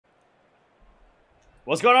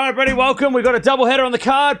What's going on, everybody? Welcome. We've got a doubleheader on the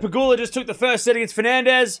card. Pegula just took the first set against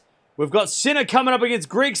Fernandez. We've got Sinner coming up against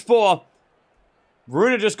Griekspoor.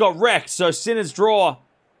 Rune just got wrecked, so Sinner's draw.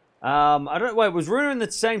 Wait, was Rune in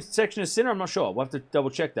the same section as Sinner? I'm not sure. We'll have to double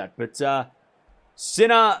check that. But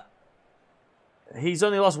Sinner, he's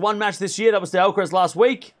only lost one match this year. That was to Alcaraz last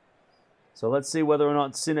week. So let's see whether or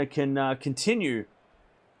not Sinner can continue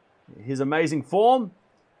his amazing form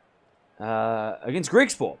against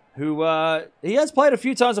Griekspoor, who he has played a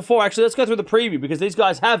few times before. Actually, let's go through the preview because these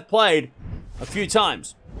guys have played a few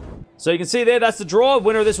times. So you can see there, that's the draw.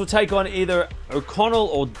 Winner of this will take on either O'Connell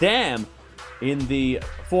or Dam in the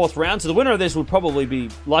fourth round. So the winner of this would probably be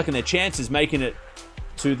liking their chances making it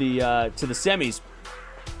to the semis,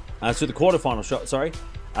 to the quarterfinal shot. Sorry.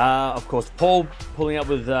 Of course, Paul pulling up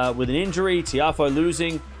with an injury, Tiafoe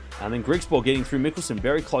losing, and then Griekspoor getting through Mickelson.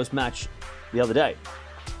 Very close match the other day.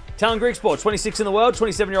 Tallon Griekspoor, 26 in the world,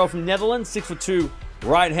 27-year-old from Netherlands, 6'2",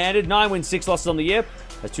 right-handed, 9 wins, 6 losses on the year,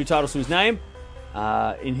 has 2 titles to his name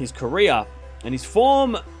in his career, and his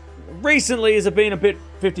form recently has been a bit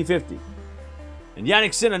 50-50. And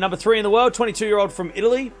Jannik Sinner, number 3 in the world, 22-year-old from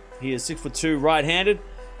Italy, he is 6'2", right-handed,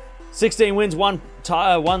 16 wins, 1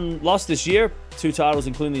 loss this year, 2 titles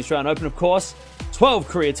including the Australian Open, of course, 12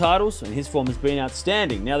 career titles, and his form has been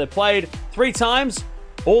outstanding. Now, they've played 3 times,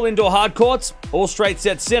 all indoor hard courts, all straight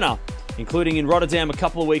set Sinner, including in Rotterdam a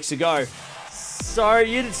couple of weeks ago. So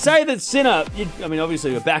you'd say that Sinner, I mean,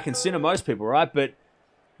 obviously we're backing Sinner, most people, right? But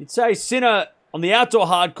you'd say Sinner on the outdoor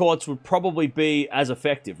hard courts would probably be as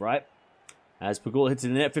effective, right? As Pegula hits it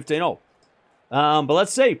in the net 15-all. But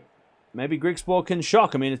let's see. Maybe Griekspoor can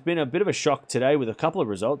shock. I mean, it's been a bit of a shock today with a couple of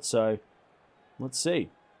results, so let's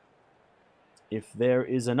see if there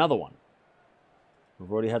is another one.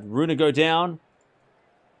 We've already had Rune go down.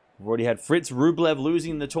 We've already had Fritz Rublev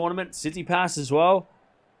losing the tournament. City Pass as well.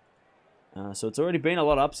 So it's already been a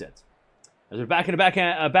lot of upsets. As we're back in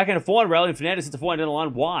a forehand rally, and Fernandez hits the forehand down the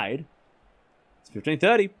line wide. It's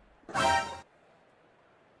 15-30.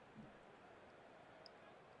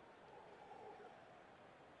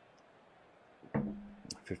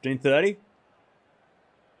 15-30.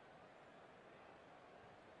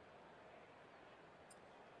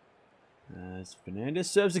 As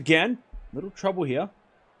Fernandez serves again. Little trouble here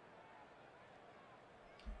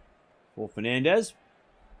for Fernandez.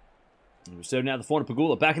 And we're serving out the forehand to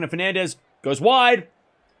Pegula. Back into Fernandez. Goes wide.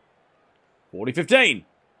 40-15.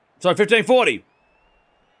 Sorry, 15-40.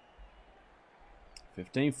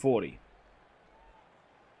 15-40.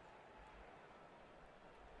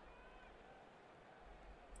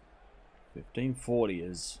 15-40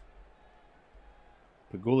 as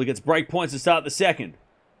Pegula gets break points to start the second.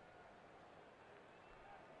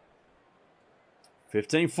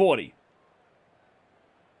 15-40.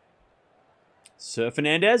 Sir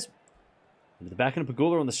Fernandez. Into the backhand of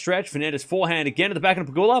Pegula on the stretch. Fernandez forehand again to the backhand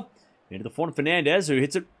of Pegula. Into the forehand of Fernandez, who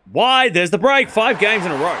hits it wide. There's the break. 5 games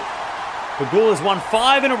in a row. Pegula's won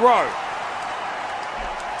 5 in a row.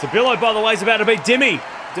 Tabilo, by the way, is about to beat Dimi.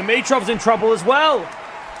 Dimitrov's in trouble as well.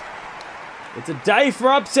 It's a day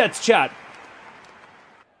for upsets, chat.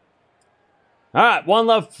 All right,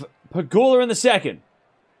 1-love Pegula in the second.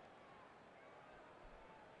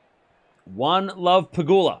 1-love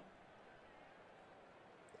Pegula.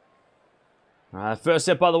 First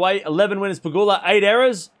set, by the way, 11 winners Pegula, 8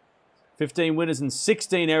 errors. 15 winners and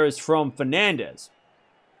 16 errors from Fernandez.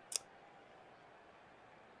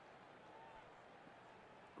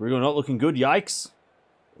 Grigor not looking good, yikes.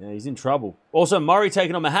 Yeah, he's in trouble. Also, Murray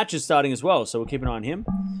taking on Mahatchis starting as well, so we'll keep an eye on him.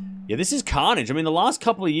 Yeah, this is carnage. I mean, the last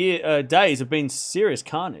couple of days have been serious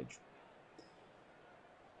carnage.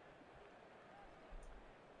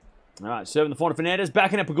 All right, serving the forehand of Fernandez,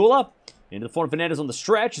 backing at Pegula. Into the forehand of Fernandez on the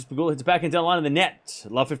stretch as Pegula hits it back into the line in the net.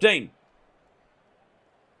 Love 15.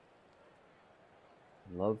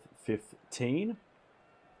 Love 15.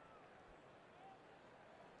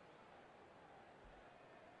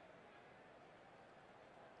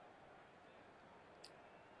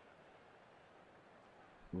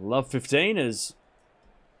 Love 15 is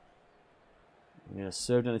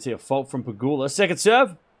served down the tee. A fault from Pegula. Second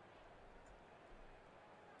serve.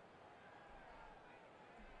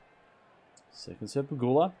 Second serve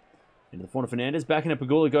Pegula. Into the forehand of Fernandez. Backhand of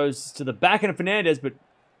Pegula goes to the backhand of Fernandez, but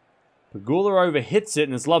Pegula over hits it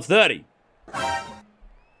and it's love 30.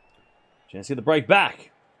 Chance to get the break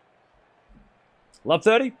back. Love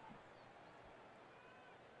 30.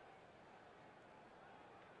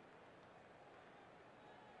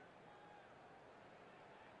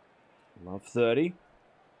 Love 30.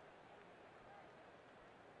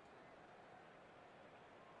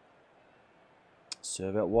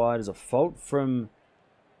 Serve out wide is a fault from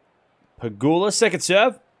Pegula, second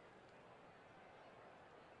serve.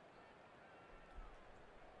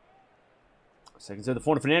 Second serve, the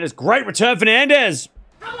forehand Fernandez. Great return, Fernandez.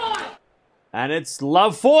 Come on. And it's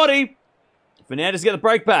love 40. Fernandez get the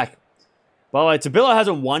break back. By the way, Tabilo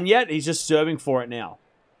hasn't won yet. He's just serving for it now.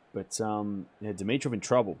 But, yeah, Dimitrov in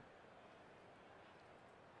trouble.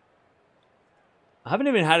 I haven't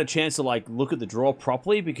even had a chance to, like, look at the draw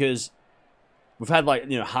properly because we've had, like,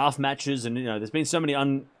 you know, half matches and, you know, there's been so many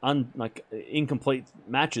incomplete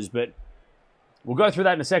matches, but we'll go through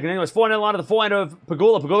that in a second. Anyways, forehand line of the forehand of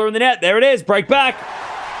Pegula. Pegula in the net. There it is. Break back.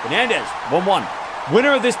 Fernandez, 1-1.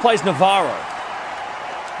 Winner of this plays Navarro.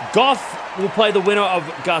 Gauff will play the winner of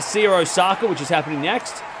Garcia Osaka, which is happening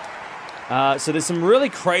next. So there's some really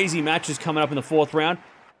crazy matches coming up in the fourth round.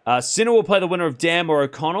 Sinner will play the winner of Dam or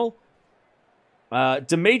O'Connell.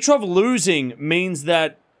 Dimitrov losing means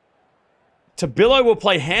that Tabilo will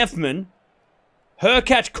play Hanfman.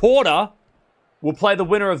 Hurkacz Korda will play the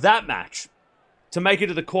winner of that match to make it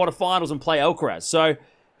to the quarterfinals and play Alcaraz. So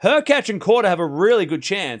Hurkacz and Korda have a really good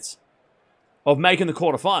chance of making the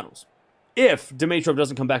quarterfinals if Dimitrov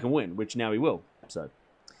doesn't come back and win, which now he will. So,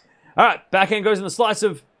 all right, backhand goes in the slice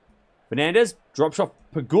of Fernandez. Drop shot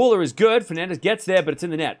Pegula is good. Fernandez gets there, but it's in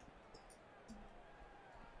the net.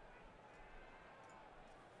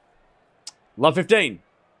 Love 15.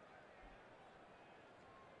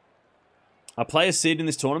 A player seed in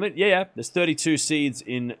this tournament? Yeah. There's 32 seeds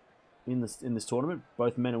in this tournament,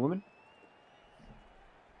 both men and women.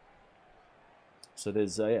 So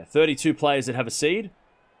there's 32 players that have a seed.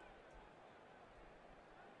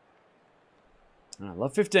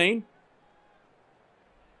 Love 15.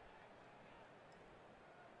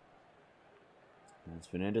 As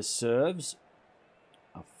Fernandez serves.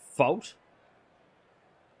 A fault.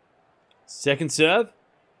 Second serve.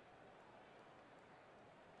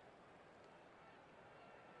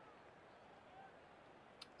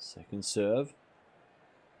 Second serve.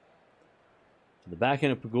 To the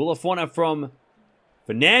backhand of Pegula. Forehand from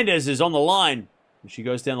Fernandez is on the line. She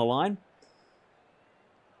goes down the line.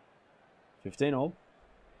 15-all.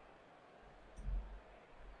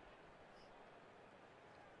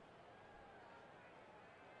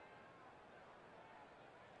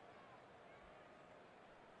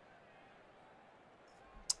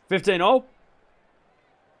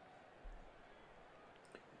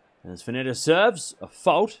 As Fernandez serves, a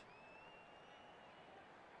fault.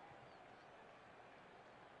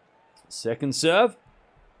 Second serve.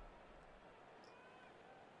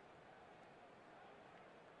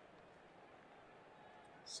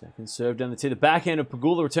 Second serve down the tee. The backhand of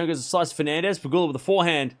Pegula. Return goes to slice of Fernandez. Pegula with a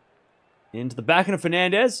forehand into the backhand of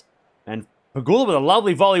Fernandez. And Pegula with a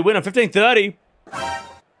lovely volley winner. 15-30.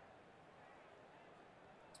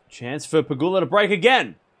 Chance for Pegula to break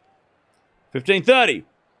again. 15-30.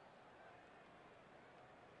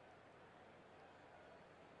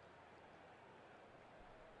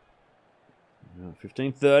 No,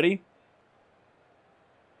 15-30.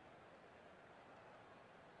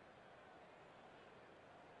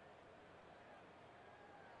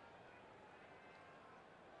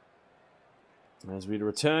 As we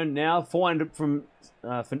return now, forehand from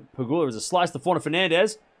Pegula is a slice. The forehand of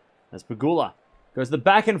Fernandez. As Pegula goes to the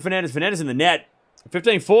backhand of Fernandez. Fernandez in the net.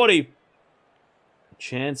 15-40. A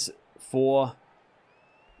chance for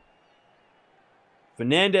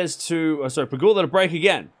Fernandez to... Pegula to break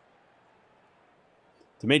again.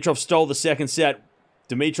 Dimitrov stole the second set.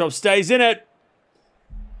 Dimitrov stays in it.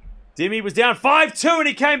 Dimi was down 5-2 and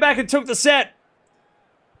he came back and took the set.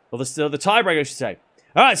 Well, the tiebreaker, I should say.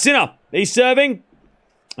 All right, Sinner. He's serving.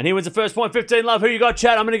 And he wins the first point. 15 love. Who you got,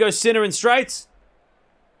 chat? I'm going to go Sinner in straights.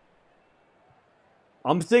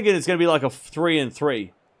 I'm thinking it's going to be like a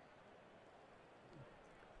 3-3.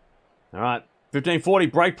 All right.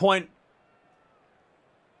 15-40. Break point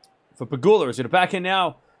for Pegula. He's going to backhand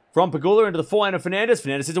now from Pegula into the forehand of Fernandez.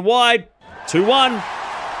 Fernandez hits it wide. 2-1.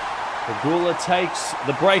 Pegula takes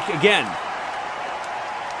the break again.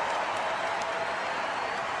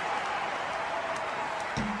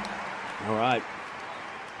 All right.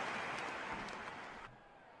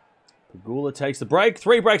 Pegula takes the break.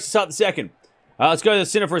 3 breaks to start the second. Let's go to the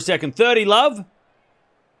Sinner for a second. 30 love.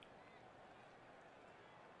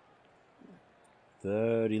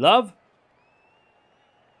 30 love.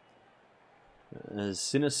 As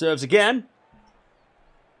Sinner serves again.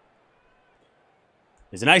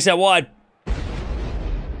 There's an ace out wide.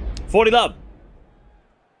 40 love.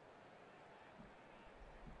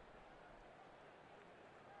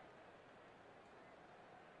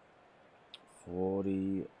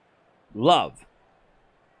 40 love.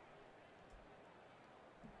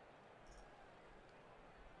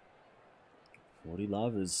 40 40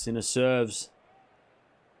 love as Sinner serves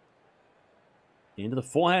into the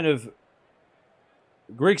forehand of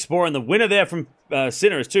Griekspoor, and the winner there from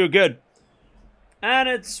Sinner is too good. And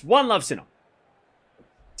it's 1 love Sinner.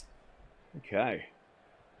 Okay.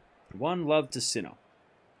 1 love to Sinner.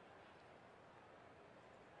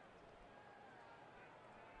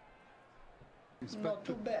 Not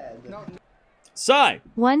too bad. No. Sai.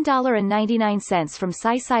 $1.99 from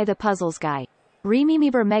Sai the Puzzles Guy.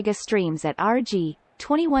 Remember mega streams at RG.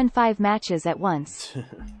 21.5 matches at once.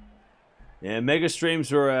 Yeah, mega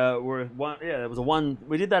streams were one. Yeah, there was a one.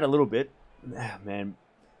 We did that a little bit. Man,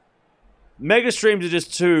 mega streams are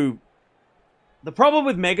just too. The problem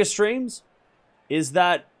with mega streams is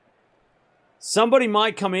that somebody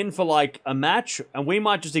might come in for like a match, and we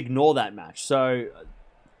might just ignore that match. So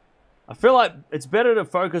I feel like it's better to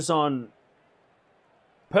focus on.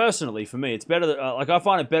 Personally, for me, it's better that like I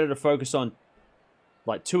find it better to focus on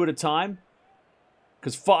like 2 at a time,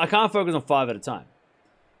 because I can't focus on 5 at a time.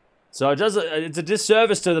 So it's a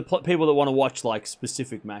disservice to the people that want to watch like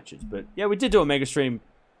specific matches. But yeah, we did do a mega stream.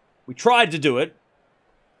 We tried to do it,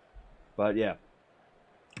 but yeah,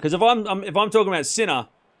 because if I'm talking about Sinner,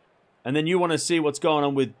 and then you want to see what's going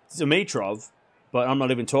on with Dimitrov, but I'm not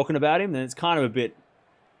even talking about him, then it's kind of a bit,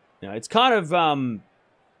 you know, it's kind of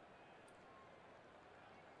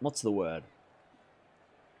what's the word?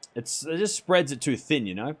 It just spreads it too thin,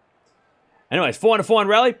 you know. Anyways, 4-4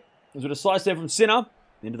 rally. There's a slice there from Sinner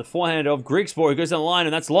into the forehand of Griekspoor, who goes down the line,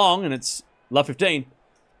 and that's long, and it's love 15.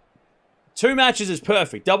 2 matches is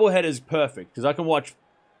perfect. Doubleheader is perfect, because I can watch.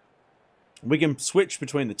 We can switch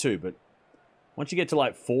between the 2, but once you get to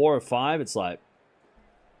like 4 or 5, it's like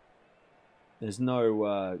there's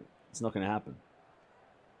no. It's not going to happen.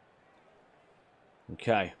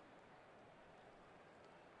 Okay.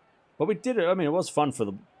 But we did it. I mean, it was fun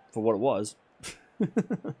for what it was. All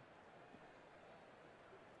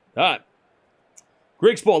right.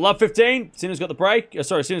 Griekspoor, love 15. Sinner's got the break.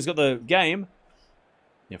 Sorry, Sinner's got the game.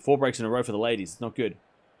 Yeah, 4 breaks in a row for the ladies. It's not good.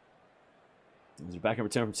 There's a backhand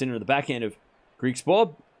return from Sinner to the backhand of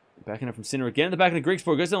Griekspoor. Backhand from Sinner again. The backhand of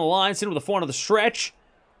Griekspoor goes down the line. Sinner with the forehand of the stretch.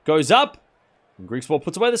 Goes up. And Griekspoor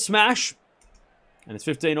puts away the smash. And it's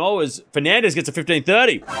 15-0 as Fernandez gets a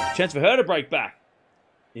 15-30. Chance for her to break back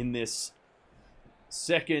in this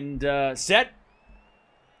second set.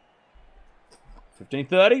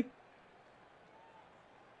 15-30.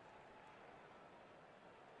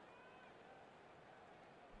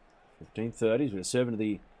 15-30. He's going to serve into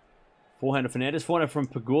the forehand of Fernandez. Forehand from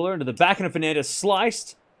Pegula into the backhand of Fernandez.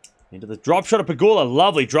 Sliced. Into the drop shot of Pegula.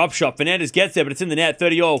 Lovely drop shot. Fernandez gets there, but it's in the net.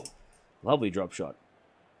 30-all. Lovely drop shot.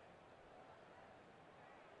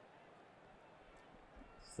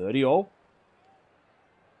 30-all.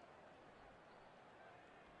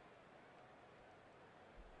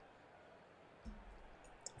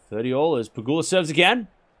 30-all as Pegula serves again.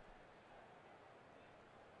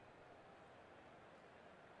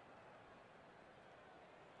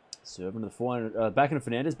 Serving to the forehand, backhand of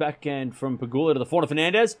Fernandez. Backhand from Pegula to the forehand of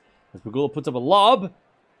Fernandez. As Pegula puts up a lob.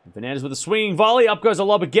 And Fernandez with a swinging volley. Up goes a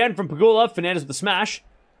lob again from Pegula. Fernandez with the smash.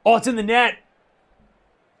 Oh, it's in the net.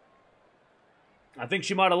 I think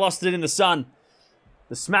she might have lost it in the sun.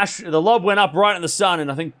 The smash, the lob went up right in the sun,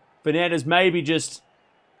 and I think Fernandez maybe just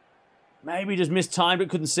mistimed it,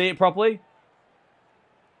 couldn't see it properly.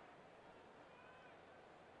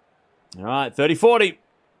 All right, 30-40.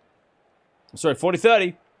 Sorry,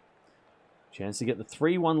 40-30. Chance to get the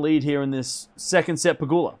 3-1 lead here in this second set,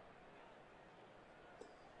 Pegula.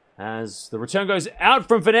 As the return goes out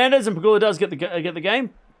from Fernandez, and Pegula does get the game.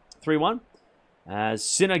 3-1. As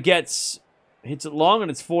Sinner hits it long,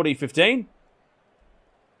 and it's 40-15.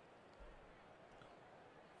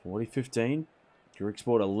 40-15.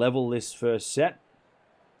 Griekspoor to level this first set.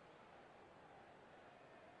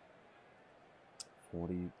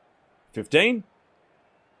 40-15.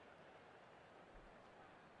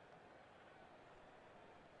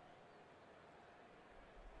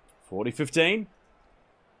 40-15.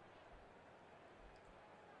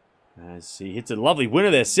 As he hits a lovely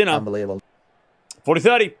winner there, Sinner. Unbelievable.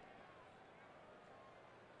 40-30.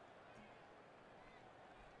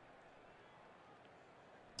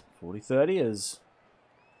 40-30 as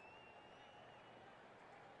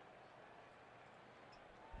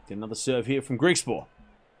get another serve here from Griekspoor.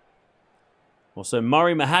 Also,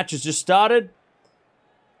 Murray Mahatch has just started.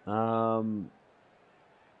 And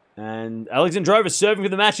Alexandrova serving for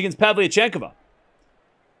the match against Pavlyuchenkova.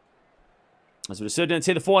 As we serve down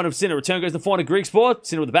to the forehand of Sinner. Return goes to the forehand of Griekspoor.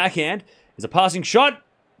 Sinner with the backhand. Is a passing shot.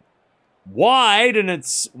 Wide, and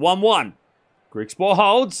it's 1-1. Griekspoor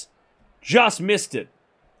holds. Just missed it.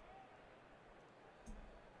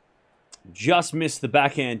 Just missed the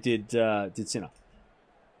backhand, did Sinner.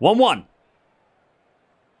 1-1.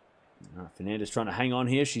 Fernandez trying to hang on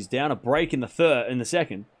here. She's down a break in the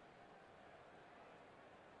second.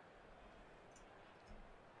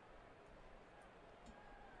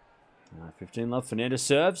 15-love. Fernandez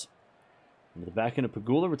serves. Into the backhand of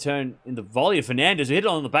Pegula. Return in the volley of Fernandez, who hit it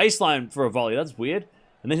on the baseline for a volley. That's weird.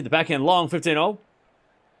 And then hit the backhand long. 15-0.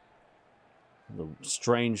 A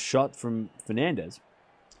strange shot from Fernandez.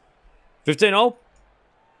 15-0.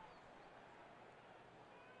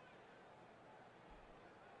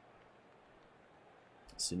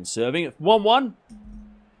 Sinner serving at 1-1.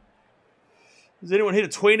 Has anyone hit a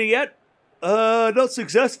tweener yet? Not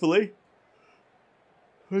successfully.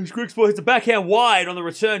 Griekspoor hits the backhand wide on the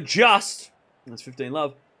return just. That's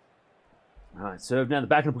 15-love. All right, serve now the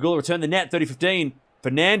backhand of Pegula. Return the net, 30-15.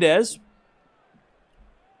 Fernandez.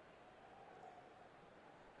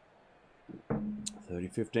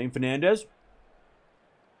 30-15 Fernandez.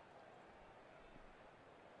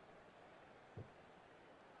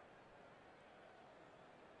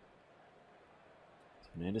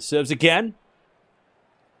 Fernandez serves again.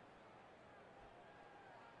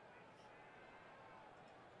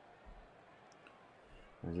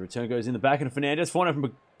 As the return goes in the backhand of Fernandez. Forehand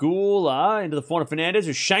from Pegula into the forehand of Fernandez,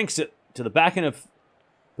 who shanks it to the backhand of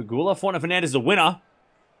Pegula. Forehand of Fernandez is the winner.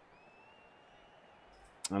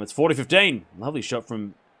 And it's 40-15. Lovely shot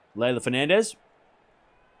from Leylah Fernandez.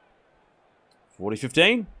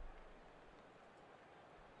 40-15.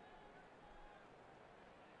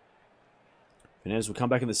 Fernandez will come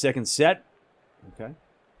back in the second set. Okay.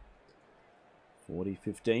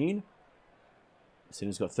 40-15.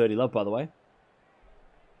 Sinner's got 30-love, by the way.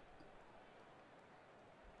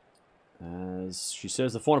 As she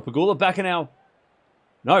serves the forehand of Pegula. Backhand now.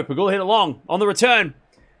 No, Pegula hit it long. On the return.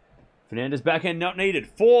 Fernandez backhand not needed.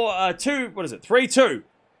 4-2. What is it? 3-2.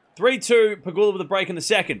 3-2. Pegula with a break in the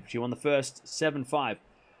second. She won the first 7-5.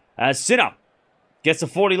 As Sinner gets a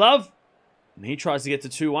 40-love. And he tries to get to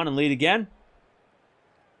 2-1 and lead again.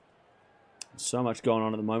 So much going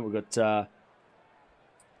on at the moment. We've got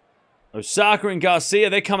Osaka and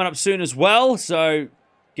Garcia. They're coming up soon as well. So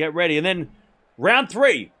get ready. And then round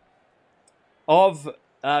 3 of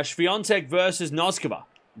Swiatek versus Noskova,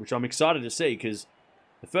 which I'm excited to see because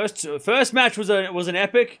the first match was an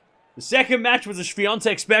epic. The second match was a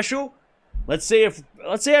Swiatek special. Let's see how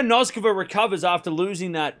Noskova recovers after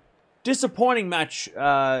losing that disappointing match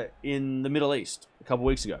in the Middle East a couple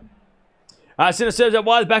weeks ago. Sinner serves out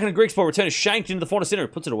wide. The backhand of Griekspoor. Return is shanked into the forehand of Sinner, who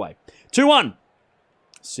puts it away. 2-1.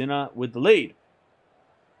 Sinner with the lead.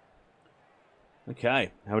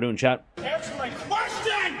 Okay, how we doing, chat? Answer my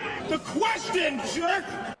question! The question, jerk!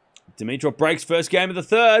 Dimitrov breaks first game of the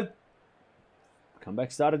third.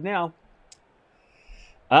 Comeback started now.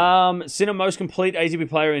 Sinner most complete ATP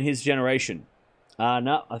player in his generation.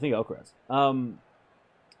 No, I think Alcaraz.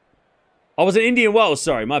 I was in Indian Wells.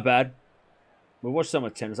 Sorry, my bad. We watched so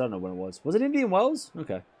much tennis. I don't know when it was. Was it Indian Wells?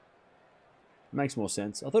 Okay. Makes more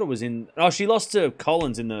sense. I thought it was in... Oh, she lost to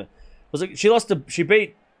Collins in the... Was it... She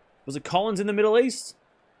beat... Was it Collins in the Middle East?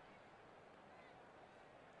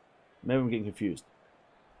 Maybe I'm getting confused.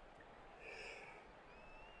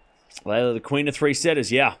 Leylah, the queen of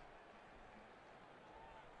 3-setters. Yeah.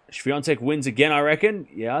 Swiatek wins again, I reckon.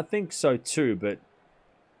 Yeah, I think so too, but...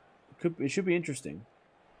 It should be interesting.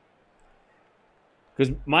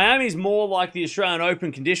 Because Miami's more like the Australian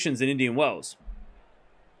Open conditions than Indian Wells.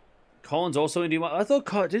 Collins also Indian Wells. I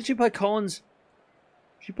thought... Didn't she play Collins...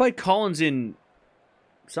 She played Collins in...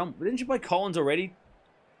 Didn't she play Collins already?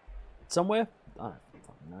 Somewhere? I don't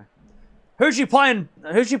fucking know. Who'd she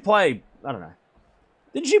play? I don't know.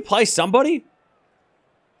 Didn't she play somebody?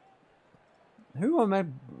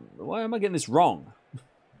 Why am I getting this wrong?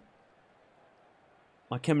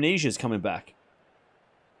 My amnesia's coming back.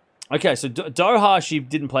 Okay, so Doha, she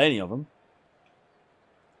didn't play any of them.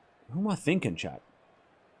 Who am I thinking, chat?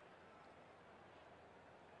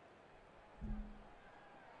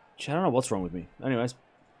 Chat, I don't know what's wrong with me. Anyways.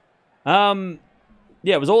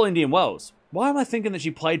 Yeah, it was all Indian Wells. Why am I thinking that she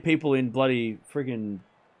played people in bloody friggin'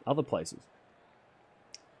 other places?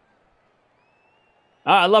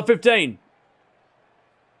 Alright, I love 15.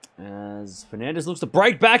 As Fernandez looks to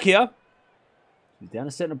break back here. He's down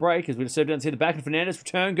a set and a break as we just serve down to see the back of Fernandez.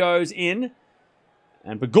 Return goes in.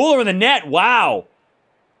 And Pegula in the net. Wow.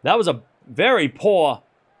 That was a very poor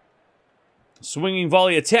swinging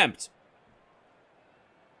volley attempt.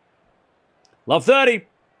 Love 30.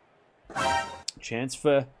 Chance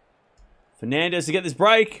for Fernandez to get this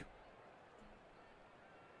break.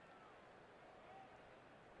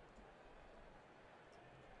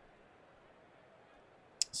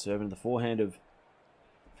 Serving the forehand of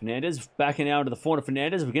Fernandez backing out into the forehand of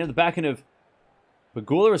Fernandez. Again to the backhand of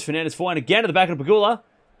Pegula as Fernandez forehand again to the backhand of Pegula.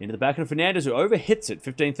 Into the backhand of Fernandez who overhits it.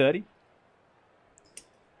 15-30.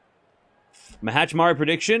 Mahatch Murray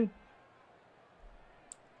prediction.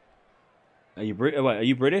 Are you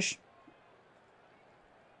British?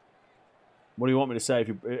 What do you want me to say?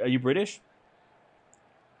 Are you British?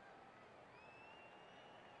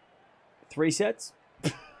 3 sets?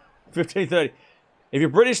 15-30. If you're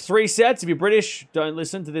British, 3 sets. If you're British, don't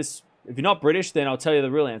listen to this. If you're not British, then I'll tell you the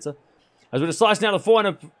real answer. As we're going to slice now the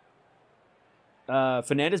forehand of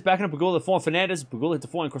Fernandez. Backhand of Pegula, the forehand Fernandez. Pegula hits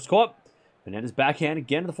the forehand cross court. Fernandez backhand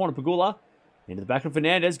again to the forehand of Pegula. Into the backhand of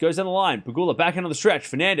Fernandez. Goes down the line. Pegula backhand on the stretch.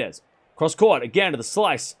 Fernandez. Cross court again to the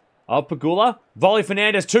slice of Pegula. Volley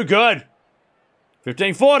Fernandez. Too good.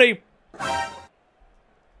 15-40.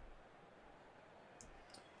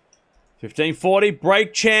 15-40.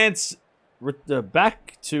 Break chance.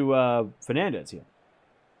 Back to Fernandez here.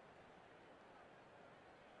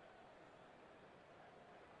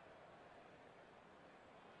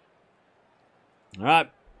 All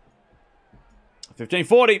right.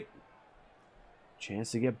 15-40.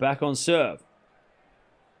 Chance to get back on serve.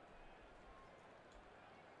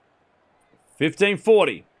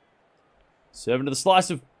 15-40. Serving to the slice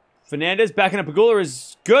of Fernandez. Backing up Pegula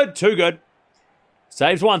is good. Too good.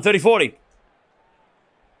 Saves one. 30-40.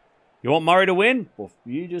 You want Murray to win? Well,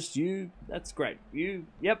 that's great.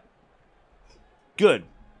 Yep. Good.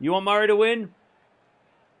 You want Murray to win?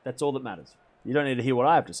 That's all that matters. You don't need to hear what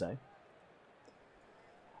I have to say.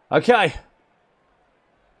 Okay.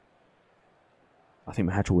 I think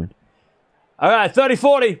Mahatch will win. All right,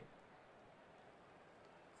 30-40.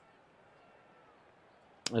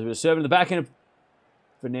 As we're serving the backhand of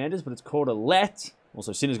Fernandez, but it's called a let.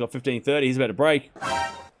 Also, Sinner's got 15-30. He's about to break.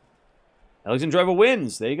 Alexandrova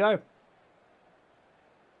wins. There you go.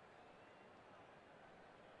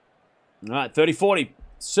 All right, 30-40.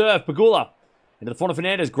 Serve, Pegula. Into the front of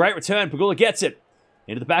Fernandez. Great return. Pegula gets it.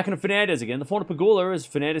 Into the backhand of Fernandez. Again, the front of Pegula as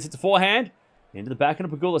Fernandez hits a forehand. Into the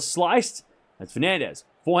backhand of Pegula. Sliced. That's Fernandez.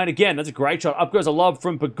 Forehand again. That's a great shot. Up goes a lob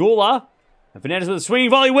from Pegula. And Fernandez with a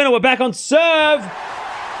swinging volley winner. We're back on serve.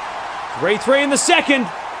 3-3 in the second.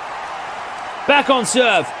 Back on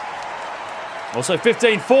serve. Also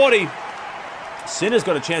 15-40. Sinner's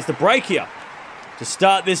got a chance to break here to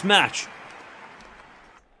start this match.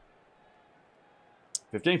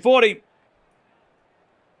 15-40.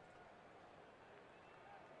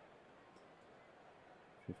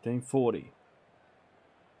 15-40.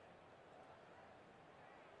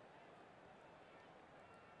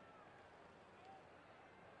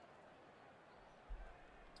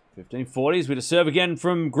 $15-40 with a serve again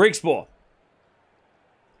from Griekspoor.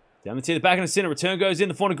 Down the tee, the backhand of Sinner. Return goes in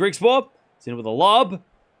the front of Griekspoor. Sinner with a lob.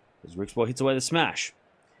 As Griekspoor hits away the smash.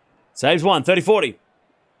 Saves one. 30-40.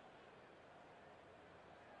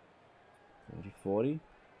 30-40.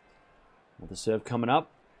 Another serve coming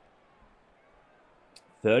up.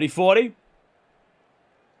 30-40.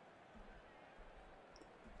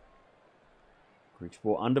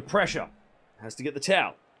 Griekspoor under pressure. Has to get the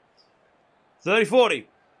towel. 30-40.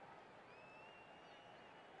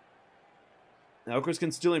 Alcaraz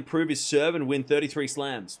can still improve his serve and win 33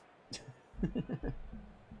 slams.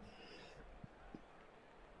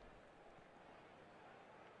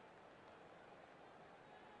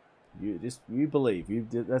 You believe.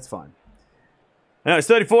 That's fine. Now it's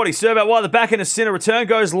 30-40. Serve out wide. The backhand of Sinner. Return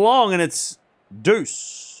goes long and it's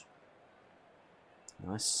deuce.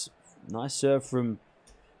 Nice serve from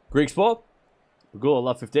Griekspoor. Pegula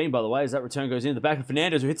love 15, by the way, as that return goes in. The back of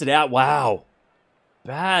Fernandez who hits it out. Wow.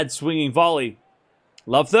 Bad swinging volley.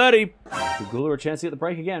 Love 30. Pegula a chance to get the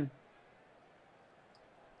break again.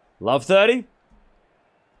 Love 30.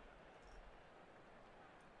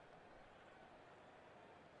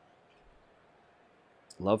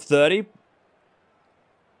 Love 30.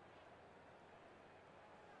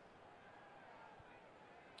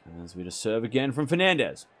 And as we just serve again from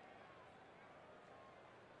Fernandez.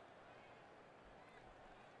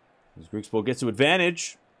 As Griekspoor gets to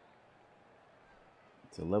advantage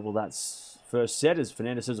to level that first set as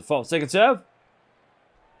Fernandez serves a fault. Second serve.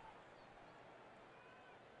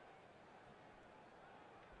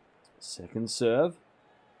 Second serve.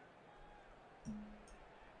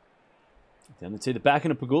 Down the tee, the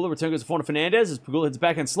backhand of Pegula. Return goes to front of Fernandez as Pegula hits a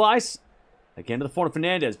backhand slice. Again to the front of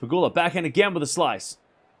Fernandez. Pegula backhand again with a slice.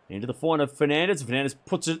 Into the front of Fernandez. Fernandez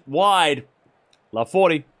puts it wide. Love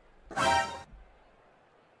 40.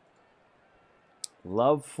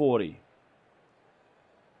 Love 40.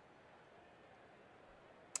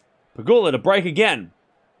 Pegula to break again.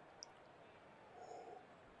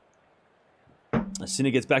 As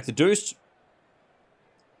Sinner gets back to deuce.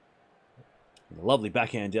 A lovely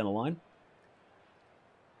backhand down the line.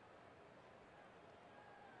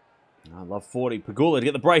 I love 40. Pegula to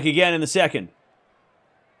get the break again in the second.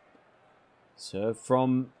 Serve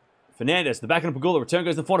from Fernandez. The backhand of Pegula. Return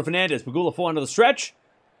goes in the forehand of Fernandez. Pegula forehand to the stretch.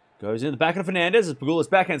 Goes in the backhand of Fernandez. As Pegula's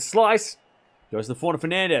backhand slice. Goes to the forehand of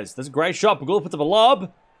Fernandez. That's a great shot. Pegula puts up a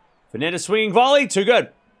lob. Fernandez swinging volley. Too good.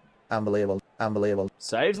 Unbelievable. Unbelievable.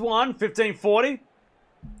 Saves one. 15-40.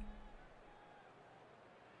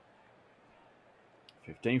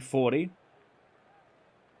 15-40.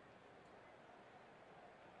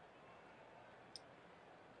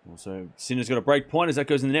 Also, Sinner's got a break point as that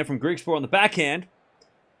goes in the net from Griekspoor on the backhand.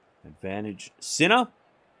 Advantage Sinner.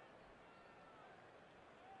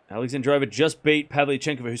 Alexandrova just beat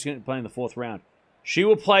Pavlyuchenkova, who's going to play in the fourth round. She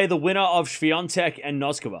will play the winner of Swiatek and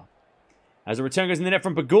Noskova. As the return goes in the net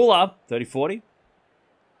from Pegula, 30-40.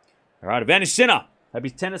 All right, advantage Sinner. Happy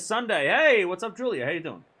Tennis Sunday. Hey, what's up, Julia? How you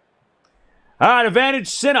doing? All right, advantage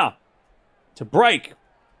Sinner to break.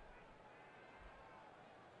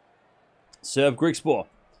 Serve Griekspoor.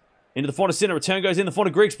 Into the forehand of Sinner. Return goes in the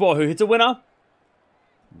forehand of Griekspoor, who hits a winner.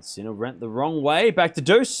 And Sinner went the wrong way. Back to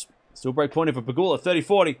deuce. Still break point for Pegula,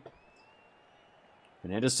 30-40.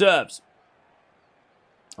 Fernandez serves.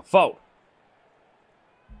 A fault.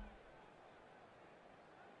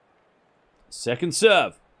 Second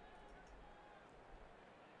serve.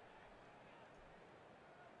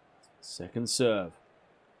 Second serve.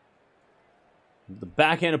 The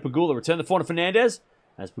backhand of Pegula. Return the forehand of Fernandez.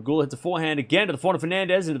 As Pegula hits the forehand again to the forehand of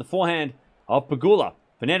Fernandez. Into the forehand of Pegula.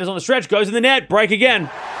 Fernandez on the stretch. Goes in the net. Break again.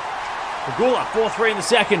 Pegula, 4-3 in the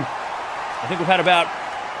second. I think we've had about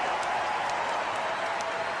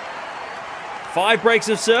 5 breaks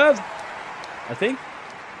of serve. I think.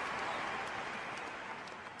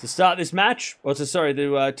 To start this match. Or to start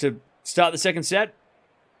the second set.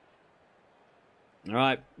 All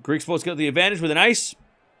right. Griekspoor's got the advantage with an ace.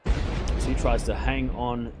 So he tries to hang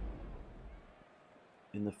on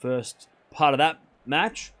in the first part of that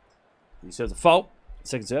match. He serves a fault.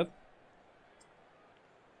 Second serve.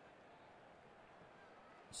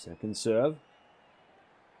 Second serve.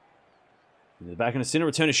 Into the back end of Sinner.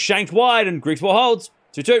 Return is shanked wide and Griekspoor holds.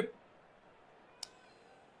 2-2.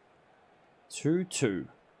 2-2.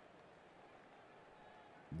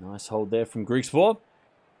 Nice hold there from Griekspoor.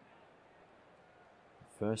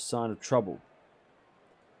 First sign of trouble.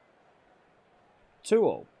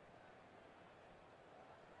 2-all.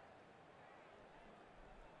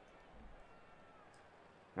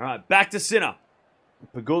 All right, back to Sinner.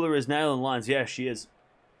 Pegula is nailing lines. Yeah, she is.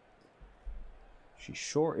 She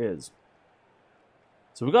sure is.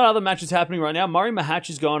 So we've got other matches happening right now. Murray Mahatch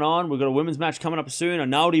is going on. We've got a women's match coming up soon.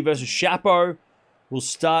 Arnaldi versus Shapo will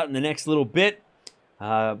start in the next little bit.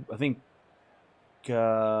 I think,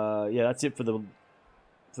 yeah, that's it for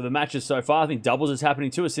the matches so far. I think doubles is happening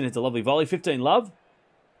too. Sinner hits a lovely volley. 15-love.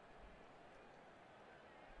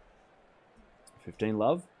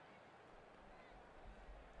 15-love.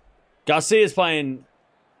 Garcia's playing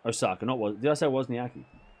Osaka. Did I say Wozniacki?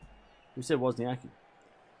 Who said Wozniacki?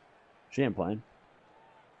 She ain't playing.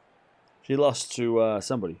 She lost to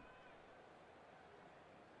somebody.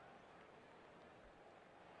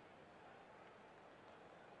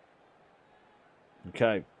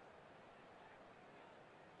 Okay.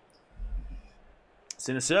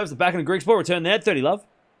 Sinner serves. The back end of Griekspoor. Return there. 30-love.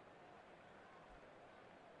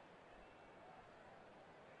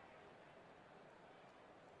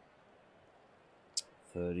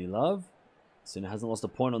 Love. Sinner hasn't lost a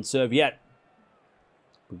point on serve yet.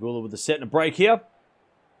 Pegula with the set and a break here.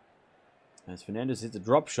 As Fernandez hits a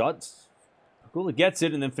drop shot. Pegula gets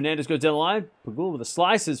it and then Fernandez goes down the line. Pegula with the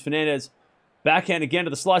slices. Fernandez backhand again to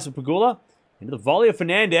the slice of Pegula. Into the volley of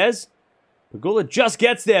Fernandez. Pegula just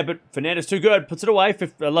gets there, but Fernandez too good. Puts it away.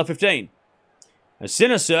 Love 15. As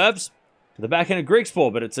Sinner serves to the backhand of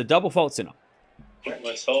Griekspoor, but it's a double fault Sinner. Get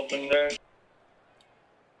myself in there.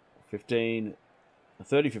 15.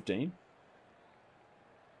 30-15.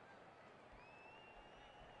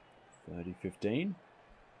 30-15.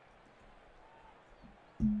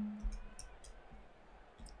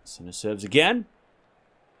 Sinner serves again.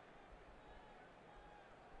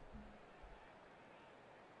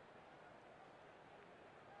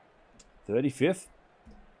 Thirty-fifth.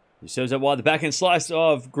 He serves out wide. The backhand slice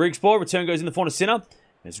of Griekspoor. Return goes in the forehand of Sinner.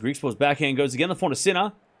 As Griekspoor's backhand goes again, the forehand of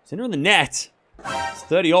Sinner. Sinner in the net. It's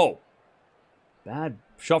 30-all. Bad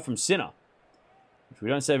shot from Sinner, which we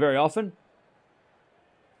don't say very often.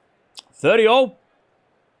 30-all.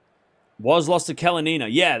 Was lost to Kalinina.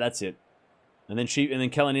 Yeah, that's it. And then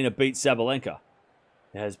Kalinina beat Sabalenka.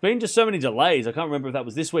 There's been just so many delays. I can't remember if that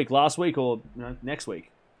was this week, last week, or next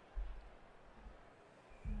week.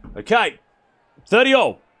 Okay.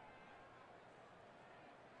 30-all.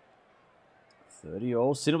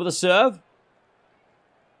 30-all. Sinner with a serve.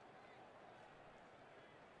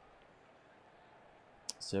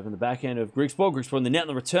 Serve in the backhand of Griekspoor. Griekspoor in the net on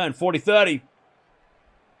the return. 40-30.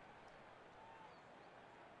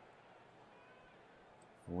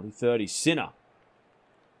 40-30. Sinner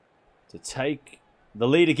to take the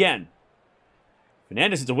lead again.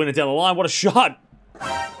 Fernandez hits a winner down the line. What a shot. All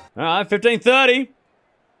right, 15-30.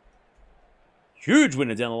 Huge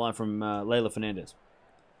winner down the line from Leylah Fernandez.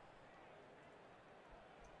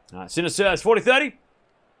 All right, Sinner serves 40-30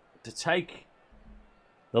 to take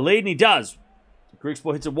the lead, and he does.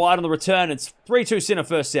 Griekspoor hits it wide on the return. It's 3-2 Sinner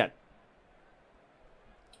first set.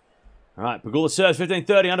 All right, Pegula serves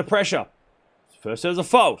 15-30 under pressure. First serve's a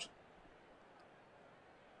fault.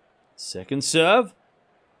 Second serve.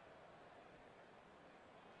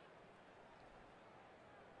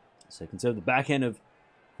 Second serve, the backhand of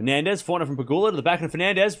Fernandez. Forehand from Pegula to the backhand of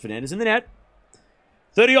Fernandez. Fernandez in the net.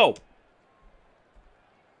 30-all.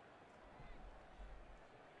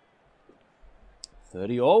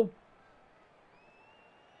 30-all.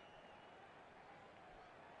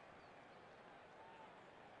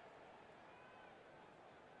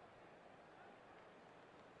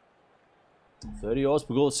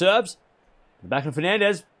 Pegula serves. The backhand of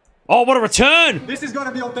Fernandez. Oh, what a return! This is going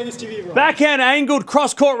to be on Tennis TV, bro. Backhand angled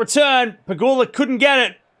cross-court return. Pegula couldn't get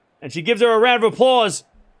it. And she gives her a round of applause.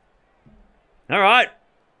 All right.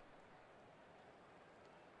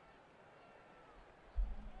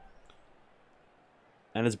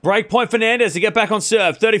 And it's break point Fernandez to get back on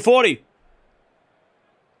serve. 30-40.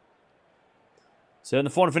 Serving the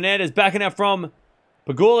forehand Fernandez. Backing out from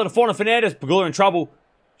Pegula to forehand Fernandez. Pegula in trouble.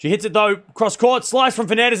 She hits it though. Cross-court. Slice from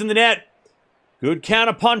Fernandez in the net. Good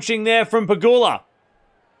counter-punching there from Pegula.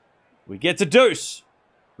 We get to deuce.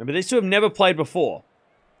 Remember, these two have never played before.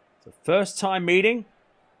 It's a first-time meeting.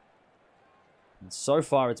 And so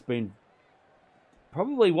far, it's been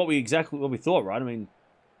probably exactly what we thought, right? I mean,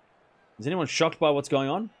 is anyone shocked by what's going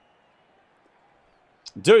on?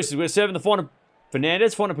 Deuce is we're serving the forehand of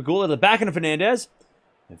Fernandez. Forehand of Pegula to the backhand of Fernandez.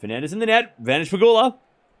 And Fernandez in the net. Advantage Pegula.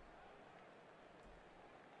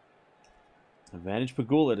 Advantage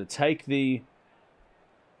Pegula to take the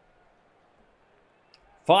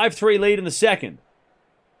 5-3 lead in the second.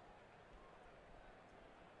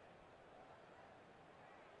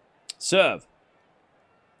 Serve.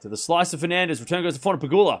 To the slice of Fernandez. Return goes to forehand of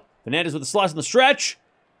Pegula. Fernandez with the slice on the stretch.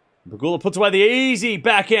 Pegula puts away the easy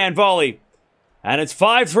backhand volley. And it's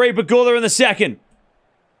 5-3 Pegula in the second.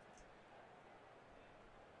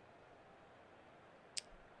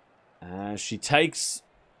 She takes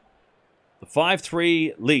the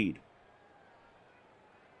 5-3 lead.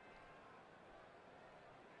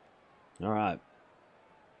 All right.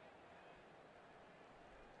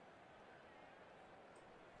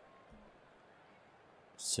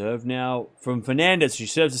 Serve now from Fernandez. She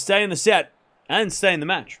serves to stay in the set and stay in the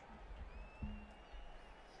match.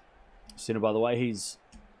 Sinner, by the way, he's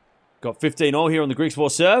got 15-all here on the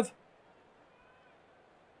Griekspoor serve.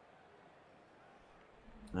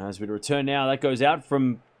 As we return now, that goes out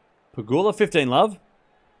from Pegula, 15 love.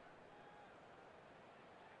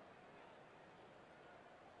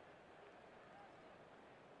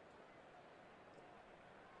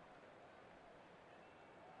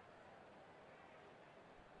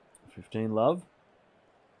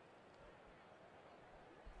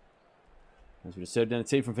 As we just serve down a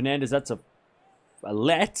tee from Fernandez, that's a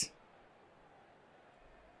let.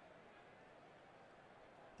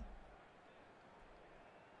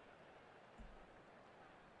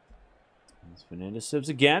 As Fernandez serves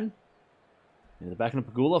again. In the back of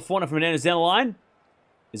Pegula, forehand from Fernandez down the line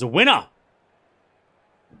is a winner.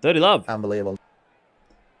 30 love. Unbelievable.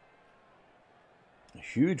 A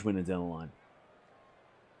huge winner down the line.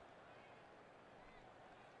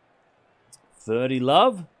 30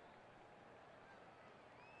 love.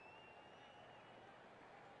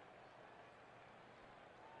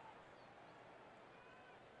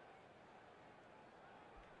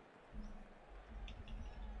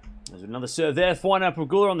 There's another serve there. Forehand out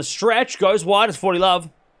Pegula on the stretch. Goes wide. It's 40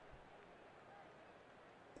 love.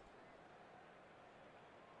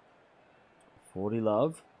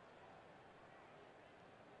 Love.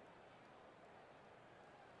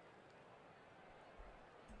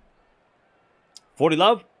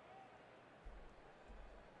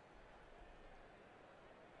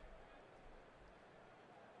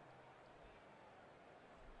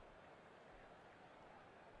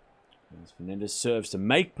 As Fernandez serves to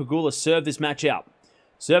make Pegula serve this match out.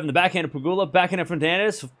 Serve in the backhand of Pegula. Backhand of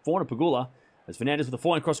Fernandez. Forehand of Pegula. As Fernandez with the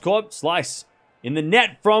forehand cross court. Slice in the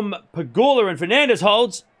net from Pegula. And Fernandez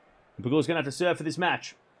holds. Pegula's going to have to serve for this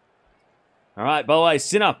match. All right, by the way,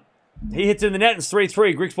 Sinner. He hits in the net and it's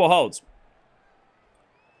 3-3. Griekspoor holds.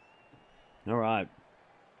 All right.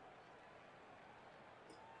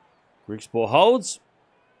 Griekspoor holds.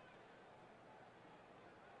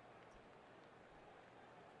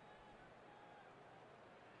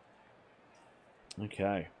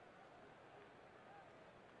 Okay.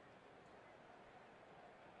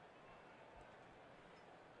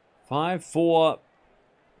 Five, 4.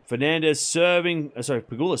 Fernandez serving.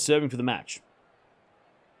 Pegula serving for the match.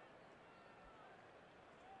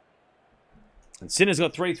 And Sinner's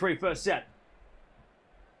got 3-3 first set.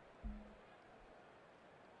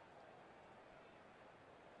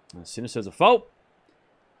 Now Sinner serves a fault.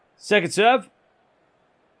 Second serve.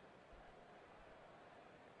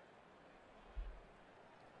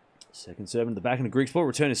 Second serve into the back into Griekspoor.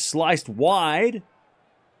 Return is sliced wide.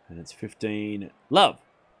 And it's 15 love.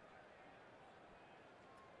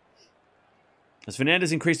 Has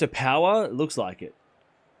Fernandez increased her power? It looks like it.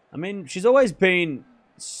 I mean, she's always been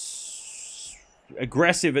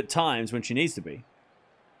aggressive at times when she needs to be.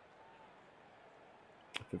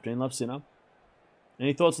 15 love, Sinner.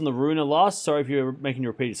 Any thoughts on the Rune loss? Sorry if you're making you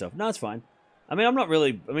repeat yourself. No, it's fine. I mean, I'm not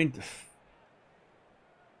really... I mean...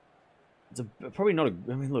 It's probably not a...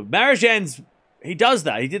 I mean, look, Marijan's... He does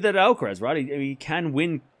that. He did that at Alcaraz, right? He can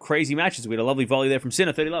win crazy matches. We had a lovely volley there from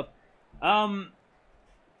Sinner. 30 love.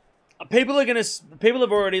 People are gonna... People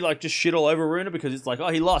have already, like, just shit all over Rune because it's like, oh,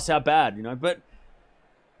 he lost. How bad, you know? But...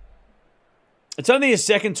 It's only his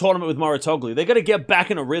second tournament with Mouratoglou. They got to get back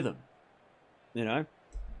in a rhythm. You know?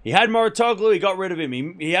 He had Mouratoglou, he got rid of him.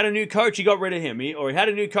 He had a new coach, he got rid of him. Or he had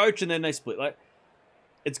a new coach, and then they split. Like,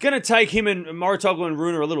 it's going to take him and Mouratoglou and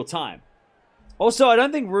Rune a little time. Also, I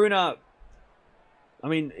don't think Rune... I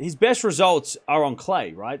mean, his best results are on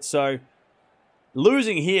clay, right? So,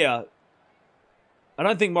 losing here, I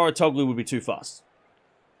don't think Mouratoglou would be too fast.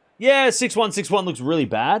 Yeah, 6-1, 6-1 looks really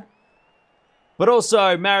bad. But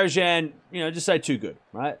also, Marijan, you know, just say too good,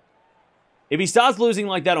 right? If he starts losing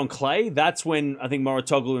like that on clay, that's when I think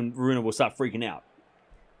Mouratoglou and Rune will start freaking out.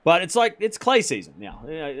 But it's like, it's clay season now.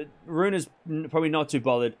 You know, Rune is probably not too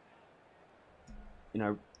bothered. You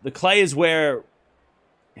know, the clay is where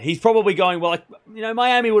he's probably going, well, like, you know,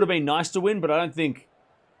 Miami would have been nice to win, but I don't think,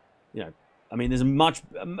 you know, I mean, there's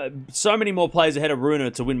so many more players ahead of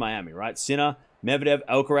Rune to win Miami, right? Sinner, Medvedev,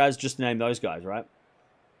 Alcaraz, just to name those guys, right?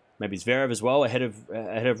 Maybe Zverev as well, ahead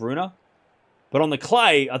of Rune. But on the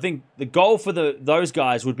clay, I think the goal for those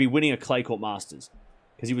guys would be winning a clay court Masters.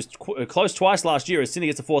 Because he was close twice last year as Sinner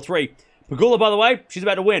gets a 4-3. Pegula, by the way, she's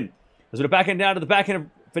about to win. There's a backhand down to the backhand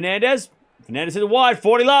of Fernandez. Fernandez hit it wide,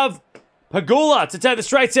 40 love. Pegula to take the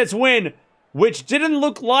straight sets win, which didn't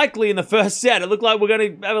look likely in the first set. It looked like we're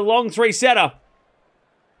going to have a long 3-setter.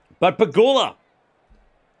 But Pegula,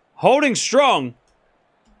 holding strong,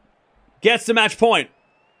 gets the match point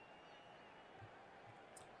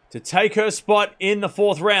to take her spot in the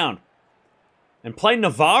fourth round and play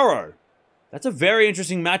Navarro. That's a very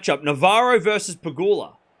interesting matchup. Navarro versus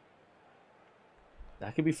Pegula.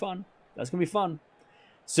 That could be fun. That's going to be fun.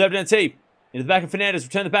 Serve down T. Into the back of Fernandez.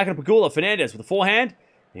 Return the back of Pegula. Fernandez with a forehand.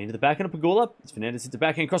 Into the back of Pegula. As Fernandez hits the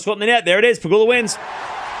backhand cross court in the net. There it is. Pegula wins.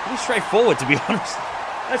 Pretty straightforward, to be honest.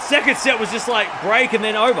 That second set was just like break and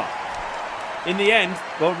then over. In the end,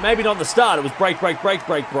 well, maybe not in the start. It was break, break, break,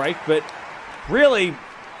 break, break. But really,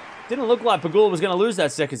 didn't look like Pegula was going to lose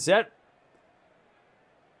that second set.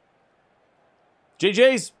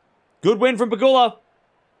 GG's. Good win from Pegula.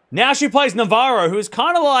 Now she plays Navarro, who is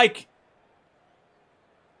kind of like...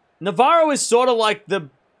 Navarro is sort of like the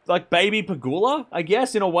baby Pegula, I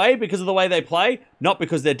guess, in a way, because of the way they play. Not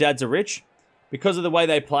because their dads are rich. Because of the way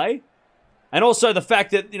they play. And also the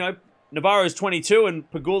fact that, you know, Navarro is 22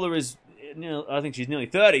 and Pegula is, you know, I think she's nearly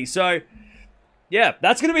 30. So, yeah,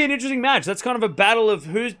 that's going to be an interesting match. That's kind of a battle of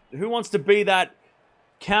who wants to be that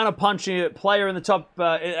counter-punching player in the top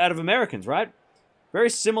out of Americans, right?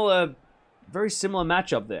 Very similar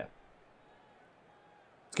matchup there.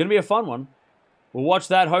 It's going to be a fun one. We'll watch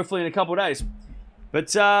that hopefully in a couple of days.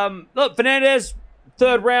 But, look, Fernandez,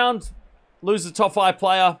 third round, loses the top 5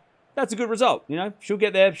 player. That's a good result, you know. She'll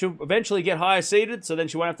get there. She'll eventually get higher seeded, so then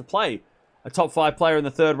she won't have to play a top 5 player in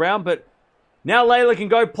the third round. But now Layla can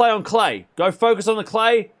go play on clay. Go focus on the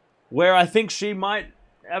clay, where I think she might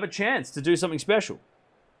have a chance to do something special.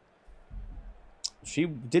 She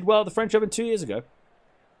did well at the French Open 2 years ago.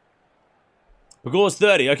 Pegula's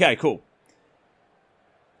 30. Okay, cool.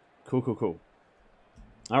 Cool.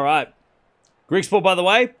 All right. Griekspoor, by the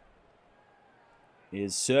way,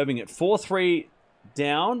 is serving at 4-3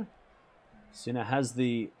 down. Sinner has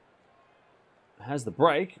the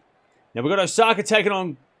break. Now we've got Osaka taking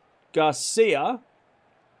on Garcia.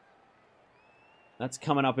 That's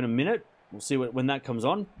coming up in a minute. We'll see when that comes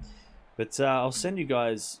on. But I'll send you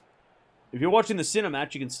guys... If you're watching the Sinner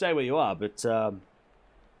match, you can stay where you are. But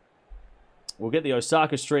we'll get the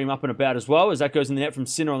Osaka stream up and about as well, as that goes in the net from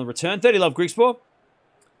Sinner on the return. 30 love, Griekspoor.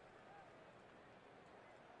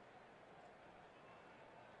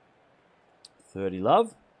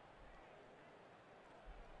 Love.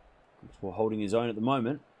 Griekspoor holding his own at the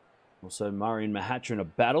moment. Also, Murray and Mahatcha in a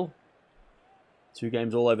battle. 2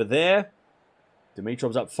 games all over there.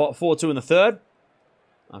 Dimitrov's up 4-2 in the third.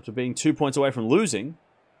 After being 2 points away from losing.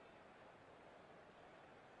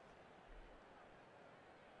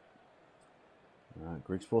 All right,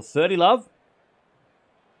 Griekspoor 30 love.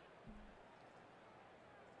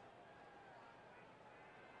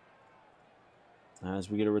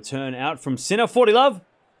 As we get a return out from Sinner, 40 love.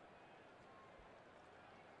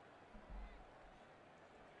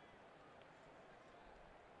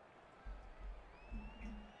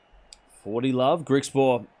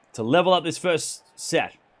 Griekspoor to level up this first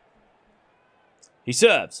set. He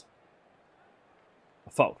serves.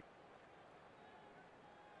 A fault.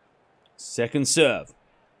 Second serve.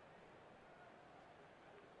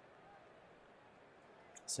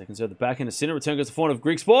 Second serve, the backhand of Sinner. Return goes to forehand of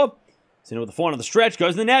Griekspoor. Sinner with the forehand on the stretch.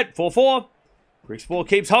 Goes in the net. 4-4. Griekspoor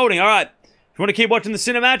keeps holding. All right. If you want to keep watching the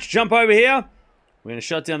Sinner match, jump over here. We're going to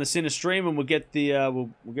shut down the Sinner stream and we'll get the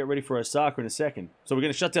we'll get ready for Osaka in a second. So we're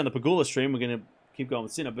going to shut down the Pegula stream. We're going to keep going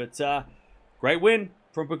with Sinner. But great win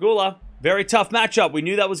from Pegula. Very tough matchup. We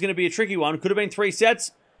knew that was going to be a tricky one. Could have been 3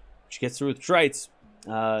 sets. She gets through with traits.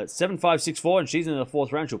 7-5, 6-4, and she's in the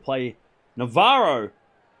 4th round. She'll play Navarro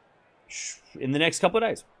in the next couple of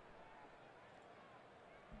days.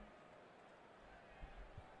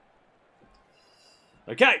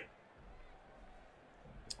 Okay.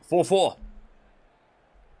 4-4.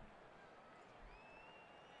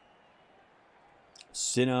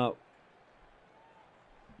 Sinner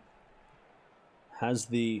has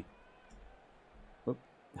the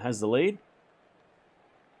lead.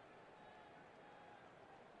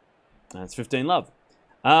 That's 15 love.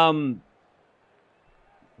 A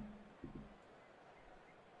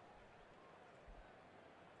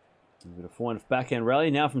bit of forehand of backhand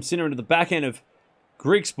rally. Now from Sinner into the backhand of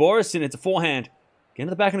Griekspoor. Sinner hits a forehand. Again to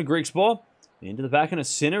the backhand of Griekspoor. Into the backhand of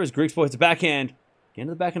Sinner as Griekspoor hits a backhand. Again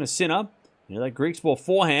to the backhand of Sinner. Into that Griekspoor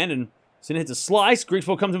forehand. And Sinner hits a slice.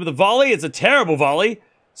 Griekspoor comes in with a volley. It's a terrible volley.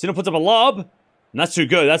 Sinner puts up a lob. And that's too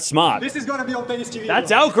good. That's smart. This is going to be on tennis TV.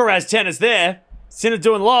 That's Alcaraz tennis there. Sinner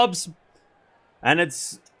doing lobs. And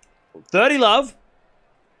it's 30 love.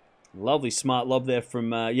 Lovely smart lob there from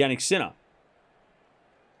Jannik Sinner.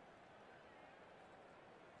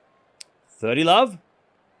 30 love.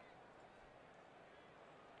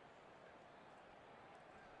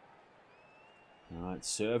 All right,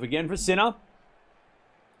 serve again for Sinner.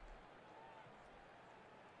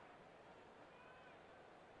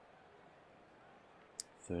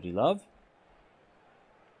 $30 love.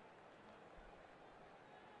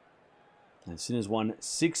 And Sinner's won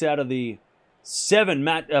 6 out of the 7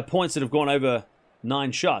 points that have gone over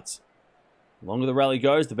 9 shots. The longer the rally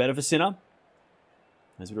goes, the better for Sinner.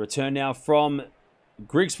 As we return now from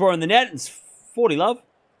Griekspoor in the net, it's 40 love.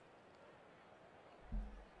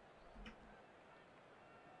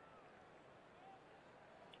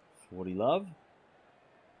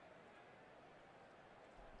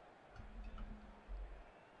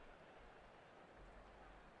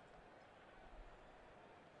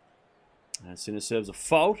 And Sinner serves a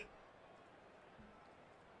fault.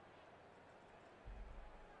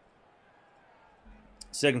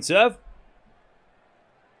 Second serve.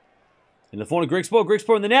 In the forehand of Griekspoor.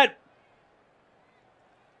 Griekspoor in the net.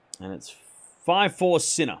 And it's 5-4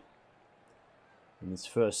 Sinner in this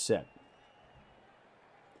first set.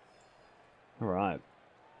 All right.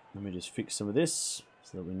 Let me just fix some of this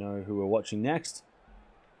so that we know who we're watching next.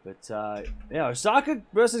 But, yeah, Osaka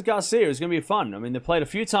versus Garcia is going to be fun. I mean, they've played a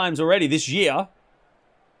few times already this year.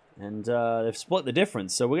 And they've split the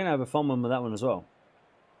difference. So we're going to have a fun one with that one as well.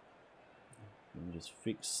 Let me just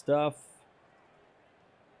fix stuff.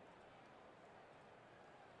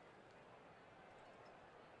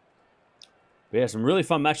 But yeah, some really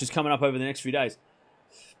fun matches coming up over the next few days.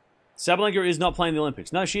 Sabalenka is not playing the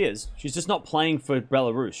Olympics. No, she is. She's just not playing for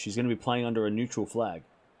Belarus. She's going to be playing under a neutral flag.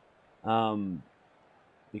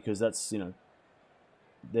 Because that's, you know,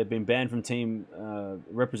 they've been banned from team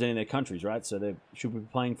representing their countries, right? So they should be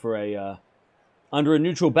playing for a under a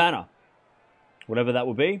neutral banner. Whatever that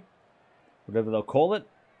will be. Whatever they'll call it.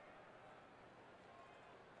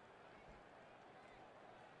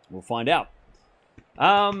 We'll find out.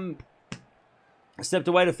 I stepped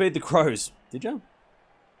away to feed the crows. Did you?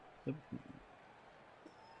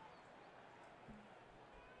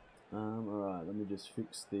 Alright, let me just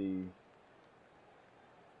fix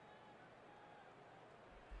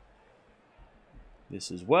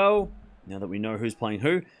this as well. Now that we know who's playing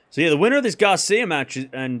who. So yeah, the winner of this Garcia match is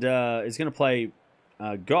going to play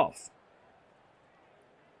Gauff.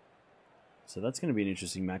 So that's going to be an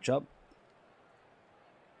interesting matchup.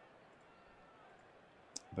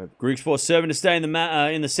 But Griekspoor serving to stay in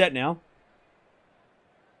the set now.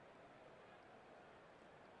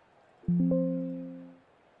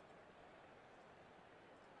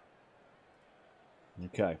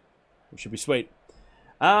 Okay, it should be sweet.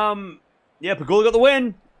 Yeah, Pegula got the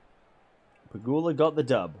win. Pegula got the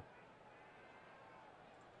dub.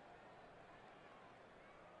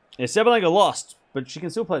 Yeah, Sabalenka lost, but she can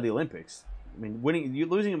still play the Olympics. I mean,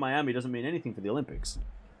 losing in Miami doesn't mean anything for the Olympics.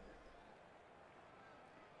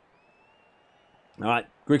 All right,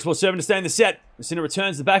 Griekspoor serving to stay in the set. Sinner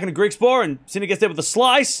returns the backhand of Griekspoor, and Sinner gets there with a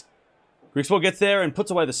slice. Griekspoor gets there and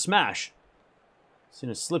puts away the smash.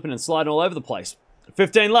 Sinner slipping and sliding all over the place.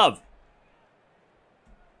 15-love.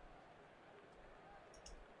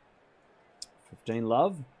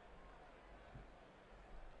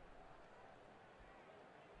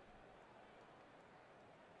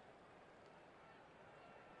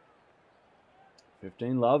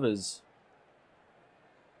 15-love. Is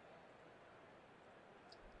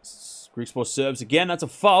Griekspoor serves again. That's a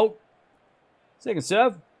fault. Second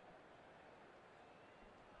serve.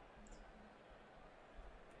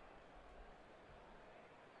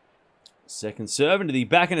 Second serve into the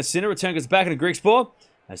backhand of Sinner. Return goes backhand of Griekspoor.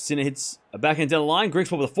 As Sinner hits a backhand down the line.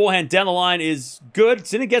 Griekspoor with a forehand down the line is good.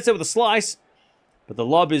 Sinner gets it with a slice. But the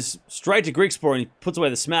lob is straight to Griekspoor and he puts away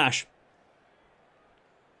the smash.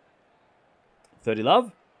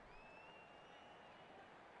 30-love.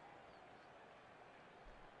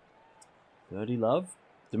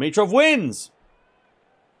 Dimitrov wins.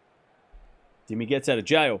 Dimi gets out of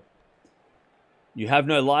jail. You have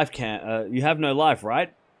no life, you have no life,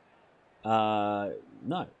 right? No.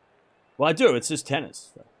 Well, I do. It's just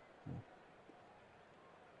tennis.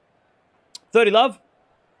 30-love.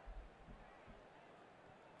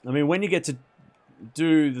 I mean, when you get to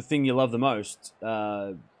do the thing you love the most,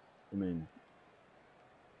 I mean,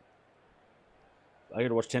 I get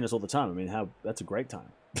to watch tennis all the time. I mean, that's a great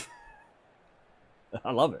time.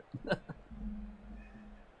 I love it.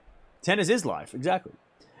 Tennis is life, exactly.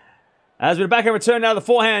 As we're back and return now, the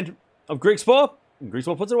forehand of Griekspoor.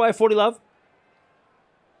 Griekspoor puts it away, 40-love.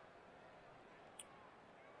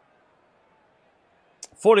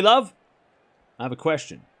 I have a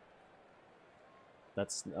question. I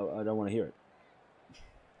don't want to hear it.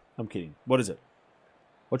 I'm kidding. What is it?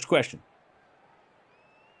 What's your question?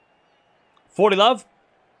 40-love.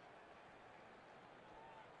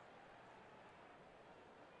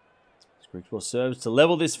 Griekspoor serves to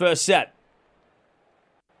level this first set.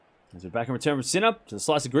 As we're back in return from Sinner to the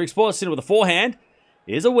slice of Griekspoor. Sinner with a forehand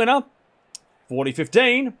is a winner.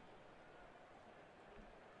 40-15.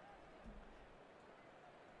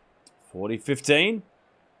 40-15.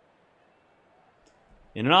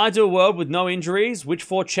 In an ideal world with no injuries, which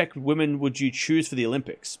four Czech women would you choose for the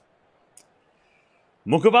Olympics?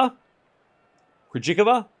 Mukova,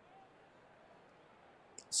 Krejcikova,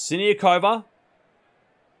 Siniakova,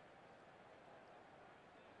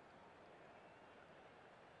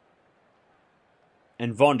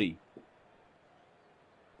 and Vondi.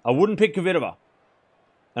 I wouldn't pick Kvitova.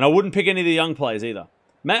 And I wouldn't pick any of the young players either.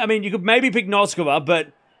 I mean, you could maybe pick Noskova,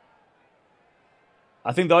 but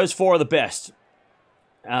I think those four are the best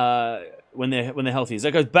when they're healthy.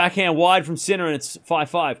 That goes backhand wide from Sinner, and it's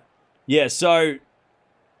 5-5. Yeah, so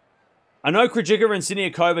I know Krejcikova and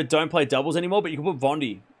Siniakova don't play doubles anymore, but you can put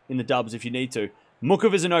Vondi in the dubs if you need to.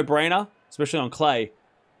 Mukov is a no-brainer, especially on clay.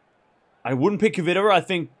 I wouldn't pick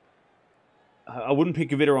Kvitova. I wouldn't pick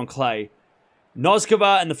Kvitova on clay.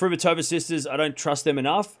 Noskova and the Fruhvirtova sisters, I don't trust them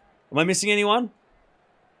enough. Am I missing anyone?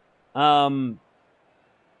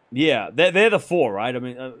 Yeah, they're the four, right? I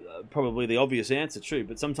mean, probably the obvious answer, true.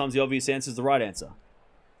 But sometimes the obvious answer is the right answer.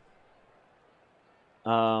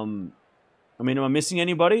 I mean, am I missing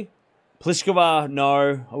anybody? Pliskova,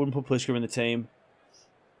 no. I wouldn't put Pliskova in the team.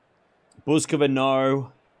 Buzkova,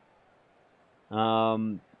 no.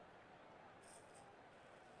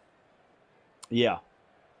 Yeah.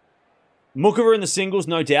 Mukova in the singles,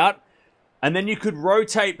 no doubt. And then you could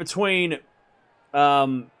rotate between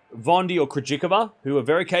Vondi or Krejcikova, who are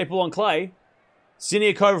very capable on clay.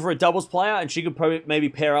 Siniakova for a doubles player, and she could probably maybe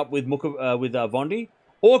pair up with Vondi.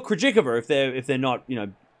 Or Krejcikova if they're not, you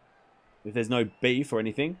know, if there's no beef or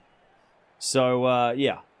anything. So,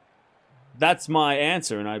 yeah. That's my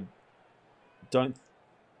answer, and I don't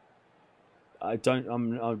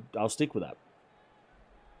I'll stick with that.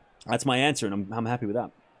 That's my answer, and I'm happy with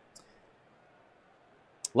that.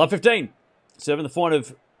 Love 15. Serving the forehand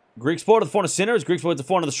of Griekspoor to the forehand of Sinner. As Griekspoor hits the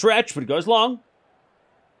forehand of the stretch, but it goes long.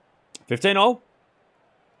 15-0.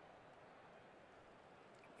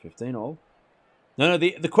 15-0. No,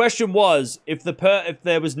 the question was if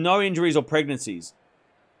there was no injuries or pregnancies.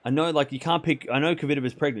 I know, like, you can't pick. I know Kvitova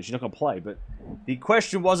is pregnant; she's not going to play. But the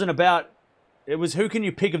question wasn't about. It was who can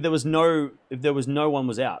you pick if there was no one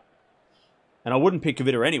was out, and I wouldn't pick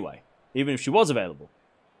Kvitova anyway, even if she was available.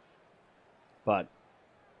 But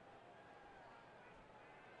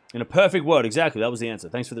in a perfect world, exactly, that was the answer.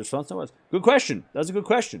 Thanks for the response. No, good question. That was a good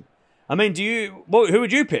question. I mean, who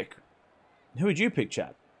would you pick? Who would you pick,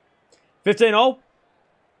 chat? 15-0.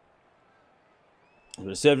 I'm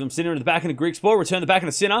going to serve from Sinner into the backhand of Griekspoor. Return the backhand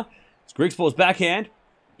of Sinner. It's Griekspoor's backhand.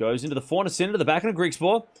 Goes into the forehand of Sinner to the backhand of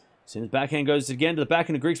Griekspoor. Sinner's backhand goes again to the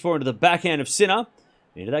backhand of Griekspoor into the backhand of Sinner.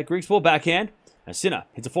 Into that Griekspoor backhand. And Sinner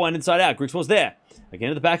hits a forehand inside out. Griekspoor's there. Again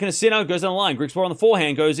to the backhand of Sinner. Goes down the line. Griekspoor on the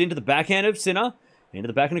forehand. Goes into the backhand of Sinner. Into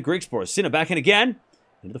the backhand of Griekspoor. Sinner backhand again.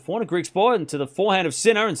 Into the forehand of Griekspoor. Into the forehand of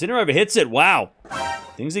Sinner. And Sinner overhits it. Wow.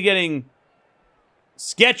 Things are getting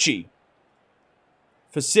sketchy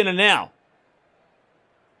for Sinner now.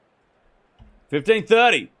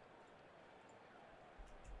 15-30.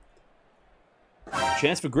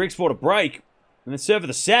 Chance for Griekspoor to break. And then serve for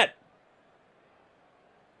the set.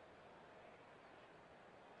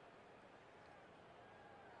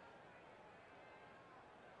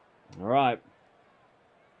 All right.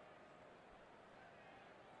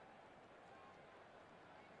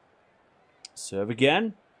 Serve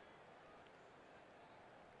again.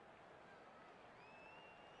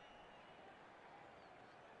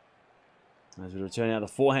 As we return out the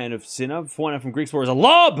forehand of Sinner. Forehand from Griekspoor is a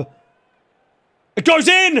lob! It goes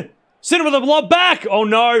in! Sinner with a lob back! Oh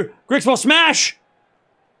no! Griekspoor smash!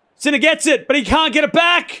 Sinner gets it, but he can't get it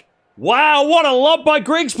back! Wow, what a lob by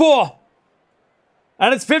Griekspoor!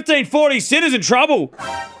 And it's 15-40. Sinner's in trouble.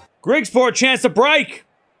 Griekspoor a chance to break.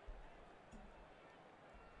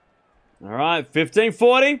 All right,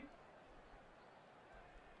 15-40.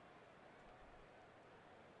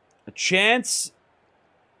 A chance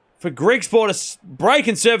for Griekspoor to break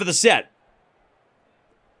and serve for the set.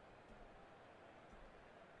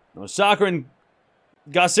 Osaka and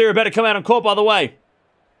Garcia better come out on court, by the way.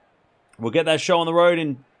 We'll get that show on the road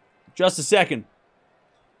in just a second.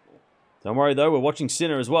 Don't worry, though. We're watching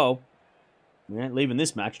Sinner as well. We ain't leaving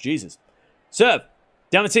this match. Jesus. Serve.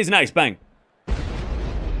 Down the season ace. Bang.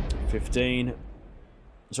 30-40.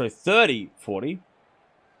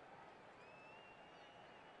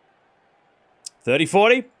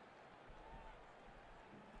 30-40.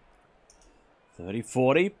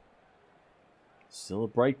 30-40. Still a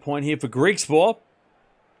break point here for Griekspoor.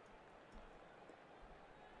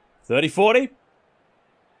 30-40.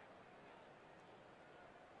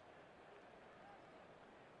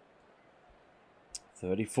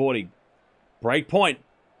 30-40. Break point.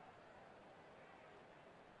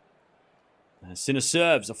 And Sinner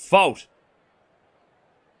serves. A fault.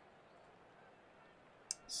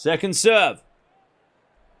 Second serve.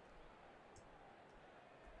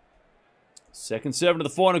 Second serve into the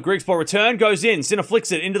forehand of Griekspoor. Return goes in. Sinner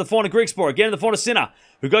flicks it into the forehand of Griekspoor. Again to the forehand of Sinner,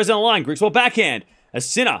 who goes down the line. Griekspoor backhand. As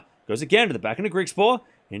Sinner goes again to the backhand of Griekspoor.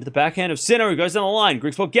 Into the backhand of Sinner, who goes down the line.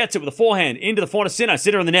 Griekspoor gets it with a forehand. Into the forehand of Sinner.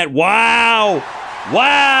 Sinner in the net. Wow!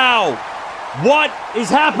 Wow! What is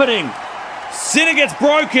happening? Sinner gets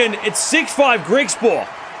broken. It's 6-5 Griekspoor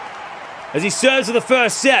as he serves for the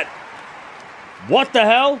first set. What the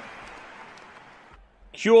hell?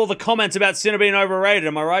 Cue all the comments about Sinner being overrated.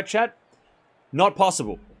 Am I right, chat? Not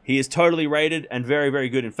possible. He is totally rated and very, very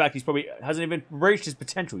good. In fact, he's probably hasn't even reached his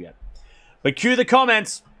potential yet. But cue the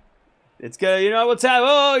comments. It's good. You know what's happening?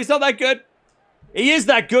 Oh, he's not that good. He is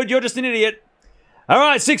that good. You're just an idiot. All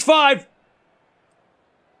right, 6-5.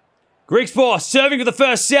 Griekspoor serving for the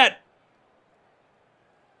first set.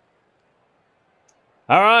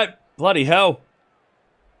 All right. Bloody hell.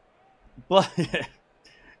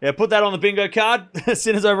 Yeah, put that on the bingo card.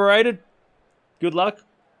 Sinner's overrated. Good luck.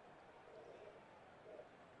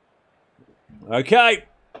 Okay.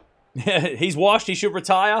 He's washed. He should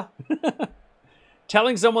retire.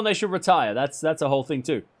 Telling someone they should retire. That's a whole thing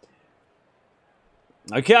too.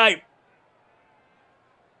 Okay.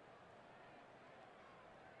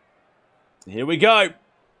 Here we go.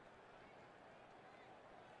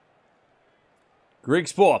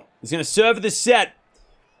 Griekspoor is going to serve for this set.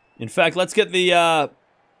 In fact, let's get the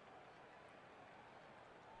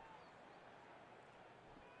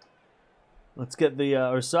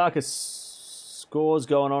Osaka scores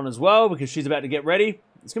going on as well, because she's about to get ready.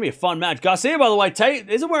 It's going to be a fun match. Garcia, by the way,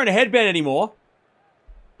 isn't wearing a headband anymore.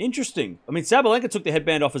 Interesting. I mean, Sabalenka took the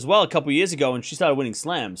headband off as well a couple years ago, and she started winning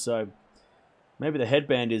slams. So maybe the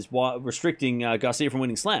headband is restricting Garcia from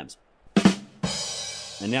winning slams.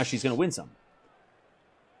 And now she's going to win some.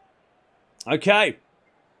 Okay.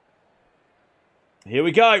 Here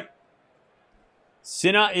we go.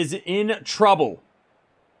 Sinner is in trouble.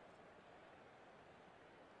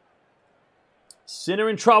 Sinner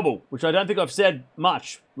in trouble, which I don't think I've said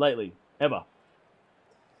much lately, ever.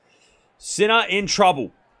 Sinner in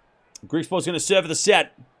trouble. Griekspoor's going to serve for the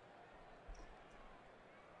set.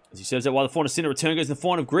 As he serves out while the forehand of Sinner, return goes in the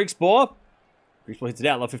forehand of Griekspoor. Griekspoor hits it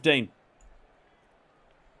out, love 15.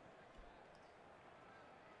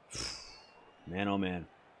 Man, oh man.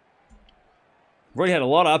 We've already had a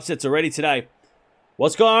lot of upsets already today.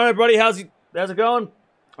 What's going on, everybody? How's it going?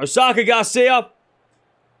 Osaka Garcia.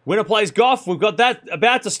 Winner plays Gauff. We've got that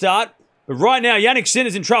about to start. But right now, Jannik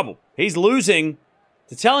Sinner's in trouble. He's losing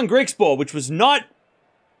to Tallon Griekspoor, which was not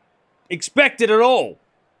expected at all.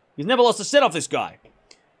 He's never lost a set off this guy.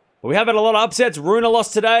 But we have had a lot of upsets. Rune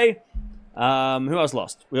lost today. Who else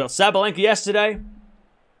lost? We got Sabalenka yesterday.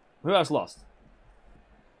 Who else lost?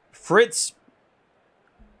 Fritz.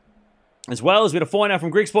 As well as we had a 4 now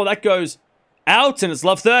from Griekspoor. That goes out, and it's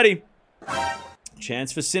love 30.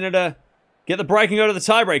 Chance for Sinner to get the break and go to the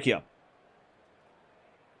tiebreak here.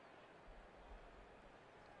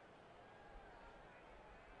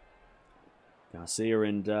 Garcia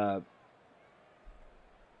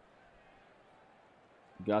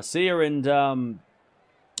and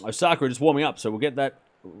Osaka are just warming up, so we'll get that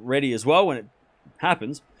ready as well when it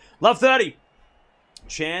happens. Love 30.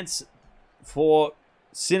 Chance for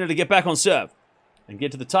Sinner to get back on serve and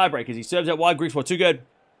get to the tiebreak as he serves out wide. Griekspoor, too good.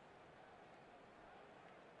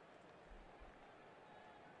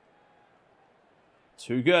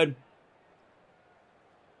 Too good.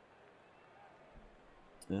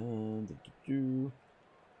 15-30.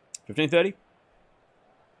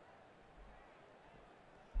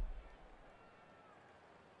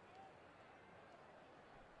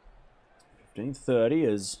 15-30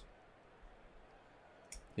 is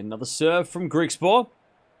another serve from Griekspoor.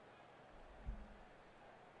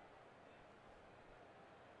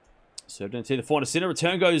 Serve down to the forehand of Sinner.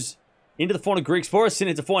 Return goes into the forehand of Griekspoor. Sinner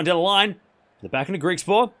hits a forehand down the line. The back into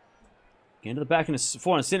Griekspoor. Again to the back into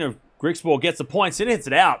forehand of Sinner. Griekspoor gets the point. Sinner hits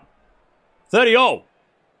it out. 30-all.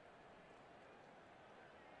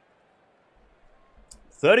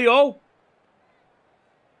 30-all.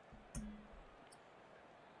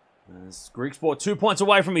 As Griekspoor 2 points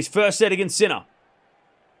away from his first set against Sinner.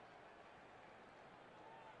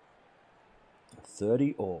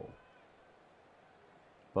 30-all.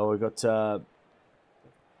 Well, we've got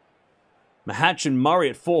Mahatch and Murray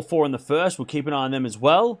at 4-4 in the first. We'll keep an eye on them as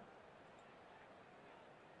well.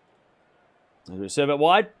 We serve it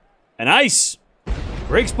wide. An ace.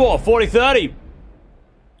 Griekspoor, 40-30.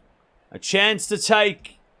 A chance to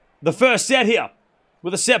take the first set here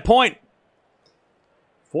with a set point.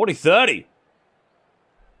 40-30.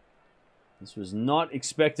 This was not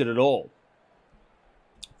expected at all.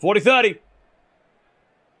 40-30.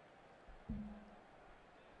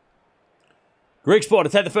 Griekspoor to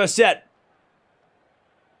take the first set.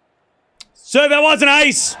 So that was an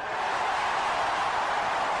ace.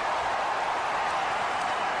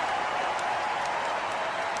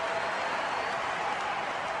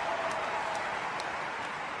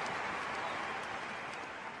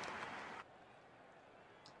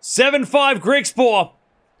 (7-5) Griekspoor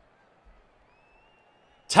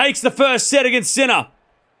takes the first set against Sinner.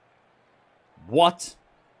 What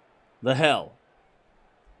the hell?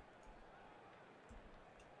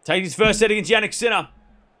 Takes his first set against Jannik Sinner.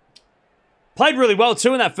 Played really well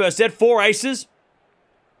too in that first set. 4 aces.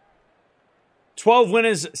 12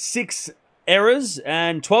 winners, 6 errors.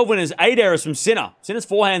 And 12 winners, 8 errors from Sinner. Sinner's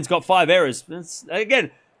forehand's got 5 errors. That's,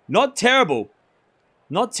 again, not terrible.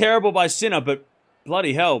 Not terrible by Sinner, but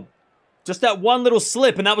bloody hell. Just that one little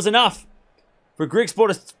slip, and that was enough for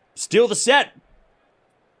Griekspoor to steal the set.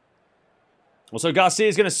 Also, Garcia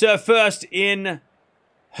is going to serve first in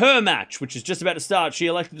her match, which is just about to start. She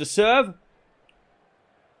elected to serve.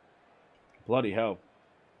 Bloody hell.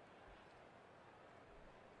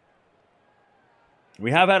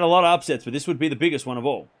 We have had a lot of upsets, but this would be the biggest one of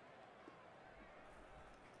all.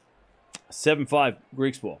 7-5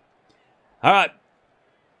 Griekspoor. All right.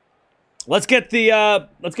 Let's get to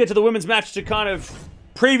the women's match to kind of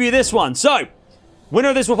preview this one. So, winner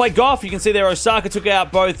of this will play Gauff. You can see there Osaka took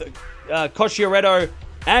out both Cocciaretto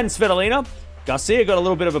and Svitolina. Garcia got a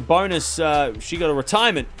little bit of a bonus. She got a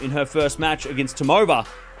retirement in her first match against Tomova.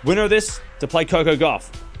 Winner of this to play Coco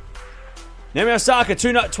Gauff. Naomi Osaka,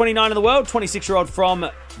 29 in the world, 26-year-old from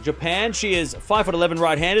Japan. She is 5'11"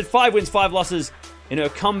 right-handed, 5 wins, 5 losses in her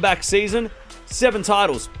comeback season, 7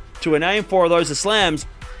 titles to her name, 4 of those are slams,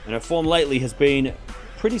 and her form lately has been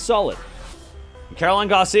pretty solid. And Caroline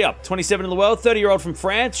Garcia, 27 in the world, 30-year-old from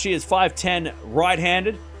France. She is 5'10"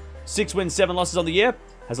 right-handed, 6 wins, 7 losses on the year,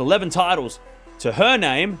 has 11 titles to her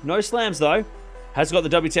name, no slams though, has got the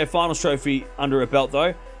WTA Finals trophy under her belt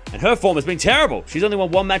though, and her form has been terrible. She's only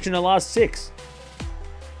won 1 match in her last 6.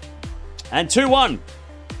 And 2-1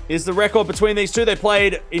 is the record between these two. They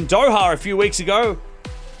played in Doha a few weeks ago.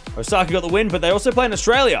 Osaka got the win, but they also played in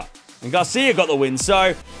Australia. And Garcia got the win.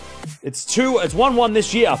 So it's 1-1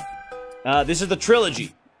 this year. This is the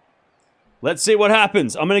trilogy. Let's see what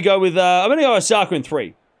happens. I'm gonna go Osaka in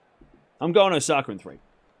 3. I'm going Osaka in 3.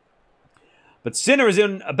 But Sinner is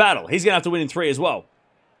in a battle. He's gonna have to win in 3 as well.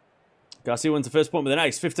 Garcia wins the first point with an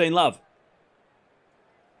ace. 15 love.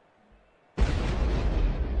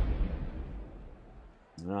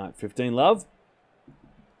 Alright, 15 love.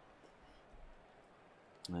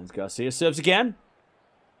 And Garcia serves again.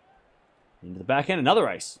 Into the backhand, another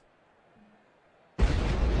ace.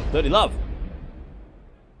 30 love.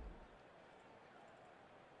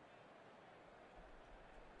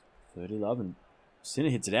 And Sinner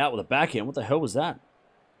hits it out with a backhand. What the hell was that?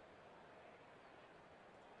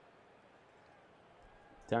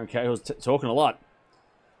 Darren Cahill's talking a lot.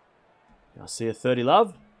 Garcia 30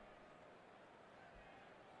 love.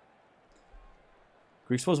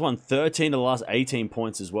 Griekspoor's won 13 of the last 18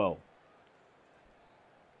 points as well.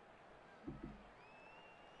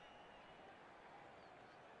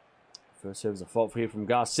 First serve is a fault for here from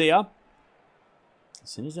Garcia.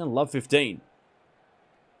 Sinner's down love 15.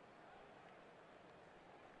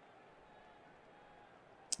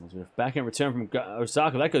 Backhand return from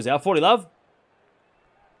Osaka. That goes out. 40 love.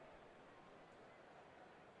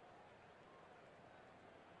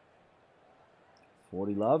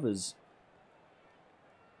 As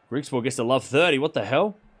Griekspoor gets to love 30. What the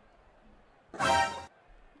hell?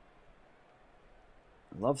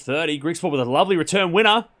 Love 30. Griekspoor with a lovely return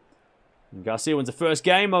winner. And Garcia wins the first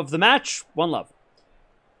game of the match. 1 love.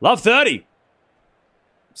 Love 30.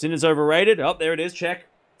 Sinner's overrated. Oh, there it is. Check.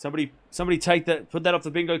 Somebody take that. Put that off the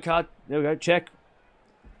bingo card. There we go. Check.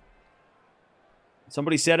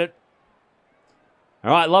 Somebody said it. All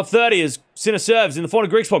right, love 30 as Sinner serves in the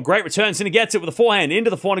forehand of Griekspoor. Great return. Sinner gets it with a forehand into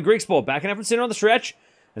the forehand of Griekspoor. Backhand from Sinner on the stretch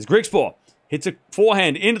as Griekspoor hits a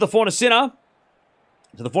forehand into the forehand of Sinner.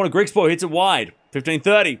 To the forehand of Griekspoor, hits it wide.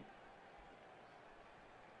 15-30.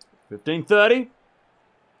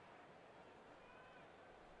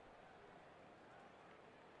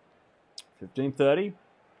 15-30.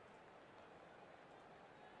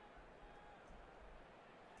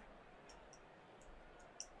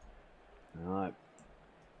 All right.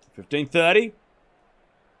 15-30.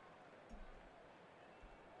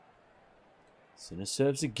 Sinner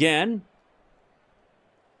serves again.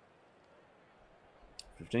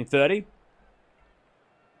 15-30.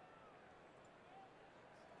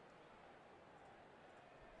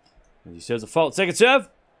 As he serves a fault. Second serve.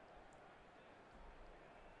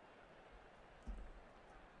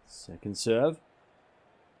 Second serve.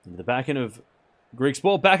 Into the backhand of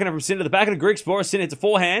Griekspoor. Backhand from Sinner to the backhand of Griekspoor. Sinner hits a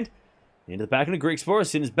forehand. Into the backhand of Griekspoor.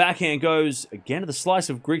 Sinner's backhand goes again to the slice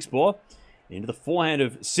of Griekspoor. Into the forehand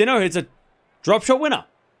of Sinner. Hits a drop shot winner.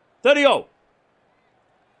 30-0.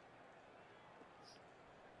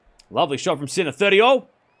 Lovely shot from Sinner. 30-0.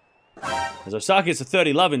 As Osaka gets a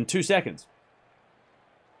 30 love in 2 seconds.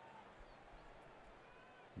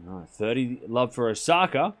 All right, 30 love for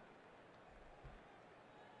Osaka.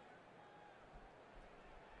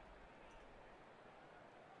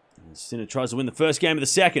 And Sinner tries to win the first game of the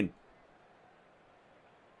second.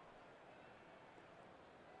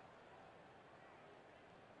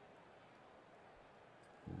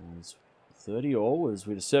 And it's 30-0 as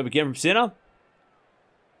we just serve again from Sinner.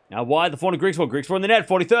 Now wide, the forehand of Griekspoor. Griekspoor in the net,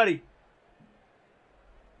 40-30.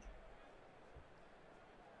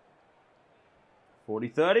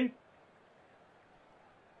 40-30.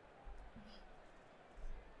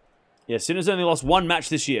 Yeah, Sinner's only lost 1 match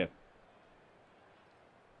this year.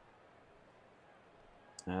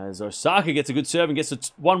 As Osaka gets a good serve and gets a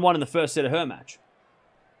 1-1 in the first set of her match.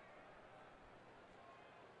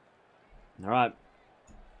 All right.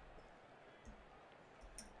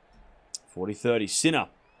 40-30. Sinner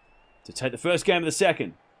to take the first game of the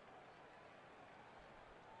second.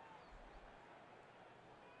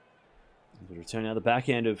 The return now the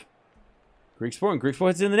backhand of Griekspoor, and Griekspoor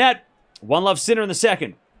hits it in the net. 1 love Sinner in the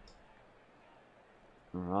second.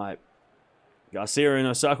 All right. Garcia and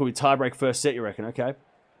Osaka will be tiebreak first set, you reckon? Okay.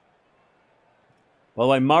 By the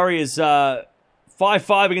way, Murray is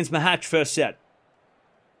 5-5 against Mahatch first set.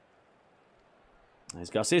 There's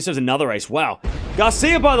Garcia serves another ace. Wow.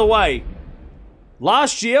 Garcia, by the way,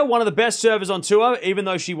 last year, one of the best servers on tour, even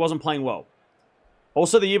though she wasn't playing well.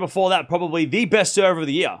 Also, the year before that, probably the best server of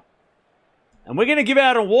the year. And we're going to give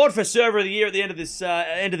out an award for server of the year at the end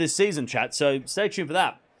of this season, chat. So stay tuned for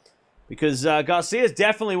that. Because Garcia is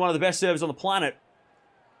definitely one of the best servers on the planet.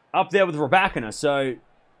 Up there with Rybakina. So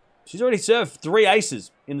she's already served 3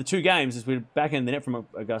 aces in the 2 games as we backhand the net from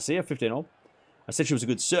Garcia, 15-all. I said she was a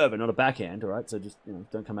good server, not a backhand, all right? So just,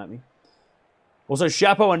 don't come at me. Also,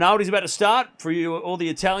 Chapo Arnaldi's about to start for you, all the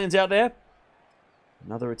Italians out there.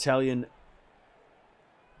 Another Italian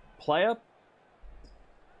player.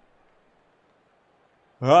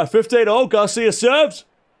 All right, 15-all. Garcia serves.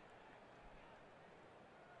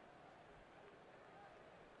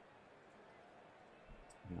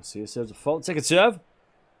 Garcia serves a fault. Second serve.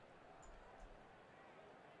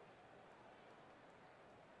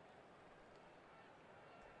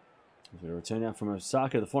 He's going to return out from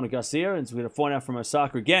Osaka to the front of Garcia, and we're going to find out from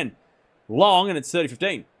Osaka again. Long, and it's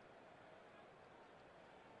 30-15.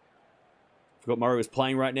 Forgot Murray was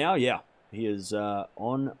playing right now. Yeah, he is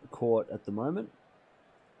on court at the moment.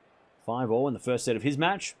 5-all in the first set of his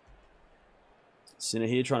match. Sinner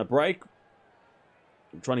here trying to break.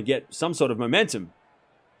 Trying to get some sort of momentum.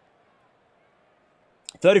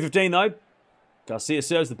 30-15 though. Garcia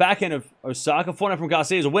serves the backhand of Osaka. Forehand from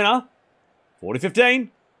Garcia is a winner. 40-15.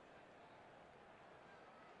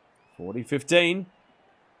 40-15.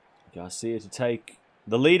 Garcia to take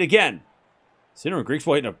the lead again. Sinner and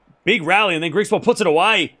Griekspoor hitting a big rally, and then Griekspoor puts it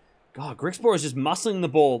away. God, Griekspoor is just muscling the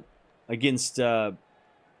ball against Sinner.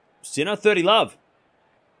 30-love.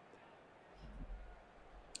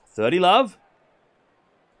 30-love.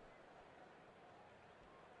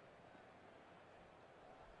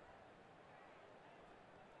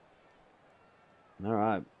 All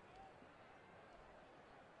right.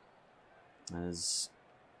 As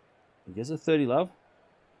I guess a 30-love.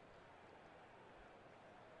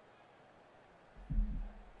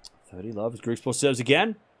 30-love as Griekspoor serves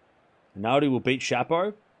again. Rinaldi will beat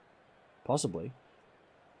Chapo. Possibly.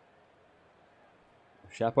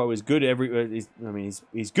 Chapo is good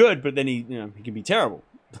he's good, but then he can be terrible.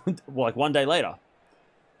 Like one day later.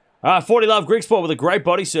 All right, 40-love Griekspoor with a great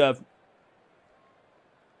body serve.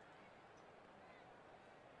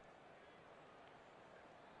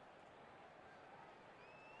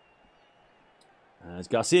 As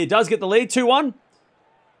Garcia does get the lead, 2-1.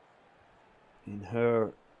 In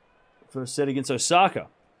her first set against Osaka.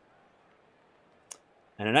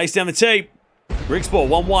 And an ace down the tee. Griekspoor,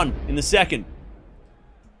 1-1 in the second.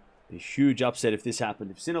 A huge upset if this happened.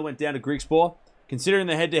 If Sinner went down to Griekspoor, considering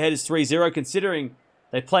the head-to-head is 3-0, considering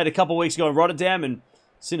they played a couple weeks ago in Rotterdam and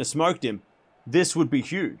Sinner smoked him, this would be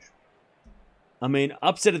huge. I mean,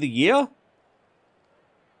 upset of the year?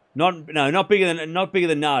 Not bigger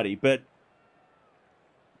than Nardi, but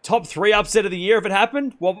top 3 upset of the year if it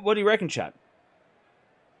happened? What do you reckon, chat?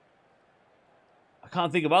 I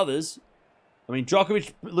can't think of others. I mean,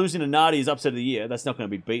 Djokovic losing to Nardi is upset of the year. That's not going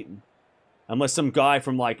to be beaten. Unless some guy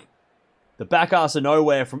from, like, the back ass of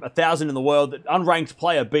nowhere from 1,000 in the world, that unranked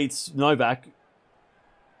player beats Novak.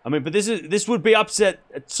 I mean, but this would be upset.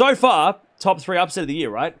 So far, top 3 upset of the year,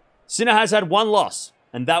 right? Sinner has had 1 loss,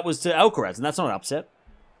 and that was to Alcaraz, and that's not an upset.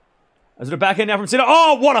 Is it a backhand now from Sinner?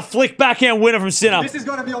 Oh, what a flick backhand winner from Sinner. This is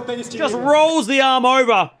going to be on tennis TV. Just rolls the arm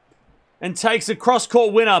over and takes a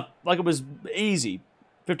cross-court winner like it was easy.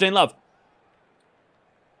 15-love.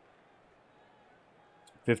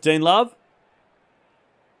 15-love.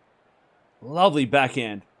 Lovely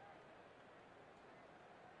backhand.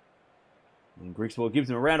 And Griekspoor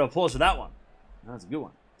gives him a round of applause for that one. That's a good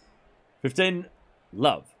one.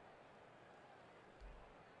 15-love.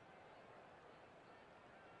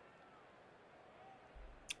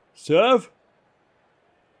 Serve.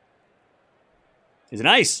 Is an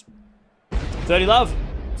ace. 30-love.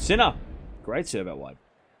 Sinner. Great serve out wide.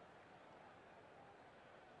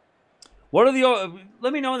 What are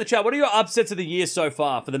let me know in the chat, what are your upsets of the year so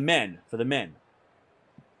far for the men?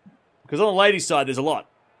 Because on the ladies' side, there's a lot.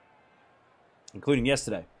 Including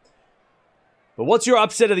yesterday. But what's your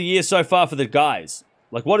upset of the year so far for the guys?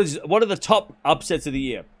 Like, what are the top upsets of the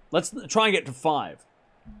year? Let's try and get to 5.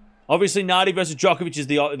 Obviously, Nardi versus Djokovic is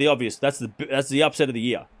the obvious. That's the upset of the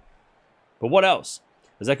year. But what else?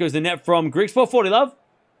 As that goes the net from Griekspoor, 40-love.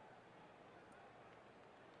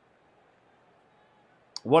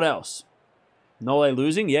 What else? Nole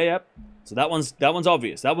losing, yeah. So that one's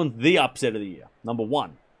obvious. That one's the upset of the year. Number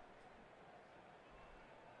 1.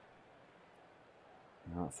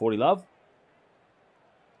 40-love.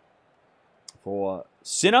 For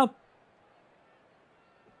Sinner.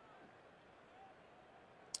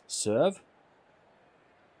 Serve.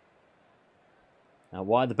 Now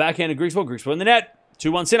wide the backhand of Griekspoor. Griekspoor in the net.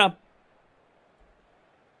 2-1 Sinner.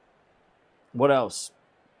 What else?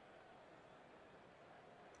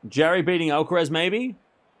 Jerry beating Alcaraz, maybe?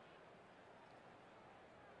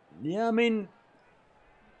 Yeah, I mean...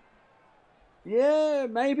 Yeah,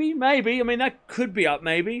 maybe. I mean, that could be up,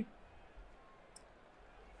 maybe.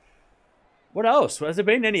 What else? Has there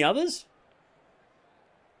been any others?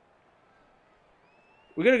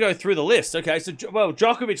 We're going to go through the list. Okay, so, well,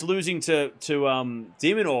 Djokovic losing to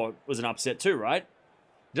Diminor was an upset too, right?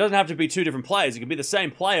 It doesn't have to be two different players. It can be the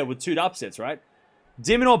same player with two upsets, right?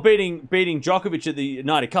 Diminor beating Djokovic at the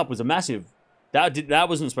United Cup was a massive... That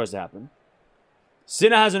wasn't supposed to happen.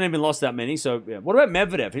 Sinner hasn't even lost that many, so... Yeah. What about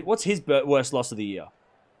Medvedev? What's his worst loss of the year?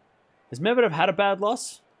 Has Medvedev had a bad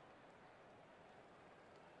loss?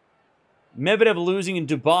 Medvedev losing in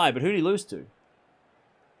Dubai, but who did he lose to?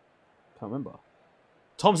 Can't remember.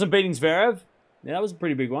 Thompson beating Zverev. Yeah, that was a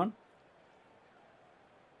pretty big one.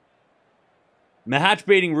 Mahatch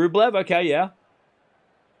beating Rublev. Okay, yeah.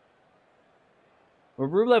 Well,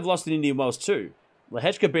 Rublev lost in Indian Wells too.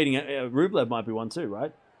 Lehechka beating Rublev might be one too,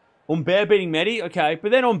 right? Humbert beating Medi. Okay,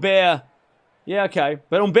 but then Humbert... Yeah, okay.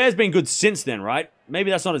 But Humbert's been good since then, right?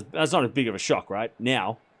 Maybe that's not as big of a shock, right?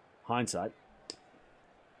 Now. Hindsight.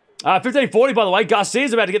 15-40, by the way.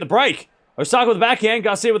 Garcia's about to get the break. Osaka with the backhand.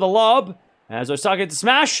 Garcia with the lob. As Osaka gets the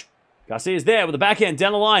smash. Garcia's there with the backhand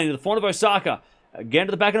down the line into the front of Osaka. Again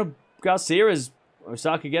to the backhand of Garcia as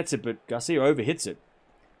Osaka gets it, but Garcia overhits it.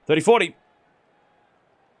 30-40.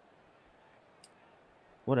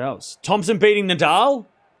 What else? Thompson beating Nadal.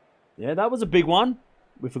 Yeah, that was a big one.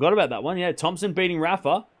 We forgot about that one. Yeah, Thompson beating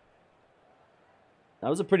Rafa. That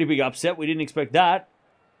was a pretty big upset. We didn't expect that.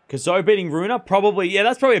 Cazot beating Runa. Probably, yeah,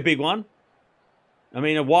 that's probably a big one. I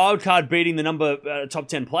mean, a wild card beating the top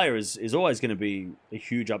 10 player is always going to be a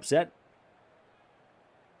huge upset.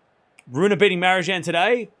 Runa beating Marijan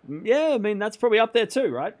today. Yeah, I mean, that's probably up there too,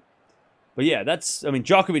 right? But yeah, that's, I mean,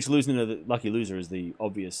 Djokovic losing to the lucky loser is the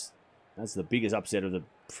obvious, that's the biggest upset of the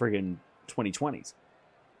friggin' 2020s.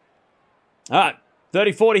 All right,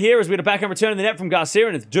 30-40 here as we get a backhand return in the net from Garcia,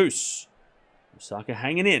 and it's deuce. Osaka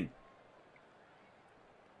hanging in.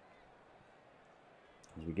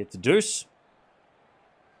 As we get to deuce.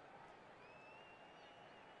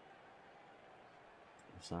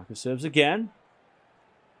 Osaka serves again.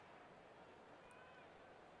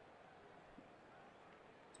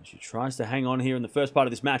 She tries to hang on here in the first part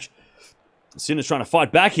of this match. Sinner's trying to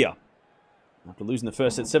fight back here. After losing the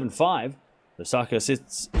first set 7-5, Osaka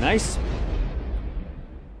sits an ace.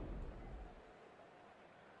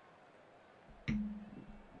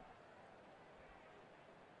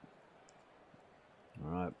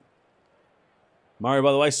 All right. Murray,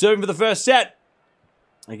 by the way, serving for the first set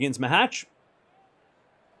against Mahatch.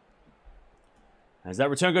 As that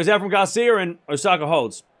return goes out from Garcia and Osaka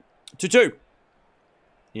holds. 2-2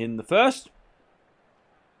 in the first.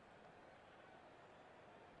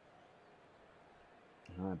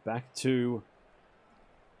 All right, back to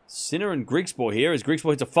Sinner and Griekspoor here as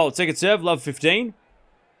Griekspoor hits a fault. Second serve, love 15.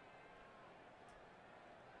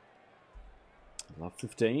 Love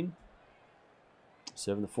 15.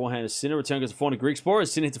 Serving the forehand of Sinner. Return goes to forehand of Griekspoor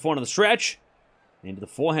as Sinner hits a forehand on the stretch. Into the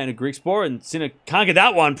forehand of Griekspoor and Sinner can't get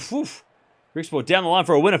that one. Poof. Griekspoor down the line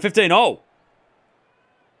for a winner. 15-all.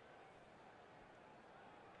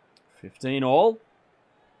 15-all.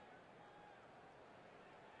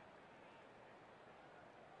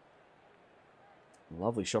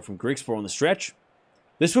 Lovely shot from Griekspoor on the stretch.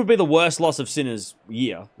 This would be the worst loss of Sinner's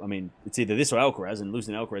year. I mean, it's either this or Alcaraz, and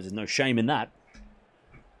losing Alcaraz, there's no shame in that.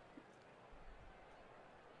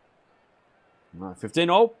 All right,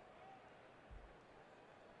 15-all.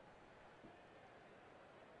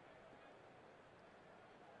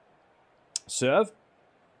 Serve.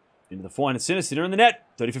 Into the forehand of Sinner. Sinner in the net.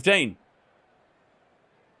 30-15.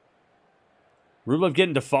 Rublev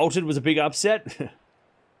getting defaulted was a big upset.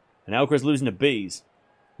 And Alcaraz losing to Bees.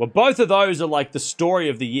 Well, both of those are like the story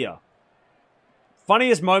of the year.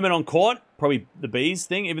 Funniest moment on court, probably the Bees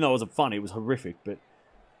thing. Even though it wasn't funny, it was horrific. But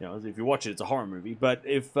you know, if you watch it, it's a horror movie. But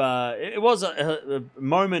if it was a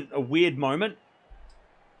moment, a weird moment.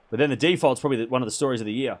 But then the default's probably one of the stories of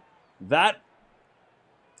the year. That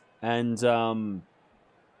and Djokovic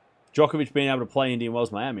being able to play Indian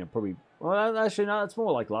Wells, Miami. Probably. Well, actually, no, that's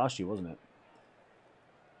more like last year, wasn't it?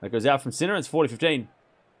 That goes out from Sinner. It's 40-15.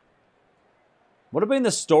 What have been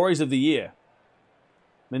the stories of the year?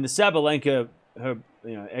 I mean, the Sabalenka, her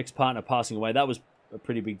ex-partner passing away, that was a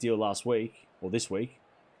pretty big deal last week, or this week.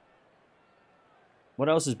 What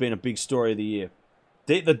else has been a big story of the year?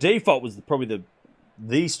 The default was probably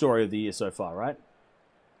the story of the year so far, right?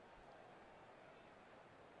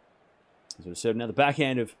 So we're serving now the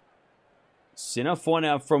backhand of Sinner. Four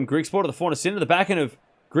now from Griekspoor to the forehand of Sinner. The backhand of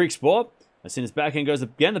Griekspoor. Sinner's backhand goes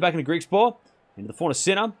again. The backhand of Griekspoor. Into the forehand of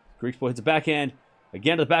Sinner. Griekspoor hits a backhand.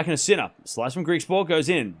 Again to the backhand of Sinner. Slice from Griekspoor goes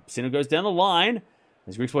in. Sinner goes down the line.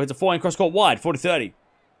 As Griekspoor hits a forehand cross-court wide. 40-30.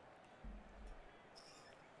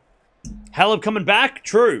 Halep coming back.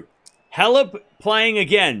 True. Halep playing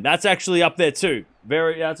again. That's actually up there too.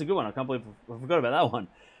 That's a good one. I can't believe I forgot about that one.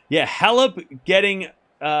 Yeah, Halep getting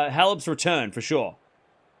Halep's return for sure.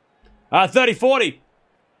 30-40.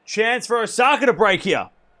 Chance for Osaka to break here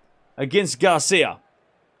against Garcia.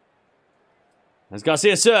 As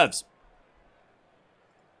Garcia serves.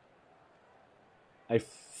 A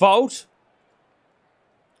fault.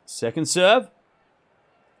 Second serve.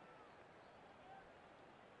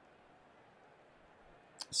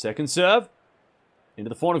 Second serve. Into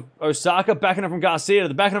the forehand of Osaka. Backhand from Garcia to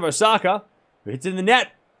the backhand of Osaka. Who hits in the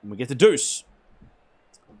net. And we get the deuce.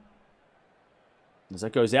 As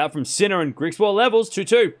that goes out from Sinner and Griekspoor levels.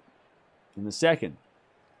 2-2 in the second.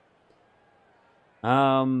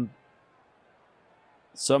 So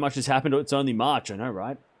much has happened. It's only March. I know,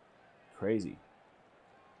 right? Crazy.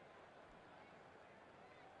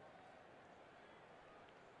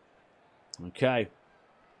 Okay.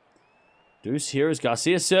 Deuce here as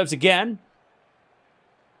Garcia serves again.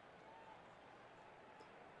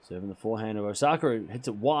 Serving the forehand of Osaka, who hits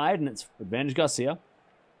it wide, and it's advantage Garcia.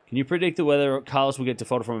 Can you predict whether Carlos will get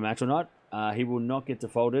defaulted from a match or not? He will not get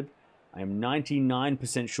defaulted. I am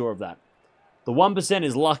 99% sure of that. The 1%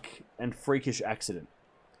 is luck and freakish accident.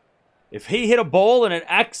 If he hit a ball and it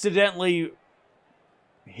accidentally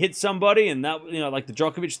hit somebody, and that, you know, like the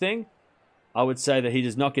Djokovic thing, I would say that he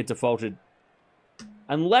does not get defaulted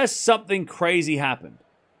unless something crazy happened.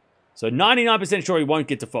 So 99% sure he won't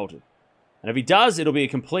get defaulted. And if he does, it'll be a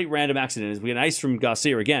complete random accident as we get an ace from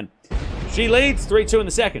Garcia again. She leads 3-2 in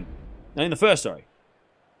the second. In the first, sorry.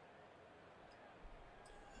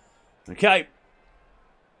 Okay.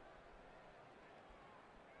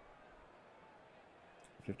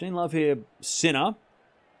 15 love here. Sinner.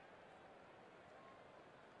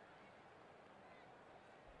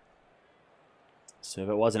 So if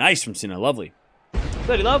it was an ace from Sinner, lovely.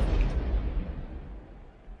 30 love.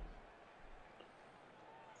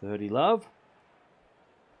 30 love.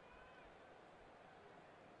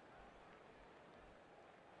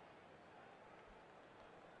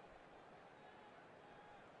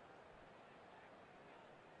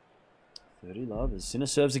 Love as Sinner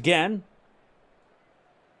serves again.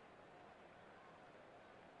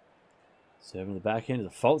 Serving the backhand is a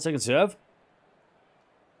fault. Second serve.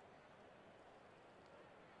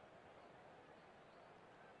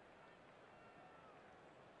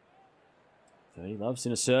 Love.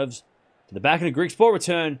 Sinner serves to the backhand of Griekspoor.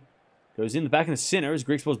 Return goes in the backhand of Sinner as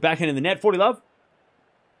Griekspoor's backhand in the net. 40 love.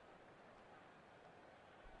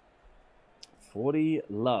 40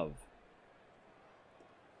 love.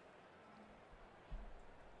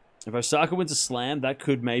 If Osaka wins a slam, that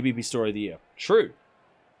could maybe be story of the year. True.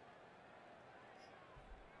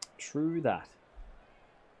 True that.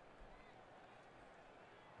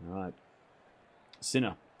 All right.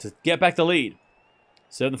 Sinner to get back the lead.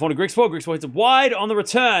 Serving the forehand of Griekspoor. Griekspoor hits it wide on the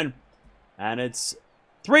return. And it's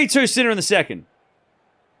 3-2 Sinner in the second.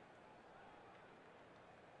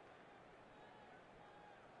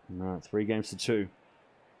 All right, 3 games to 2.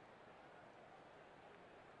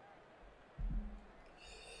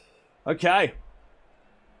 Okay.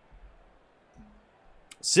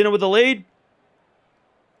 Sinner with the lead.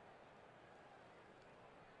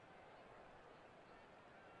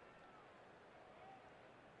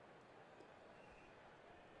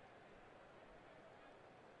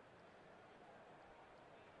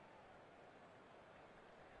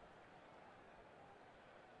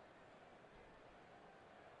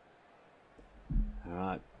 All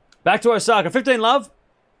right. Back to Osaka. 15 love.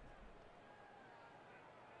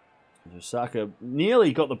 Osaka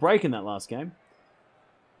nearly got the break in that last game.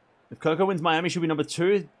 If Coco wins Miami, she'll be number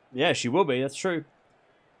 2. Yeah, she will be. That's true.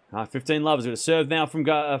 15 love is going to serve now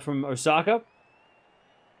from Osaka.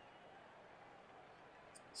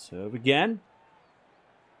 Serve again.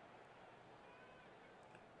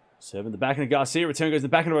 Serving the backhand of Garcia. Return goes in the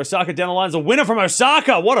backhand of Osaka. Down the line is a winner from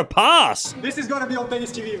Osaka. What a pass. This is going to be on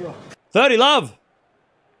tennis TV, bro. 30 love.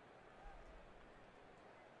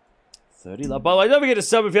 30 love. By the way, don't forget to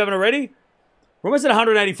sub if you haven't already. We're almost at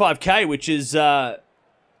 185k, which is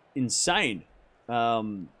insane.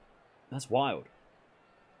 That's wild.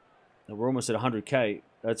 We're almost at 100k.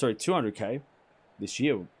 Sorry, 200k this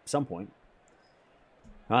year at some point.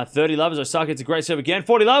 All right, 30 love as Osaka hits a great serve again.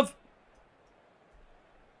 40 love.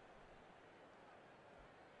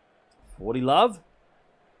 40 love.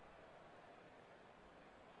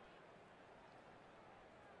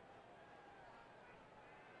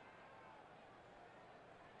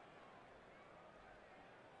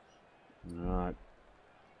 All right.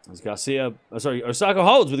 As Garcia, Osaka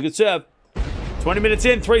holds with a good serve. 20 minutes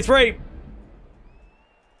in, 3-3.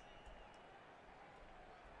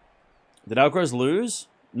 Did Alcaraz lose?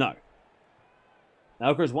 No.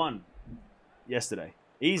 Alcaraz won yesterday.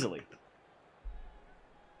 Easily.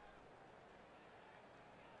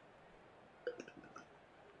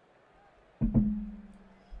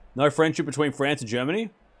 No friendship between France and Germany?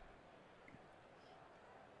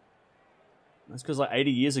 That's because like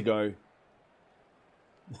 80 years ago,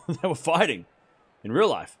 they were fighting in real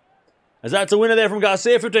life. As that's a winner there from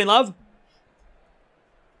Garcia, 15 love.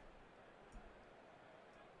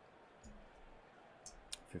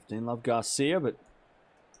 Love Garcia, but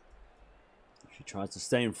she tries to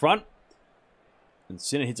stay in front. And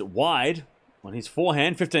Sinner hits it wide on his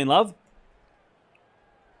forehand. 15 love.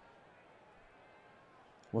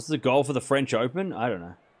 What's the goal for the French Open? I don't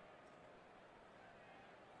know.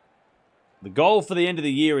 The goal for the end of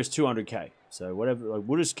the year is 200K. So whatever, like,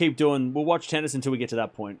 we'll just keep doing. We'll watch tennis until we get to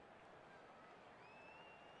that point.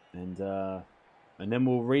 And then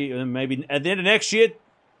we'll maybe at the end of next year,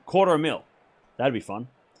 $250,000. That'd be fun.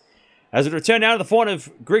 As it return now to the forehand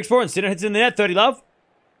of Griekspoor, and Sinner hits in the net. 30 love.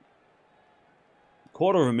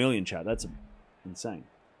 $250,000, chat. That's insane.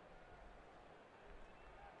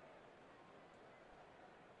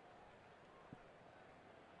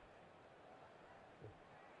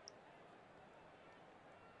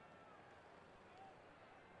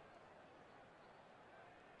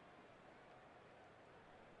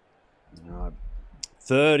 All right.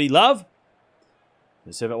 30 love.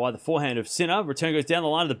 The serve out wide, the forehand of Sinner. Return goes down the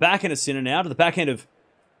line to the backhand of Sinner now. To the backhand of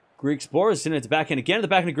Griekspoor. Sinner at the backhand again. To the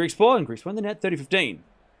backhand of Griekspoor. And Griekspoor in the net, 30-15.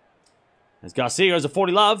 As Garcia goes to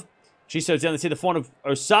 40 love. She serves down the forehand of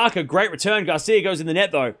Osaka. Great return. Garcia goes in the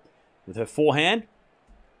net, though, with her forehand.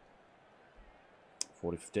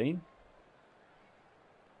 40-15.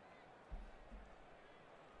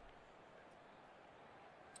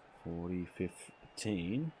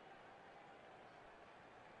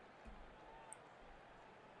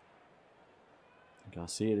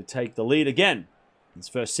 Garcia to take the lead again in his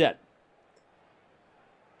first set.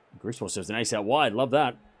 Griekspoor serves an ace out wide. Love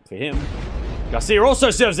that for him. Garcia also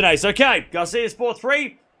serves an ace. Okay, Garcia's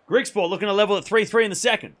 4-3. Griekspoor looking to level at 3-3 in the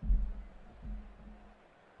second.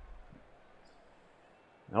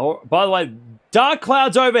 Oh, by the way, dark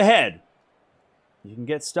clouds overhead. You can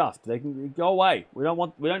get stuffed. They can go away. We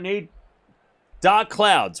don't need dark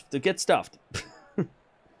clouds to get stuffed. Let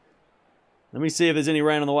me see if there's any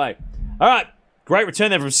rain on the way. All right. Great return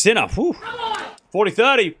there from Sinner.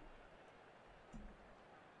 40-30.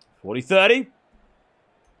 40-30.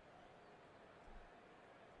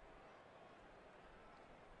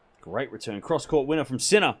 Great return. Cross-court winner from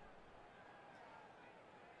Sinner.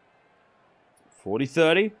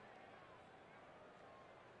 40-30.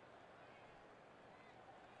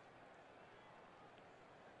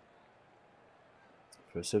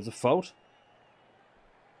 First serve's a fault.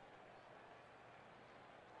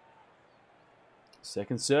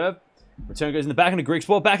 Second serve. Return goes in the backhand of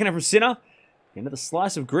Griekspoor. Backhand from Sinner. Into the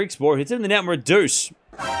slice of Griekspoor. Hits it in the net and we're a deuce.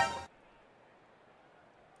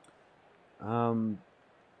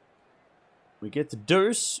 We get to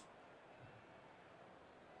deuce.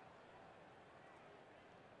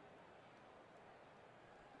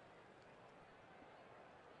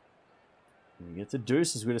 We get to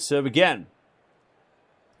deuce as we're going to serve again.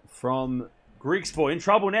 From Griekspoor. In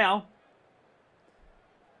trouble now.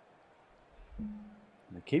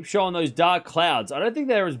 They keep showing those dark clouds. I don't think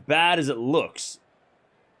they're as bad as it looks.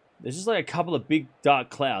 There's just like a couple of big dark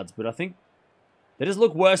clouds, but I think they just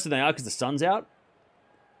look worse than they are because the sun's out.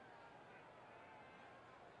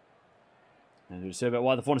 And we serve out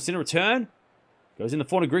wide the forehand. Sinner return. Goes in the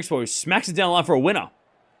forehand of Griekspoor, who smacks it down the line for a winner.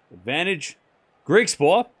 Advantage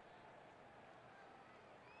Griekspoor.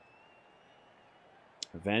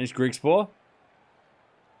 Advantage Griekspoor.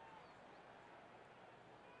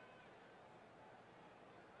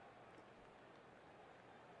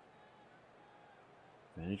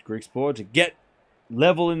 Advantage Griekspoor to get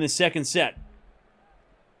level in the second set.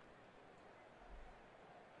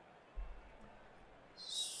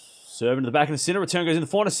 Serve into the backhand of Sinner. Return goes in the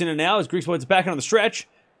forehand of Sinner now as Griekspoor hits the backhand on the stretch.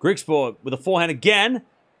 Griekspoor with a forehand again.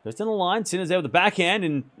 Goes down the line. Sinner's there with the backhand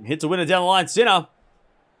and hits a winner down the line. Sinner.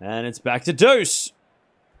 And it's back to deuce.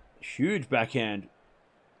 Huge backhand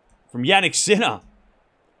from Jannik Sinner.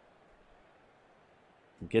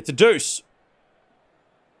 Gets a deuce.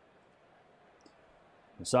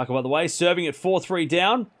 Osaka, by the way, serving at 4-3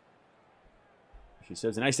 down. She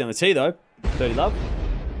serves an ace down the tee, though. 30 love.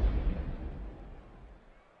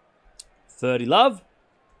 30 love.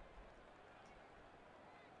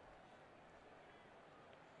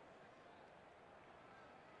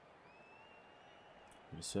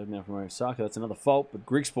 Serve now from Osaka. That's another fault, but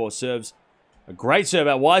Griekspoor serves a great serve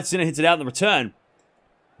out wide. Sinner hits it out in the return.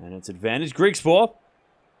 And it's advantage Griekspoor.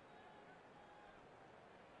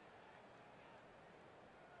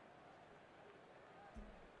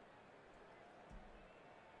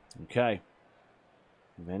 Okay.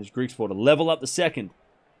 Advantage Griekspoor to level up the second.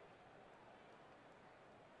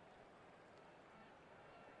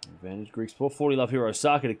 Advantage Griekspoor. 40 love here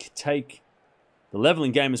Osaka to take the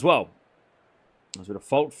leveling game as well. There's a bit of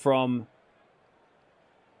fault from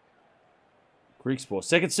Griekspoor.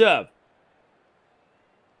 Second serve.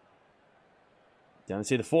 Down to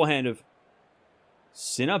see the forehand of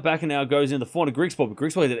Sinner. Back and now goes in the forehand of Griekspoor, but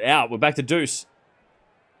Griekspoor hit it out. We're back to deuce.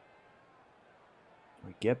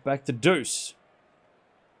 We get back to deuce.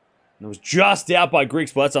 And it was just out by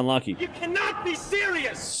Griekspoor. That's unlucky. You cannot be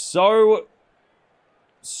serious! So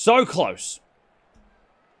close.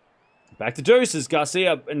 Back to deuce as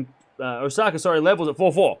Garcia and Osaka, levels at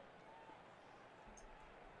 4-4.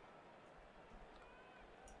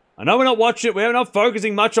 I know we're not watching it. We're not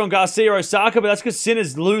focusing much on Garcia or Osaka, but that's because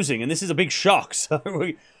Sinner's losing, and this is a big shock.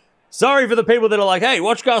 So, sorry for the people that are like, hey,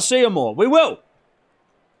 watch Garcia more. We will.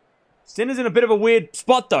 Sinner's in a bit of a weird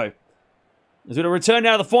spot, though. He's going to return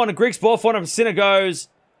now to the forehand of Griekspoor. Forehand of Sinner goes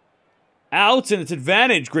out, and it's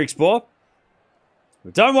advantage Griekspoor.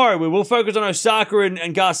 But don't worry, we will focus on Osaka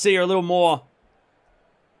and Garcia a little more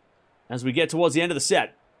as we get towards the end of the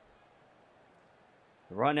set.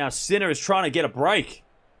 But right now, Sinner is trying to get a break.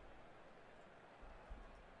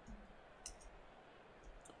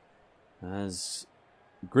 As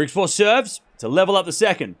Griekspoor serves to level up the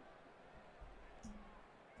second.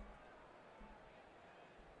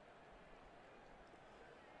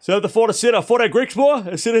 Serve the 4 to Sinner. 4 to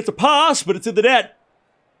Griekspoor. Sinner hits a pass, but it's in the net.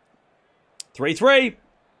 3-3.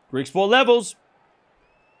 Griekspoor levels.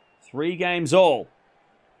 3 games all.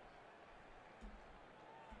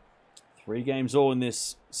 3 games all in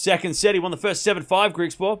this second set. He won the first 7-5,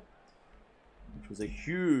 Griekspoor, which was a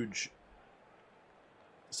huge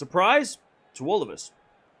surprise to all of us.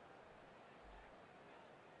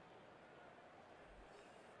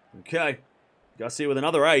 Okay. Garcia with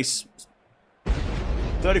another ace.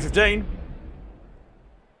 30-15.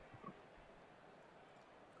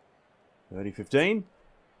 30-15.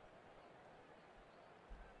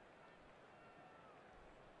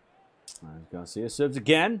 Garcia serves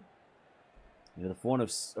again. Into the forehand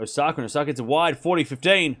of Osaka, and Osaka gets a wide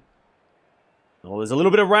 40-15. Oh, there's a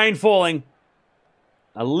little bit of rain falling.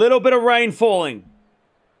 A little bit of rain falling.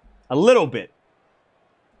 A little bit.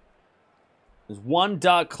 There's one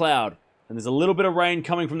dark cloud, and there's a little bit of rain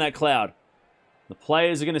coming from that cloud. The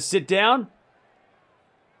players are going to sit down.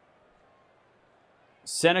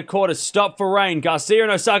 Center court is stopped for rain. Garcia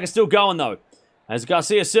and Osaka still going, though. As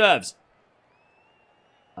Garcia serves.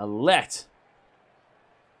 A let.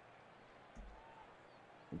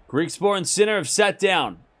 Griekspoor and Sinner have sat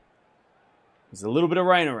down. There's a little bit of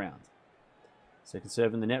rain around. Second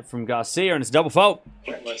serve in the net from Garcia, and it's a double fault.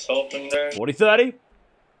 Get myself in there. 40-30.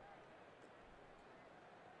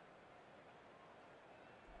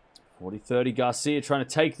 40-30. Garcia trying to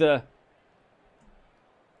take the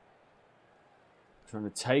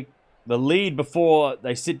lead before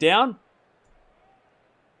they sit down.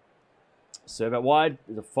 Serve out wide.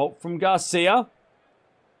 There's a fault from Garcia.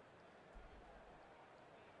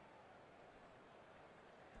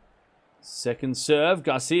 Second serve.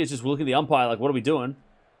 Garcia's just looking at the umpire like, what are we doing?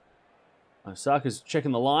 Osaka's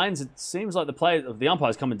checking the lines. It seems like the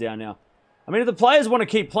umpire's coming down now. I mean, if the players want to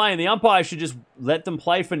keep playing, the umpire should just let them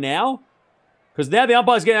play for now. Because now the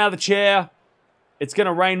umpire's getting out of the chair. It's going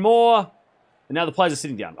to rain more. And now the players are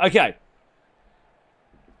sitting down. Okay.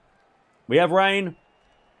 We have rain.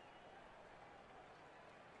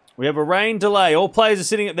 We have a rain delay. All players are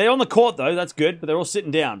sitting. They're on the court, though. That's good. But they're all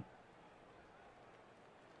sitting down.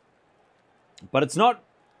 But it's not...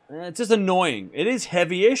 It's just annoying. It is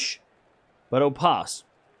heavy-ish. But it'll pass.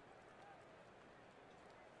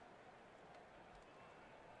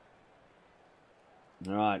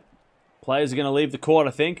 All right. Players are going to leave the court,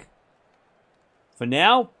 I think. For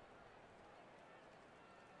now.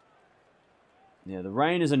 Yeah, the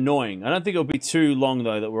rain is annoying. I don't think it'll be too long,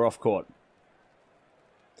 though, that we're off court.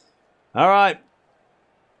 All right.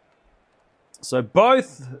 So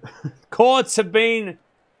both courts have been...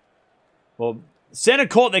 Well, center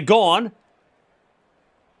court, they're gone.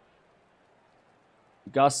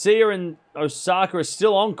 Garcia and Osaka are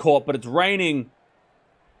still on court, but it's raining.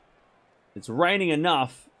 It's raining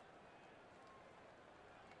enough.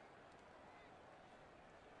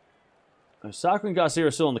 Osaka and Garcia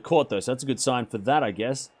are still on the court, though, so that's a good sign for that, I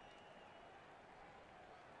guess.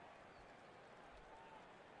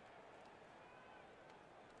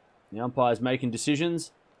 The umpire's making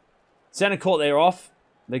decisions. Center court, they're off.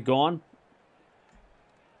 They're gone.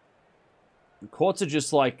 The courts are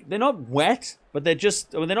just like, they're not wet, but they're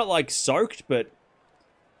just, I mean, they're not like soaked, but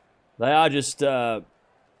they are just, there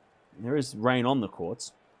is rain on the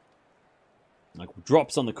courts. Like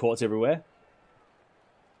drops on the courts everywhere.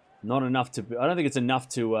 Not enough to, I don't think it's enough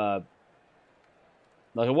to,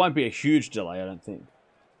 like it won't be a huge delay, I don't think.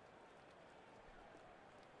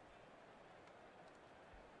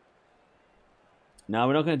 No,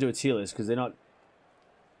 we're not going to do a tier list because they're not,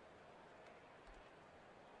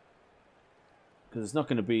 because it's not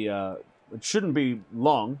going to be, it shouldn't be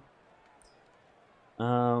long.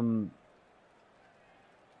 All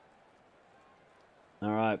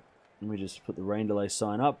right, let me just put the rain delay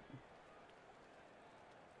sign up.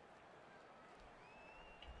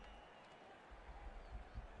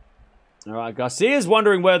 All right, Garcia's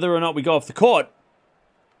wondering whether or not we go off the court.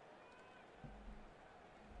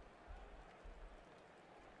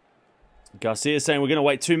 Garcia's saying we're going to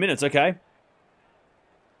wait 2 minutes, okay.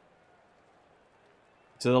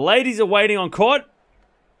 So the ladies are waiting on court.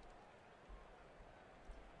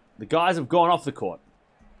 The guys have gone off the court.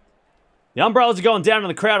 The umbrellas are going down in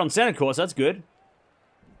the crowd on center court, so that's good.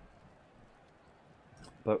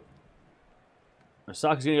 But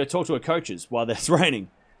Osaka's going to go talk to her coaches while it's raining.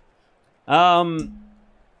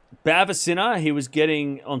 Bava Sinner, he was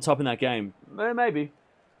getting on top in that game. Maybe.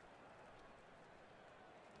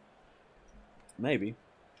 Maybe.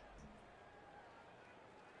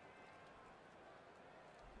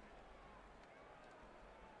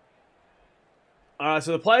 All right,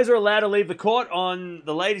 so the players are allowed to leave the court on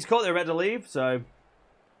the ladies' court. They're about to leave, so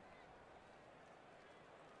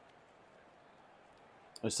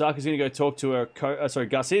Osaka's going to go talk to her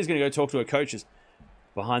Garcia's going to go talk to her coaches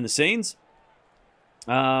behind the scenes.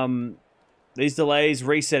 These delays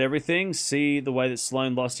reset everything. See the way that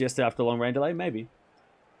Sloane lost yesterday after a long rain delay? Maybe.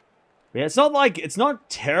 Yeah, it's not like, it's not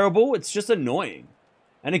terrible. It's just annoying.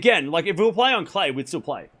 And again, like if we were playing on clay, we'd still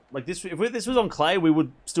play. Like this, if this was on clay, we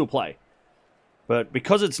would still play. But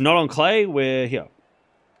because it's not on clay, we're here.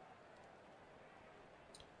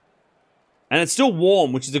 And it's still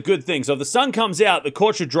warm, which is a good thing. So if the sun comes out, the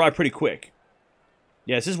court should dry pretty quick.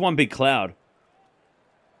 Yeah, it's just one big cloud.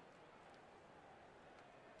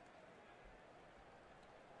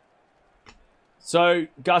 So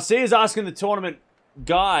Garcia's asking the tournament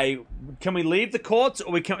guy, can we leave the courts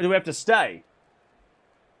or do we have to stay?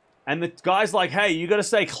 And the guy's like, hey, you got to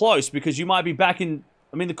stay close because you might be back in...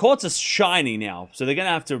 I mean, the courts are shiny now, so they're going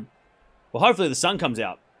to have to... Well, hopefully the sun comes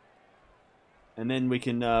out. And then we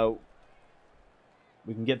can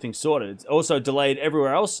get things sorted. It's also delayed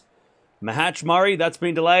everywhere else. Mahatch Murray, that's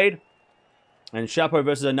been delayed. And Shapo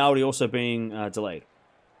versus Arnaldi also being delayed.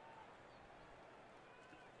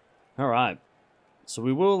 All right. So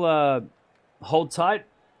we will hold tight.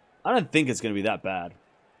 I don't think it's going to be that bad.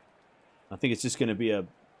 I think it's just going to be a... I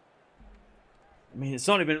mean, it's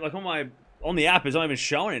not even... Like, on the app, it's not even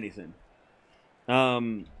showing anything.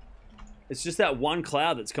 It's just that one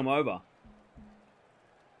cloud that's come over.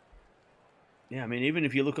 Yeah, I mean, even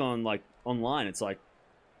if you look on, like, online, it's like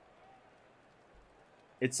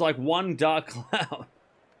one dark cloud.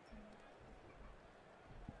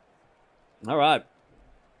 All right.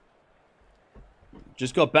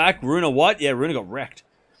 Just got back. Runa what? Yeah, Runa got wrecked.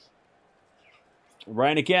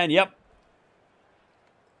 Rain again. Yep.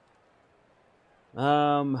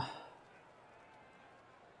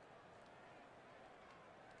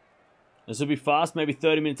 This will be fast, maybe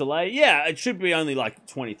 30-minute delay. Yeah, it should be only like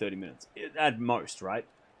 20, 30 minutes at most, right?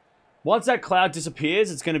 Once that cloud disappears,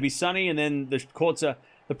 it's going to be sunny, and then the courts are...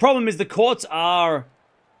 The problem is the courts are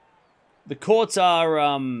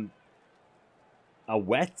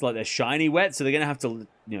wet, like they're shiny wet, so they're going to have to,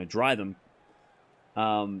 dry them.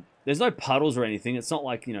 There's no puddles or anything. It's not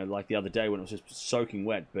like, like the other day when it was just soaking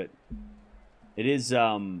wet, but it is,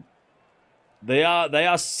 they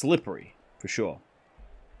are slippery, for sure.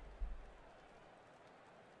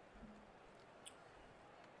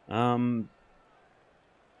 The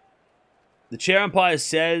chair umpire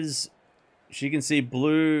says she can see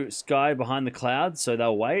blue sky behind the clouds, so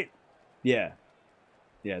they'll wait. Yeah.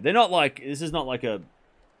 Yeah, they're not like... This is not like a...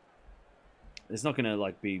 It's not going to,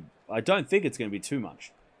 like, be... I don't think it's going to be too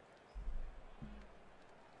much.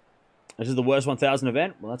 This is the worst 1,000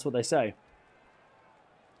 event? Well, that's what they say.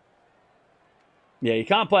 Yeah, you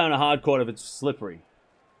can't play on a hard court if it's slippery.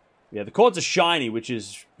 Yeah, the courts are shiny, which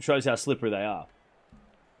shows how slippery they are.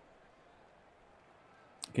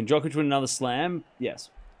 Can Djokovic win another slam? Yes.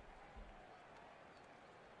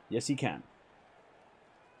 Yes, he can.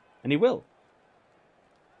 And he will.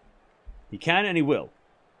 He can and he will.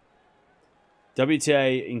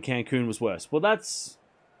 WTA in Cancun was worse. Well, that's...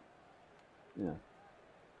 Yeah.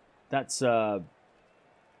 That's not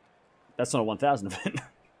a 1,000 event.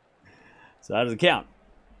 So that doesn't count.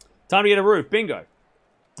 Time to get a roof. Bingo.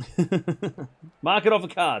 Mark it off the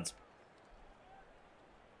cards.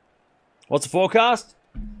 What's the forecast?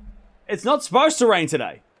 It's not supposed to rain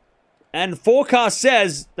today. And the forecast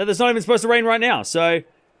says that it's not even supposed to rain right now. So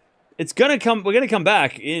it's gonna come. We're gonna come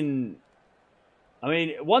back in. I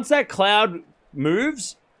mean, once that cloud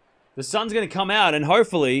moves, the sun's gonna come out, and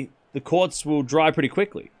hopefully the courts will dry pretty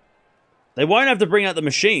quickly. They won't have to bring out the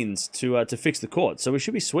machines to fix the court, so we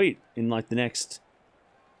should be sweet in like the next.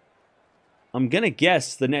 I'm gonna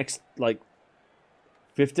guess the next like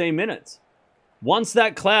 15 minutes. Once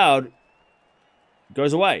that cloud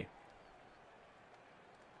goes away.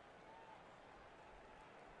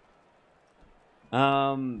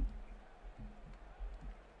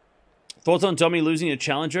 Thoughts on Domi losing a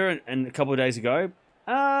challenger and a couple of days ago? Look,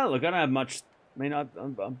 I don't have much. I mean, I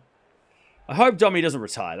hope Domi doesn't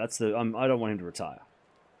retire. I don't want him to retire.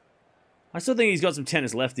 I still think he's got some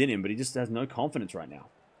tennis left in him, but he just has no confidence right now.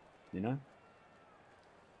 You know?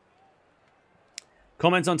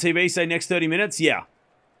 Comments on TV say next 30 minutes? Yeah.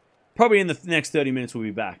 Probably in the next 30 minutes we'll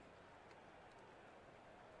be back.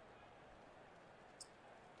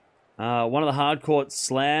 One of the hard court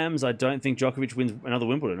slams. I don't think Djokovic wins another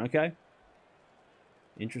Wimbledon. Okay.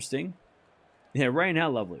 Interesting. Yeah, rain, how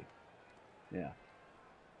lovely. Yeah.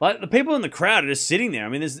 Like, the people in the crowd are just sitting there. I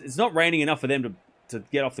mean, it's not raining enough for them to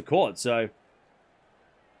get off the court, so...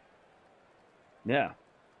 Yeah.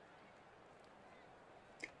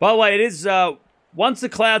 By the way, it is... once the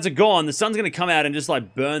clouds are gone, the sun's going to come out and just,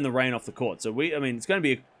 like, burn the rain off the court. So, I mean, it's going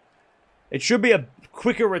to be... It should be a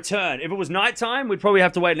quicker return. If it was nighttime, we'd probably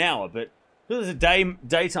have to wait an hour. But because it's a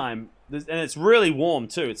daytime, and it's really warm,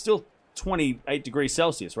 too. It's still 28 degrees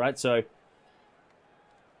Celsius, right? So,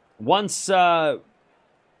 once it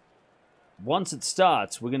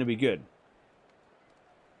starts, we're going to be good.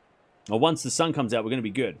 Or once the sun comes out, we're going to be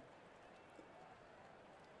good.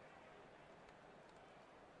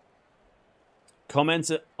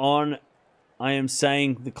 Comments on, I am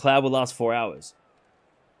saying the cloud will last 4 hours.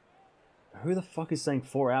 Who the fuck is saying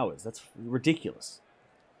 4 hours? That's ridiculous.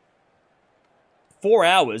 4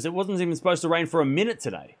 hours? It wasn't even supposed to rain for a minute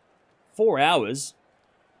today. 4 hours?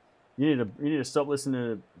 You need to stop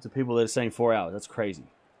listening to people that are saying 4 hours. That's crazy.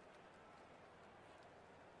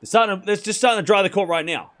 They're just starting to dry the court right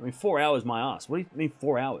now. I mean, 4 hours, my ass. What do you mean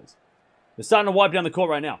 4 hours? They're starting to wipe down the court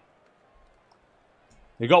right now.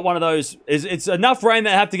 They got one of those. It's enough rain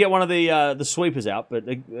that they have to get one of the sweepers out, but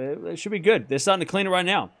they should be good. They're starting to clean it right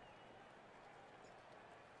now.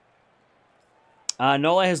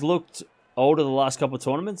 Nole has looked older the last couple of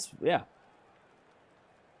tournaments. Yeah.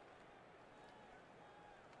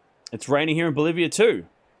 It's raining here in Bolivia too.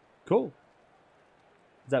 Cool.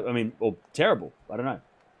 Is that, I mean, or terrible. I don't know.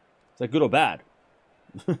 Is that good or bad?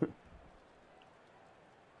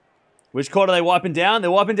 Which court are they wiping down?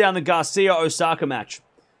 They're wiping down the Garcia-Osaka match.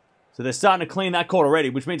 So they're starting to clean that court already,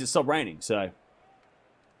 which means it stopped raining. So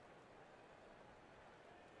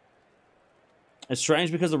it's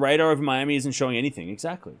strange because the radar over Miami isn't showing anything.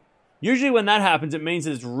 Exactly. Usually when that happens, it means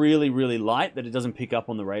that it's really, really light, that it doesn't pick up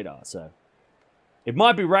on the radar. So it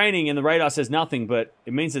might be raining and the radar says nothing, but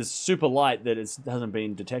it means that it's super light that it hasn't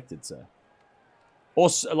been detected. So, or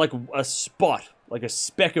like a spot, like a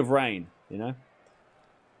speck of rain, you know.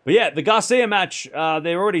 But yeah, the Garcia match,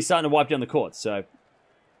 they're already starting to wipe down the courts, so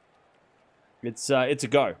it's a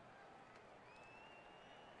go.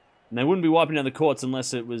 And they wouldn't be wiping down the courts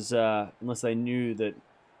unless it was unless they knew that.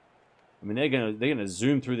 I mean, they're gonna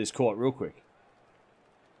zoom through this court real quick.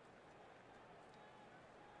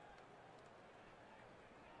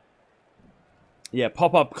 Yeah,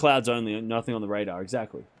 pop-up clouds only, nothing on the radar.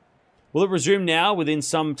 Exactly. Will it resume now within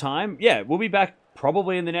some time? Yeah, we'll be back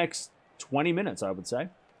probably in the next 20 minutes, I would say.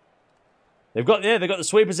 They've got the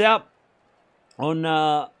sweepers out on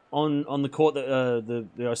the court, the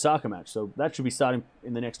Osaka match. So that should be starting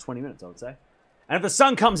in the next 20 minutes, I would say. And if the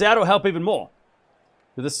sun comes out, it'll help even more.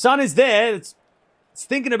 If the sun is there, it's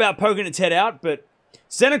thinking about poking its head out, but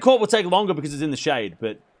center court will take longer because it's in the shade.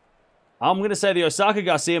 But I'm going to say the Osaka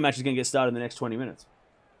Garcia match is going to get started in the next 20 minutes.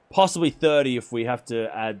 Possibly 30 if we have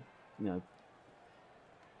to add,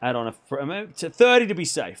 add on to 30 to be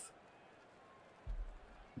safe.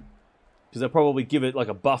 Because they'll probably give it like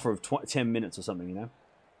a buffer of 10 minutes or something, you know?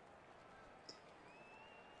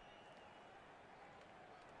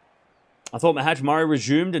 I thought Mahatch Murray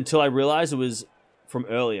resumed until I realized it was from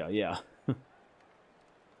earlier. Yeah.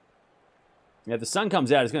 Yeah, if the sun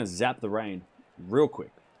comes out, it's going to zap the rain real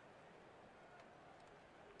quick.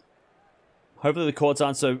 Hopefully the courts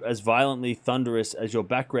aren't so as violently thunderous as your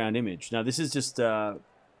background image. Now, this is just,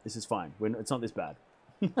 this is fine. It's not this bad.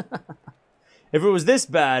 If it was this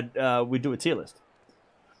bad, we'd do a tier list.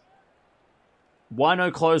 Why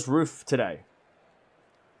no closed roof today?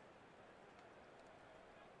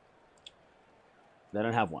 They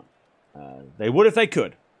don't have one. They would if they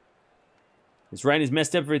could. This rain has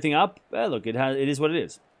messed everything up. Look, it is what it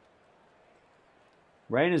is.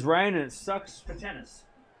 Rain is rain, and it sucks for tennis.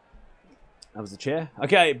 That was the chair.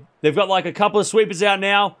 Okay, they've got like a couple of sweepers out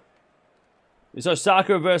now. This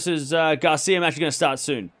Osaka versus Garcia match is going to start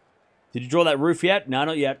soon. Did you draw that roof yet? No,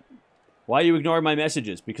 not yet. Why are you ignoring my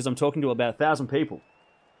messages? Because I'm talking to about 1,000 people.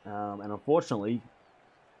 And unfortunately,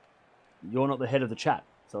 you're not the head of the chat.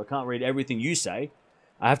 So I can't read everything you say.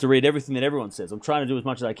 I have to read everything that everyone says. I'm trying to do as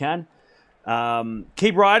much as I can.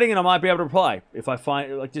 Keep writing and I might be able to reply. If I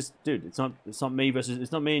find, like, just, dude, it's not me versus,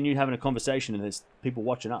 it's not me and you having a conversation and there's people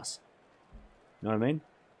watching us. You know what I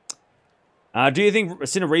mean? Do you think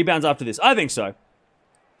Sinner rebounds after this? I think so.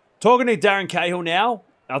 Talking to Darren Cahill now,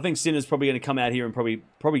 I think Sinner's probably going to come out here and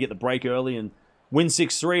probably get the break early and win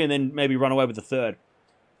 6-3 and then maybe run away with the third.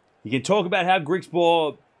 You can talk about how to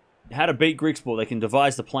beat Griekspoor. They can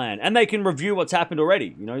devise the plan. And they can review what's happened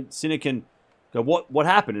already. You know, Sinner can go, what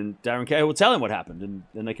happened? And Darren Cahill will tell him what happened. And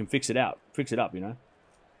then they can fix it up, you know.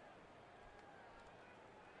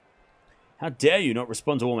 How dare you not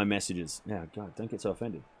respond to all my messages? Yeah, God, don't get so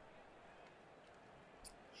offended.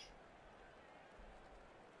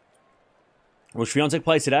 Will Swiatek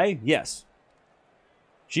play today? Yes.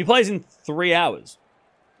 She plays in 3 hours.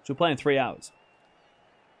 She'll play in 3 hours.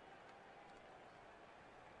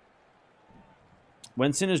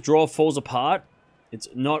 When Sinner's draw falls apart, it's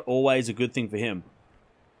not always a good thing for him.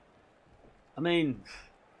 I mean,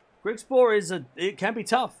 Griekspoor it can be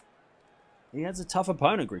tough. He has a tough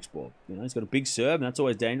opponent, Griekspoor. You know, he's got a big serve, and that's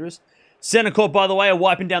always dangerous. Center court, by the way, are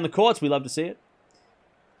wiping down the courts. We love to see it.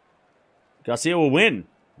 Garcia will win.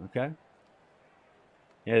 Okay.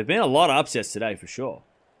 Yeah, there have been a lot of upsets today, for sure.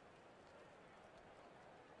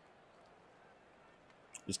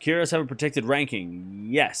 Does Kyrgios have a protected ranking?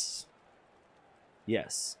 Yes.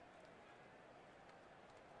 Yes.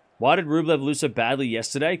 Why did Rublev lose so badly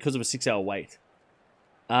yesterday? Because of a 6-hour wait.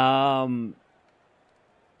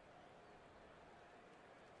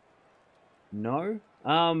 No.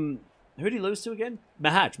 Who did he lose to again?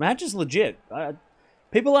 Mahatch. Mahatch is legit.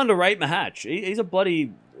 People underrate Mahatch. He's a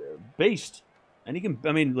bloody beast. And he can,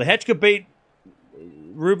 I mean, Lehechka beat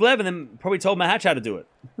Rublev and then probably told Mahatch how to do it.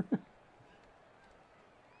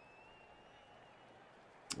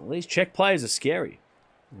 Well, these Czech players are scary.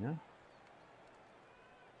 You know?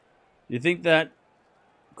 You think that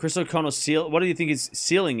Chris O'Connell's what do you think his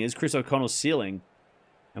ceiling is? Chris O'Connell's ceiling.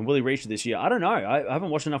 And will he reach it this year? I don't know. I haven't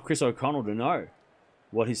watched enough Chris O'Connell to know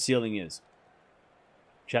what his ceiling is.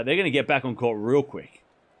 Chat, they're going to get back on court real quick.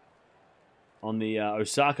 On the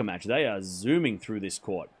Osaka match. They are zooming through this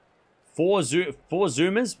court. Four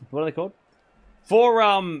zoomers. What are they called?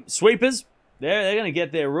 4 sweepers. They're going to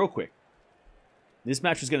get there real quick. This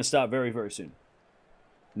match is going to start very, very soon.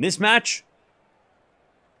 And this match,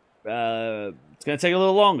 it's going to take a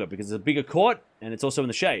little longer because it's a bigger court and it's also in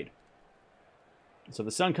the shade. So if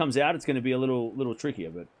the sun comes out, it's going to be a little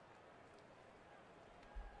trickier, but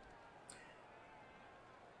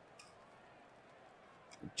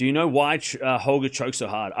do you know why Holger choked so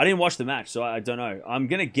hard? I didn't watch the match, so I don't know. I'm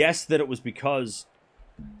going to guess that it was because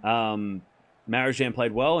Marijan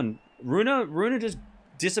played well, and Rune just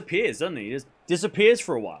disappears, doesn't he? He just disappears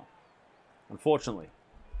for a while, unfortunately.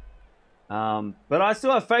 But I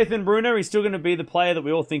still have faith in Rune. He's still going to be the player that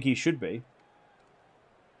we all think he should be.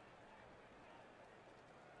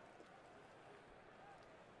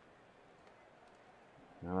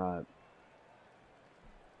 All right.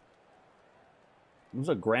 Looks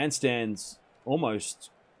like grandstand's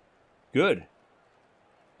almost good.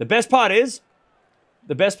 The best part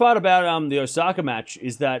about the Osaka match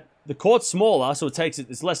is that the court's smaller, so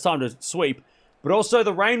it's less time to sweep. But also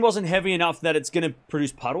the rain wasn't heavy enough that it's going to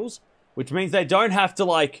produce puddles, which means they don't have to,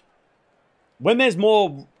 like, when there's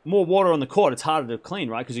more water on the court, it's harder to clean,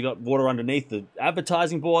 right? Because you got water underneath the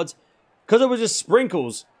advertising boards. Because it was just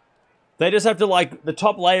sprinkles, they just have to, like, the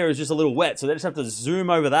top layer is just a little wet, so they just have to zoom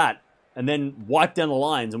over that and then wipe down the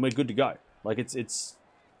lines, and we're good to go. Like, it's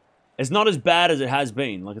not as bad as it has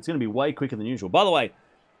been. Like, it's going to be way quicker than usual. By the way,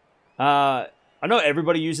 I know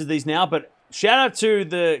everybody uses these now, but shout out to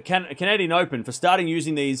the Canadian Open for starting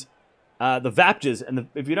using these, the Vaptors. And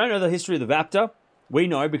if you don't know the history of the Vaptor, we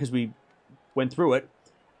know because we went through it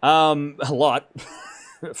a lot.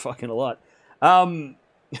 Fucking a lot.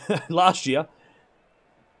 Last year.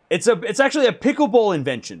 It's actually a pickleball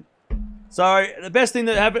invention. So the best thing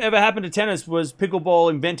that ever happened to tennis was pickleball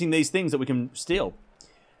inventing these things that we can steal.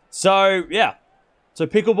 So yeah, so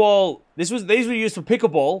pickleball. These were used for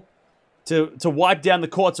pickleball to wipe down the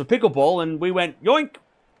courts of pickleball, and we went yoink,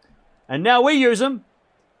 and now we use them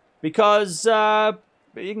because you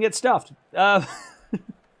can get stuffed.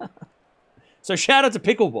 So shout out to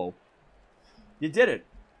pickleball. You did it.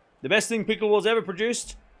 The best thing pickleball's ever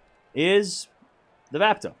produced is the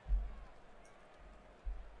Vaptor.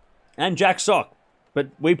 And Jack Sock. But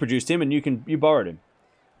we produced him and you borrowed him.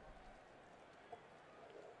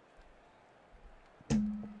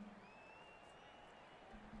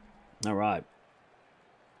 Alright.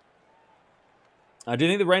 Do you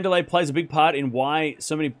think the rain delay plays a big part in why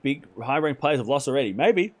so many big high-ranked players have lost already?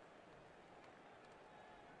 Maybe.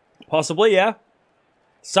 Possibly, yeah.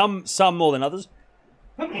 Some more than others.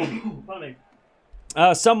 Funny.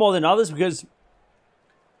 Some more than others because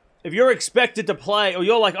if you're expected to play, or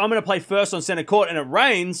you're like, I'm going to play first on center court and it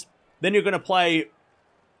rains, then you're going to play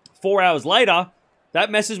 4 hours later,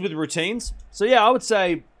 that messes with routines. So yeah, I would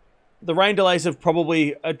say the rain delays have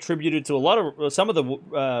probably attributed to a lot of, some of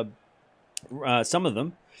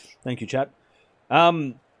them. Thank you, chat.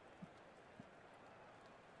 And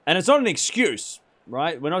it's not an excuse,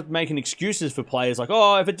 right? We're not making excuses for players like,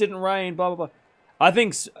 oh, if it didn't rain, blah, blah, blah. I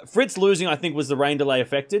think Fritz losing, I think, was the rain delay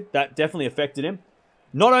affected. That definitely affected him.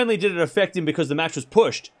 Not only did it affect him because the match was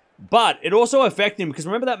pushed, but it also affected him because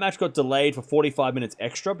remember that match got delayed for 45 minutes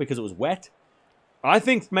extra because it was wet? I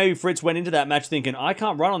think maybe Fritz went into that match thinking, I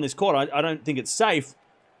can't run on this court. I don't think it's safe.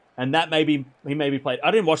 And that he maybe played.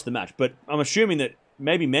 I didn't watch the match, but I'm assuming that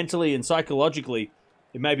maybe mentally and psychologically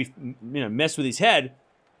it maybe messed with his head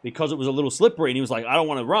because it was a little slippery and he was like, I don't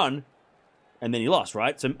want to run. And then he lost,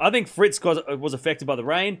 right? So I think Fritz was affected by the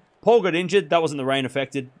rain. Paul got injured. That wasn't the rain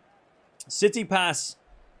affected. Tsitsipas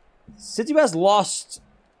lost.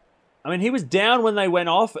 I mean, he was down when they went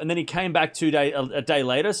off, and then he came back a day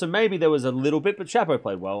later. So maybe there was a little bit, but Chapo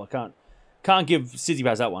played well. I can't give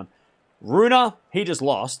Tsitsipas that one. Rune, he just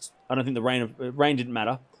lost. I don't think the rain didn't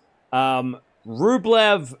matter.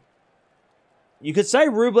 Rublev, you could say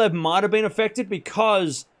Rublev might have been affected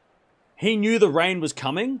because he knew the rain was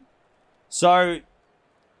coming. So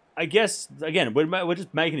I guess again we're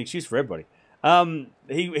just making an excuse for everybody.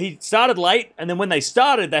 He started late, and then when they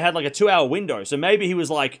started, they had like a 2-hour window. So maybe he was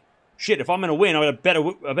like, "Shit, if I'm gonna win, I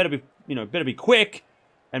better be quick."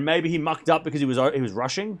 And maybe he mucked up because he was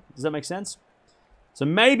rushing. Does that make sense? So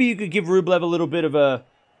maybe you could give Rublev a little bit of a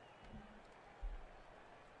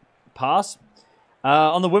pass.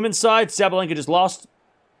 On the women's side, Sabalenka just lost.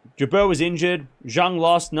 Jabeur was injured. Zhang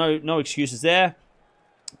lost. No excuses there.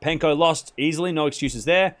 Penko lost easily. No excuses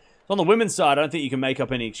there. On the women's side, I don't think you can make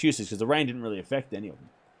up any excuses because the rain didn't really affect any of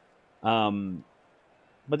them.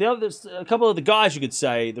 But there's a couple of the guys you could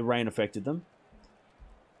say the rain affected them.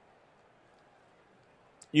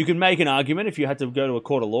 You can make an argument if you had to go to a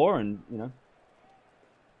court of law and, you know.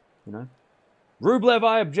 Rublev,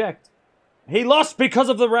 I object. He lost because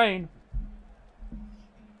of the rain.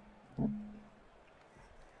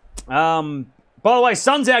 By the way,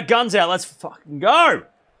 sun's out, guns out. Let's fucking go.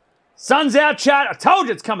 Sun's out, chat. I told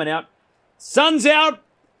you it's coming out. Sun's out.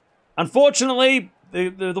 Unfortunately,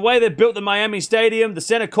 the way they built the Miami Stadium, the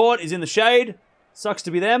center court is in the shade. Sucks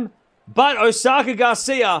to be them. But Osaka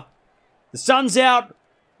Garcia, the sun's out.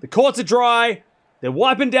 The courts are dry. They're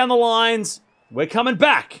wiping down the lines. We're coming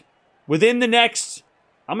back within the next,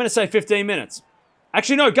 I'm going to say 15 minutes.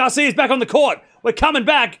 Actually, no, Garcia's back on the court. We're coming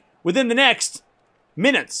back within the next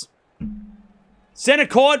minutes. Center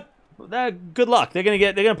court, good luck. They're going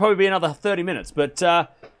to probably be another 30 minutes. But,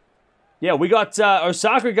 yeah, we got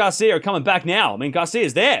Osaka Garcia coming back now. I mean,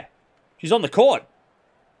 Garcia's there. She's on the court.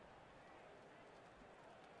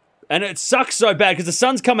 And it sucks so bad because the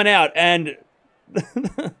sun's coming out and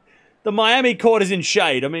the Miami court is in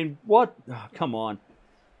shade. I mean, what? Oh, come on.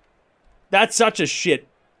 That's such a shit.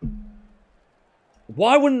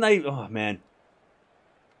 Why wouldn't they? Oh, man.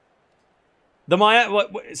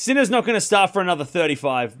 Sinner's not going to start for another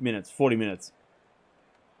 35 minutes, 40 minutes.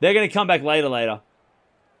 They're going to come back later.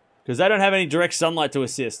 Because they don't have any direct sunlight to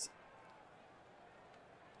assist.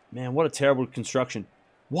 Man, what a terrible construction.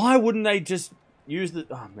 Why wouldn't they just use the...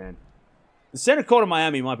 Oh, man. The center court of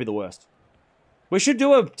Miami might be the worst. We should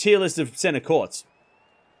do a tier list of center courts.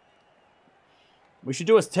 We should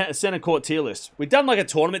do a center court tier list. We've done like a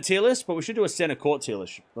tournament tier list, but we should do a center court tier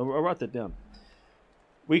list. I'll write that down.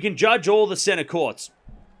 We can judge all the center courts.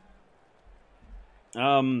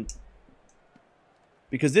 Because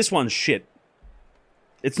this one's shit.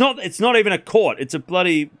 It's not even a court. It's a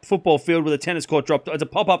bloody football field with a tennis court dropped. It's a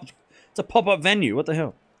pop-up venue. What the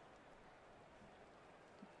hell?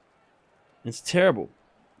 It's terrible.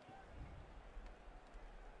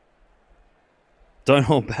 Don't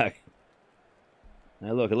hold back.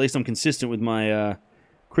 Now look, at least I'm consistent with my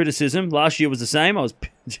criticism. Last year was the same. I was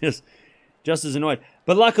just as annoyed.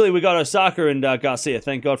 But luckily we got Osaka and Garcia.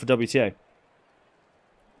 Thank God for WTA.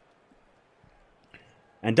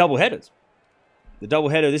 And double headers. The double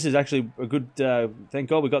header, this is actually a good... thank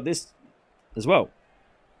God we got this as well.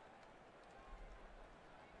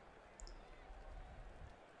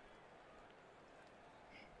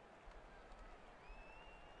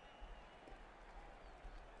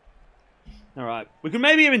 All right. We could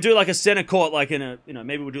maybe even do like a center court, like in a... You know,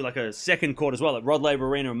 maybe we'll do like a second court as well, at Rod Laver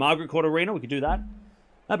Arena and Margaret Court Arena. We could do that.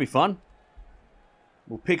 That'd be fun.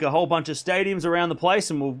 We'll pick a whole bunch of stadiums around the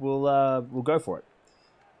place and we'll go for it.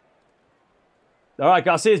 All right,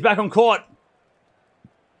 Garcia's back on court.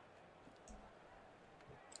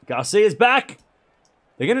 Garcia's back.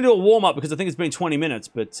 They're going to do a warm-up because I think it's been 20 minutes,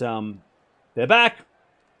 but they're back.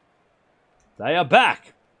 They are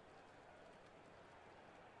back.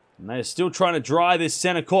 And they are still trying to dry this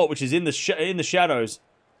center court, which is in the shadows.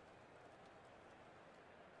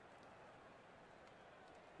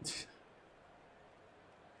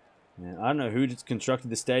 Man, I don't know who just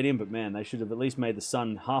constructed the stadium, but man, they should have at least made the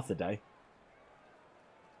sun half the day.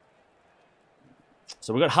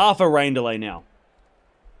 So we've got half a rain delay now.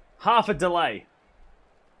 Half a delay.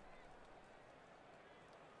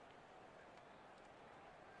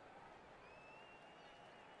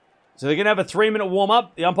 So they're going to have a 3-minute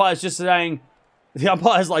warm-up. The umpire's just saying... The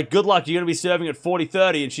umpire's like, good luck, you're going to be serving at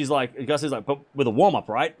 40-30. And she's like... Gus is like, but with a warm-up,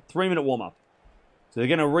 right? 3-minute warm-up. So they're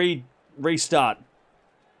going to restart.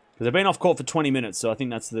 Because they've been off court for 20 minutes. So I think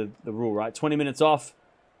that's the rule, right? 20 minutes off.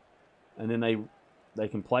 And then they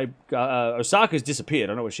can play. Osaka's disappeared. I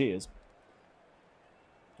don't know where she is.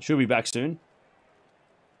 She'll be back soon.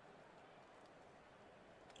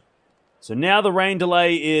 So now the rain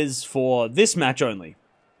delay is for this match only.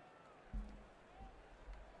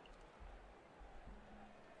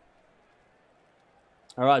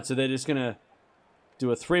 All right, so they're just going to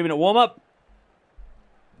do a 3-minute warm-up.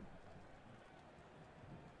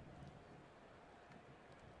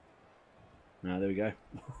 No, there we go.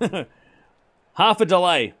 Half a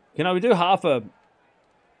delay. Can I do half a...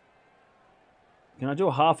 Can I do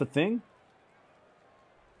a half a thing?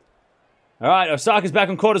 All right, Osaka's back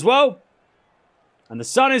on court as well. And the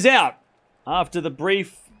sun is out after the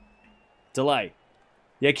brief delay.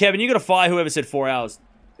 Yeah, Kevin, you got to fire whoever said 4 hours.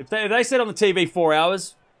 If they said on the TV 4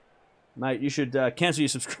 hours, mate, you should cancel your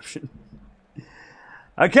subscription.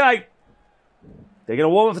 Okay. They're going to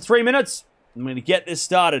warm up for 3 minutes. I'm going to get this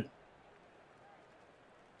started.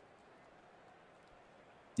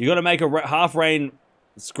 You got to make a half rain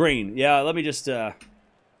screen. Yeah, let me just, you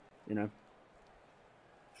know,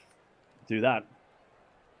 do that.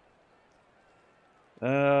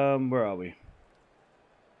 Where are we?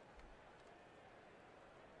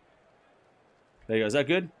 There you go. Is that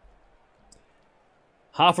good?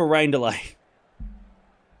 Half a rain delay.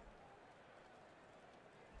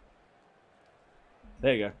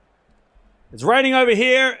 There you go. It's raining over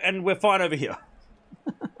here, and we're fine over here.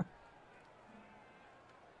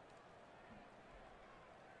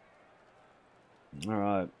 All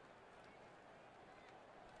right.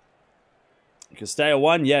 Castella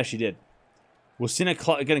won? Yeah, she did. Was Sinner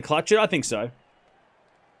going to clutch it? I think so.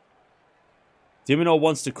 Diminor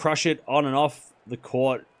wants to crush it on and off the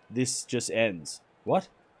court. This just ends. What?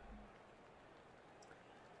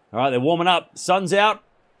 All right, they're warming up. Sun's out.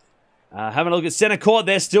 Having a look at center court.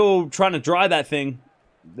 They're still trying to dry that thing.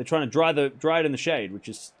 They're trying to dry it in the shade, which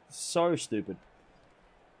is so stupid.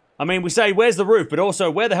 I mean, we say, where's the roof? But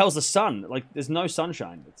also, where the hell's the sun? Like, there's no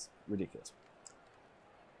sunshine. It's ridiculous.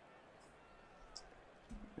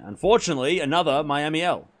 Unfortunately, another Miami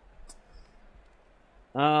L.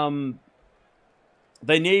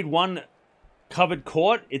 They need one covered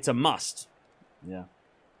court. It's a must. Yeah.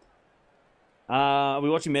 Are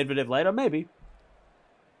we watching Medvedev later? Maybe.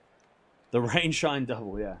 The rain shine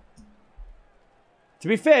double, yeah. To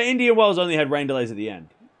be fair, Indian Wells only had rain delays at the end.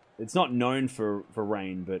 It's not known for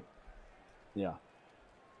rain, but yeah.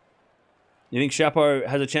 You think Chapo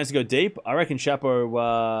has a chance to go deep? I reckon Chapo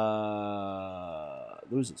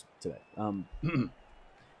loses today. All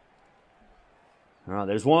right,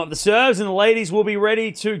 there's warm up the serves, and the ladies will be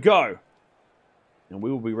ready to go. And we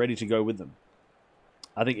will be ready to go with them.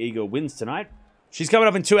 I think Iga wins tonight. She's coming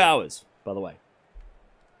up in 2 hours, by the way.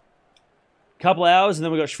 Couple hours, and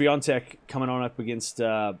then we've got Swiatek coming on up against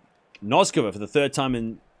Noskova for the 3rd time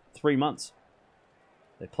in 3 months.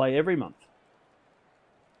 They play every month.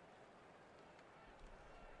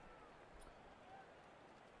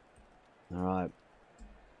 All right.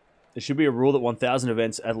 There should be a rule that 1,000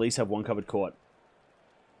 events at least have one covered court.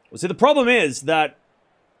 Well, see, the problem is that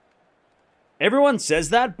everyone says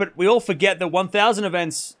that, but we all forget that 1,000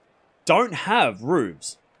 events don't have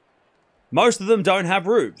roofs. Most of them don't have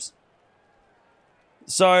roofs.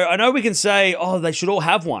 So I know we can say, oh, they should all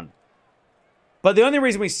have one. But the only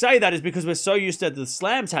reason we say that is because we're so used to the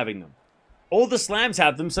slams having them. All the slams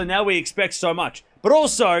have them, so now we expect so much. But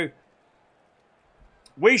also,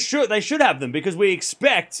 they should have them because we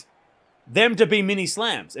expect them to be mini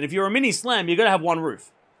slams. And if you're a mini slam, you've got to have one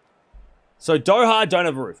roof. So Doha, don't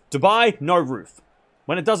have a roof. Dubai, no roof.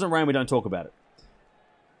 When it doesn't rain, we don't talk about it.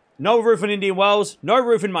 No roof in Indian Wells. No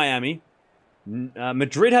roof in Miami.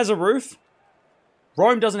 Madrid has a roof.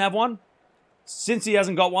 Rome doesn't have one. Cincy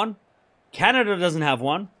hasn't got one. Canada doesn't have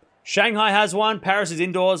one. Shanghai has one. Paris is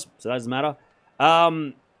indoors, so that doesn't matter.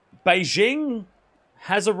 Beijing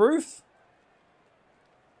has a roof,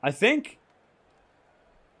 I think.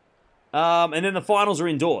 And then the finals are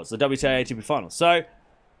indoors, the WTA ATP finals. So,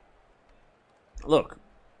 look,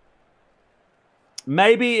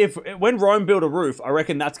 maybe when Rome build a roof, I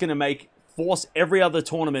reckon that's going to force every other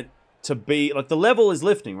tournament to be, like, the level is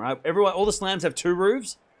lifting, right? All the slams have 2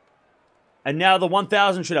 roofs, and now the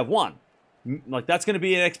 1,000 should have 1. Like, that's going to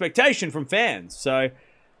be an expectation from fans. So,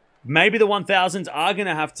 maybe the 1,000s are going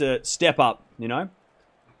to have to step up, you know?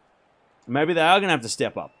 Maybe they are going to have to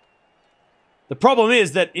step up. The problem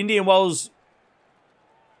is that Indian Wells,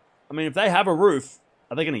 I mean, if they have a roof,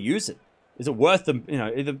 are they going to use it? Is it worth them? You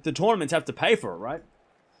know, the tournaments have to pay for it, right?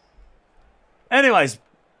 Anyways,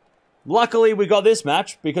 luckily we got this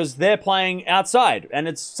match because they're playing outside and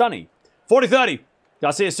it's sunny. 40-30.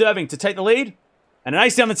 Garcia serving to take the lead. And an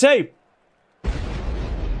ace down the tee.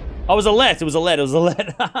 Oh, it was a let. It was a let. It was a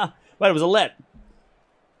let. Wait, it was a let.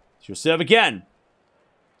 She'll serve again.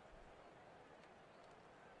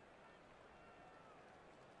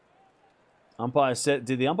 Umpire said,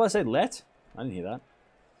 did the umpire say let? I didn't hear that.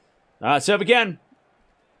 All right, serve again.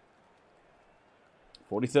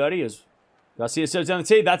 40-30 as Garcia serves down the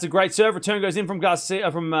tee. That's a great serve. Return goes in from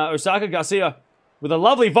Osaka. Garcia with a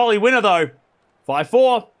lovely volley winner, though.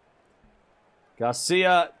 5-4.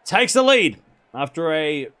 Garcia takes the lead after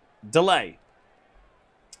a delay.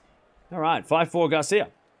 All right, 5-4 Garcia.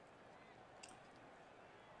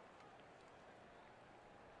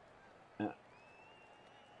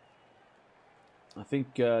 I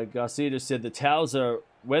think Garcia just said the towels are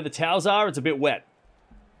where the towels are. It's a bit wet.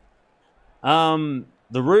 The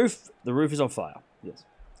roof is on fire. Yes,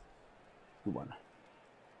 good one.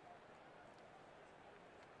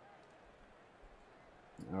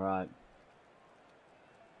 All right.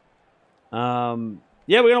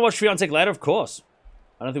 Yeah, we're gonna watch Swiatek later, of course.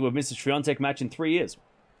 I don't think we've missed a Swiatek match in 3 years.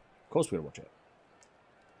 Of course, we're gonna watch it.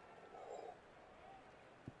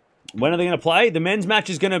 When are they going to play? The men's match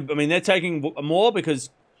is going to... I mean, they're taking more because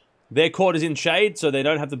their court is in shade, so they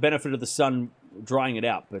don't have the benefit of the sun drying it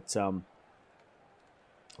out. But the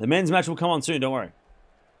men's match will come on soon, don't worry.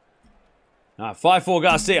 All right, 5-4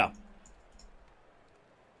 Garcia.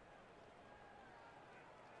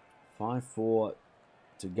 5-4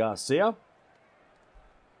 to Garcia.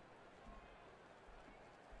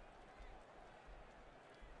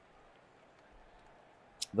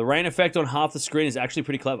 The rain effect on half the screen is actually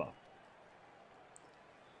pretty clever.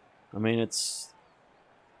 I mean,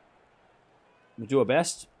 we do our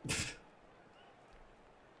best.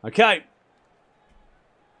 Okay.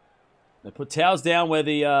 They put towels down where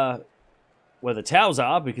the towels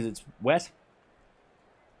are because it's wet.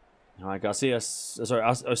 All right,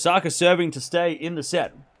 Osaka serving to stay in the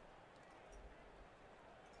set.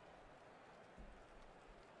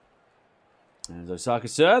 And Osaka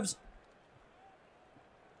serves.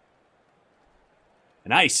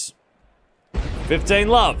 An ace. 15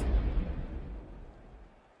 love.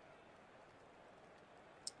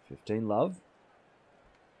 15 love.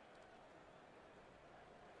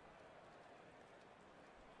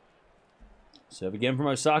 Serve again from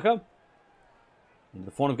Osaka. Into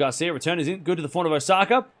the front of Garcia. Return is in. Good to the front of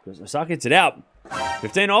Osaka. Because Osaka hits it out.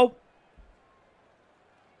 15-all.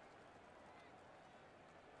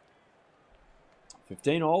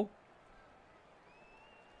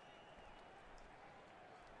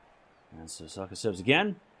 And so Osaka serves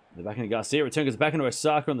again. The back into Garcia. Return goes back into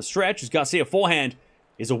Osaka on the stretch. As Garcia forehand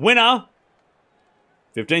is a winner.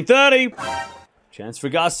 15-30. Chance for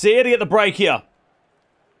Garcia to get the break here.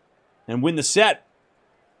 And win the set.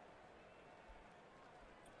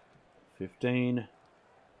 15-30.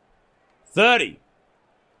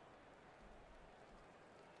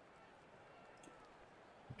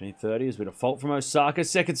 15-30 has been a fault from Osaka.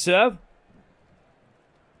 Second serve.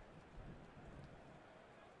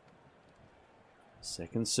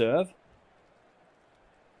 Second serve.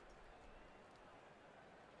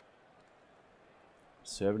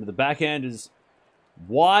 Serving to the backhand is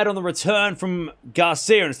wide on the return from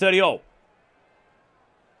Garcia, and it's 30-all.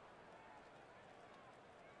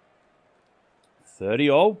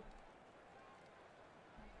 30-all.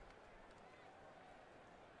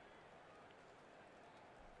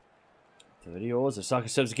 30-all as Osaka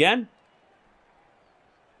serves again.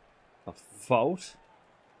 A fault.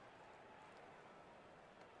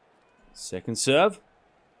 Second serve.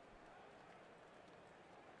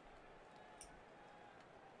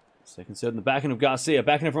 Second serve in the backhand of Garcia.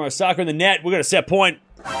 Backhand from Osaka in the net. We're going to set point.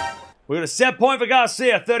 We're going to set point for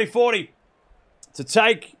Garcia. 30-40 to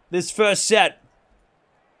take this first set.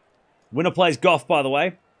 Winner plays Gauff, by the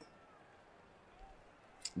way.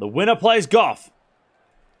 The winner plays Gauff.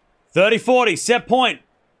 30-40, set point.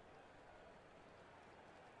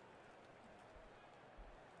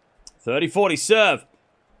 30-40 serve.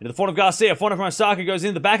 Into the forehand of Garcia. Forehand from Osaka goes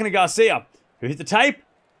in. The backhand of Garcia, who hit the tape,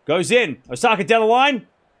 goes in. Osaka down the line.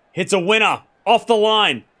 Hits a winner. Off the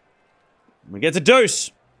line. We get a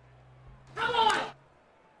deuce. Come on!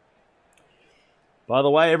 By the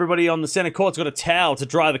way, everybody on the center court's got a towel to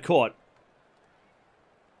dry the court.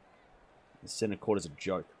 The center court is a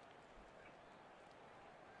joke.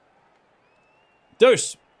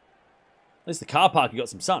 Deuce. At least the car park, you got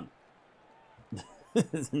some sun.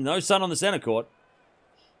 No sun on the center court.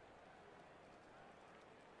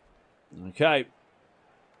 Okay.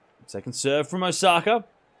 Second serve from Osaka.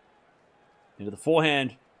 Into the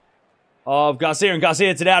forehand of Garcia, and Garcia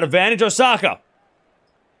hits it out. Advantage Osaka.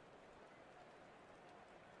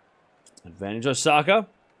 Advantage Osaka.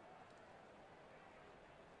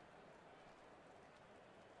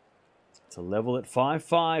 To level at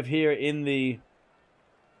 5-5 here in the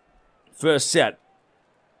first set.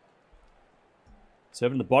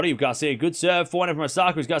 Serving the body of Garcia. Good serve. Forehand from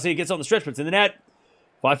Osaka as Garcia gets on the stretch, but it's in the net.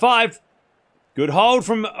 5-5. Good hold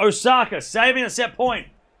from Osaka, saving a set point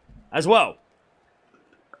as well.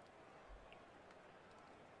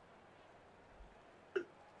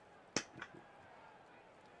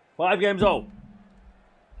 Five games all.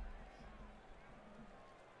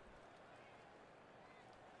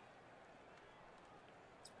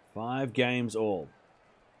 Five games all.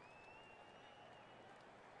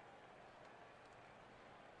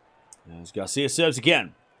 As Garcia serves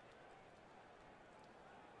again.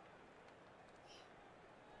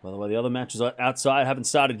 By the way, the other matches outside haven't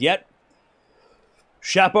started yet.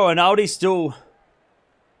 Shapo and Aldi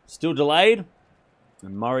still delayed.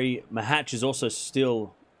 And Murray Mahatch is also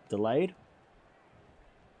still delayed.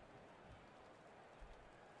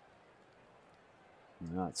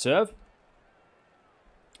 All right, serve.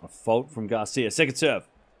 A fault from Garcia. Second serve.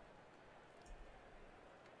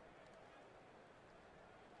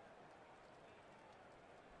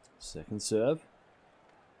 Second serve.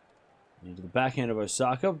 Into the backhand of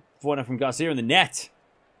Osaka. Forehand from Garcia in the net.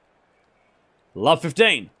 Love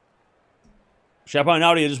 15. Chapo and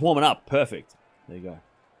Aldi are just warming up. Perfect. There you go.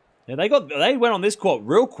 Yeah, they went on this court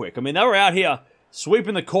real quick. I mean, they were out here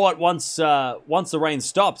sweeping the court once the rain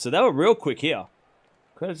stopped. So they were real quick here.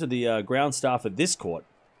 Credit to the ground staff at this court.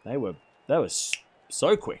 They were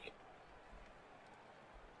so quick.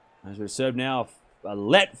 As we serve now, a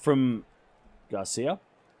let from Garcia.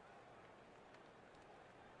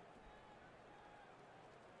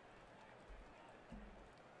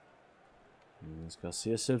 As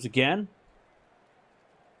Garcia serves again.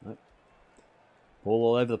 Nope. Ball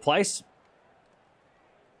all over the place.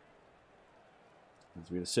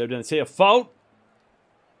 As we serve down the tee, a fault.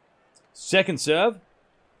 Second serve.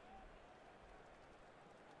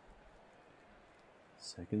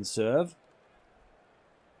 Second serve.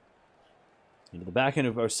 Into the backhand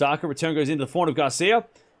of Osaka. Return goes into the forehand of Garcia.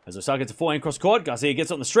 As Osaka gets a forehand cross court, Garcia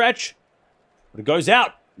gets on the stretch. But it goes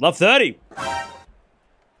out. Love 30.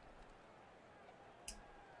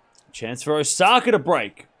 Chance for Osaka to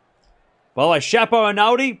break. By the way, Chapo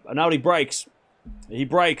Analdi breaks. He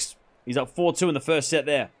breaks. He's up 4-2 in the first set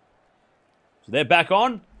there. So they're back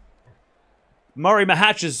on. Murray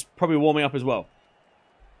Mahatch is probably warming up as well.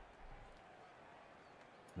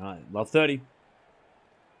 All right, love 30.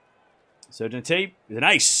 Sergent T is an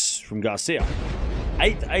ace from Garcia.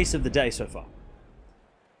 8th ace of the day so far.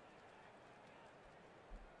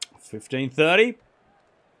 15-30.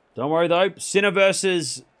 Don't worry, though. Sinner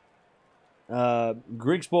versus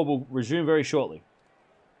Griekspoor will resume very shortly.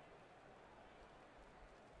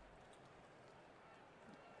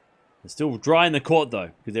 They're still dry in the court,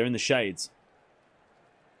 though, because they're in the shades.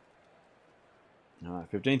 All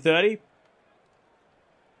right, 15-30.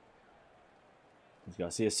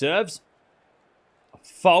 Garcia serves. A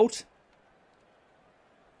fault.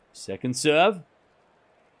 Second serve.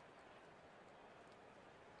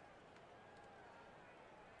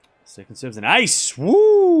 Second serve's an ace.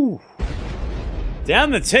 Woo!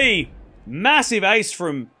 Down the tee. Massive ace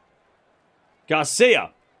from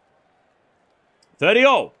Garcia.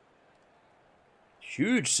 30-all.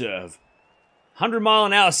 Huge serve.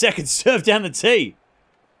 100-mile-an-hour second serve down the tee.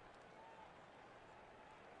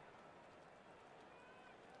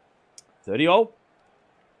 All.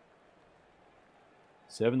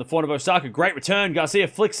 Serve in the front of Osaka. Great return. Garcia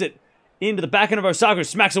flicks it into the backhand of Osaka, who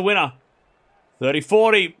smacks a winner.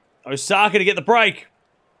 30-40. Osaka to get the break.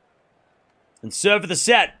 And serve for the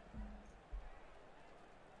set.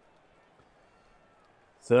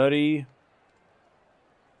 30-40.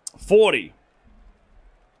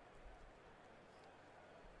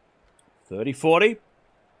 30-40.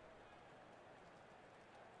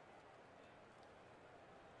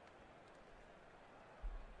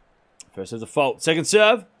 First serve's a fault. Second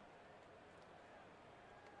serve.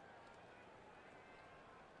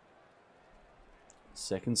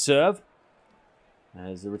 Second serve.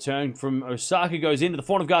 As the return from Osaka goes into the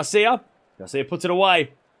front of Garcia. Garcia puts it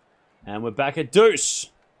away. And we're back at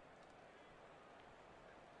deuce.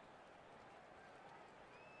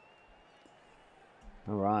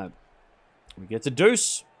 All right. We get to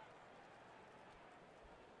deuce.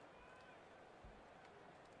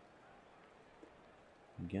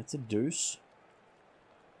 Gets a deuce.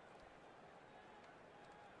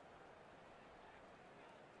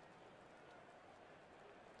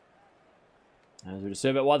 As we just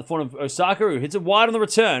serve out wide the front of Osaka, who hits it wide on the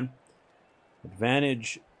return.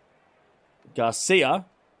 Advantage Garcia.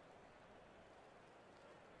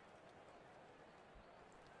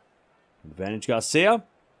 Advantage Garcia.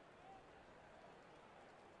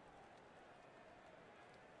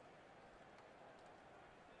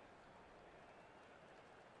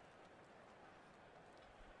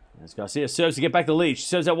 As Garcia serves to get back the lead. She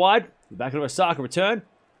serves out wide. The back of Osaka return.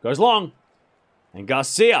 Goes long. And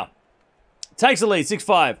Garcia takes the lead.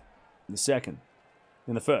 6-5 in the second.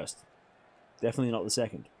 In the first. Definitely not the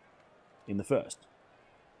second. In the first.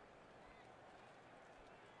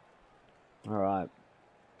 All right.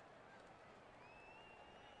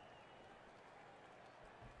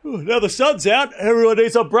 Ooh, now the sun's out. Everyone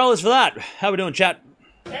needs umbrellas for that. How we doing, chat?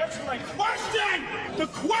 Answer my question! The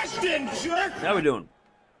question, jerk! How we doing?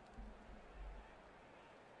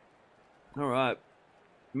 All right.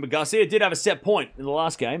 Remember, Garcia did have a set point in the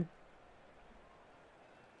last game.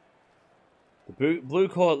 The blue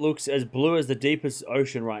court looks as blue as the deepest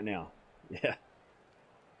ocean right now. Yeah.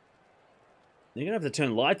 You're going to have to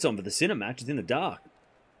turn lights on for the Sinner match. It's in the dark.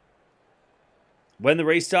 When the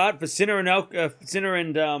restart for Sinner and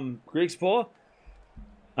Griekspoor,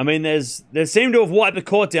 I mean, they seem to have wiped the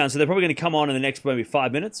court down, so they're probably going to come on in the next maybe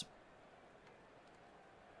 5 minutes.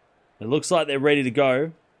 It looks like they're ready to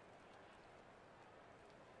go.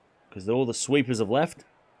 Because all the sweepers have left.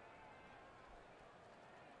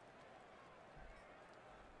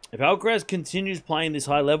 If Alcaraz continues playing this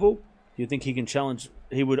high level, do you think he can challenge?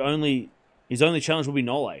 His only challenge will be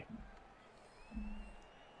Nole.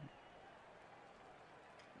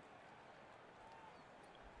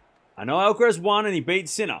 I know Alcaraz won and he beat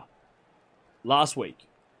Sinner last week.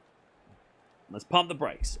 Let's pump the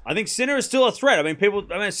brakes. I think Sinner is still a threat. I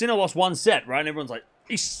mean, Sinner lost one set, right? And everyone's like,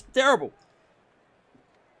 he's terrible.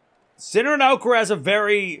 Sinner and Alcaraz are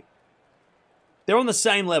they're on the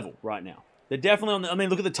same level right now. They're definitely on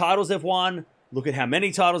look at the titles they've won. Look at how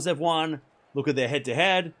many titles they've won. Look at their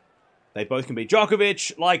head-to-head. They both can beat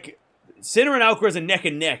Djokovic. Like, Sinner and Alcaraz are neck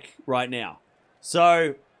and neck right now.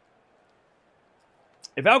 So,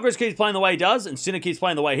 if Alcaraz keeps playing the way he does and Sinner keeps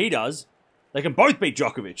playing the way he does, they can both beat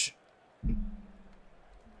Djokovic. And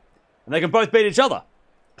they can both beat each other.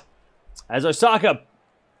 As Osaka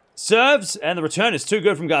serves, and the return is too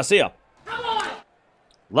good from Garcia. Come on!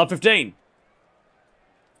 Love 15.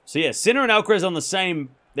 So yeah, Sinner and Alcaraz on the same,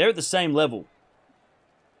 they're at the same level.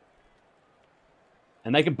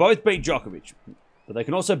 And they can both beat Djokovic. But they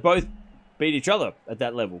can also both beat each other at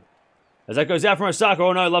that level. As that goes out from Osaka,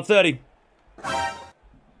 oh no, love 30.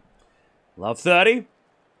 Love 30.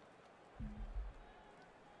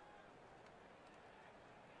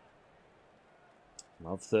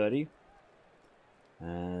 Love 30.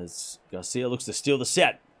 As Garcia looks to steal the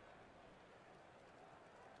set.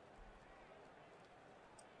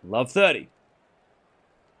 Love 30.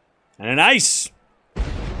 And an ace.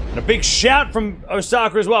 And a big shout from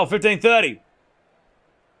Osaka as well. 15-30.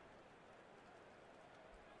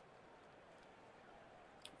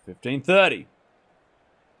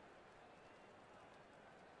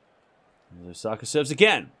 Osaka serves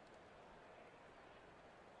again.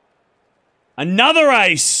 Another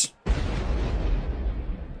ace.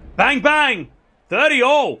 Bang, bang. 30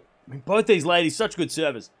 all. I mean, both these ladies, such good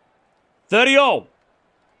servers. 30 all.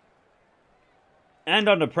 And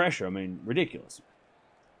under pressure. I mean, ridiculous.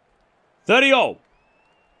 30 all.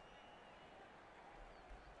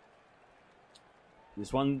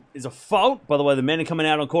 This one is a fault. By the way, the men are coming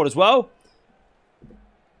out on court as well.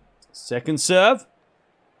 Second serve.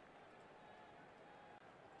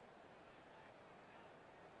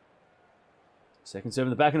 Second serve in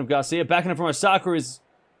the backhand of Garcia. Backhand from Osaka is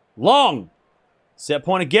long. Set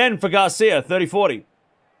point again for Garcia. 30-40.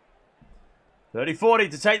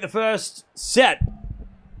 30-40 to take the first set.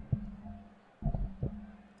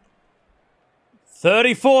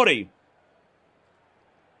 30-40.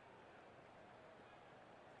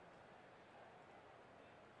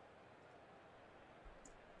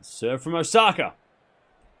 Serve from Osaka.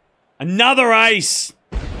 Another ace.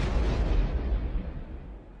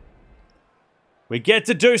 We get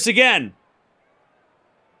to deuce again.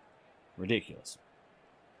 Ridiculous.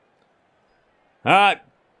 All right.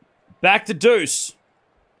 Back to deuce.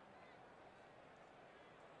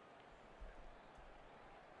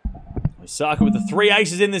 Osaka with the 3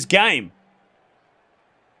 aces in this game.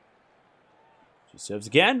 She serves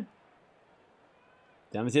again.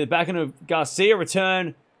 Down to the backhand of Garcia.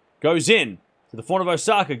 Return goes in to the front of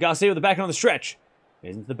Osaka. Garcia with the backhand on the stretch.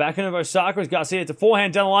 Into the backhand of Osaka as Garcia hits a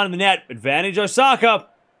forehand down the line of the net. Advantage Osaka.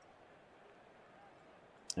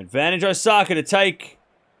 Advantage Osaka to take.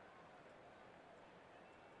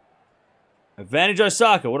 Advantage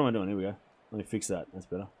Osaka. What am I doing? Here we go. Let me fix that. That's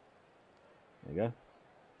better. There you go.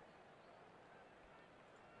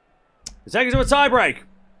 Let's take it to a tie break.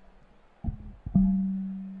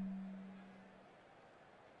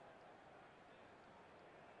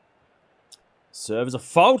 Serve is a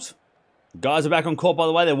fault. The guys are back on court, by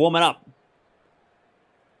the way. They're warming up.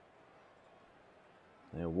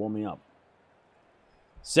 They're warming up.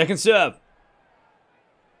 Second serve.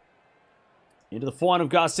 Into the forehand of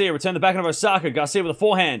Garcia. Return the backhand of Osaka. Garcia with a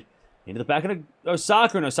forehand. Into the backhand of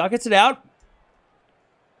Osaka. And Osaka gets it out.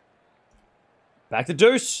 Back to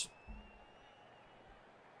deuce.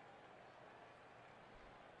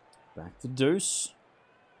 Back to deuce.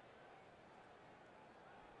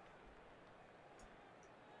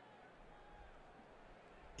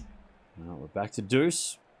 Well, we're back to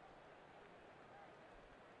deuce.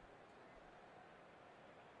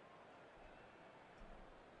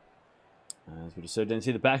 As we just so didn't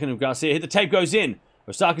see the backhand of Garcia. Hit the tape, goes in.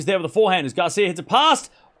 Osaka's there with a forehand as Garcia hits a pass.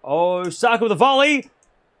 Osaka with a volley.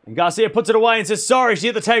 And Garcia puts it away and says, sorry, she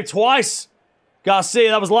hit the tape twice.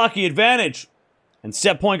 Garcia, that was lucky. Advantage. And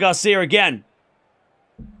set point Garcia again.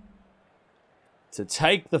 To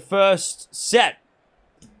take the first set.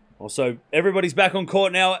 Also, everybody's back on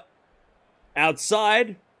court now.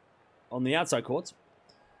 Outside. On the outside courts.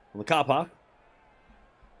 On the car park.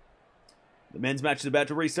 The men's match is about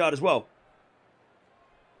to restart as well.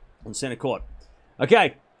 On center court.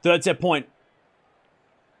 Okay, third set point.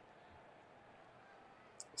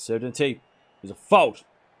 Serve to T. There's a fault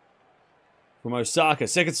from Osaka.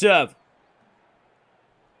 Second serve.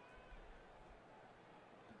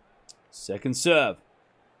 Second serve.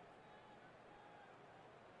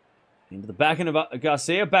 Into the backhand of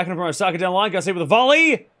Garcia. Backhand from Osaka down the line. Garcia with a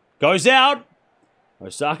volley. Goes out.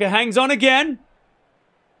 Osaka hangs on again.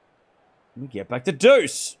 We get back to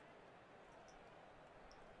deuce.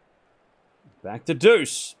 Back to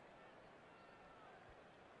deuce.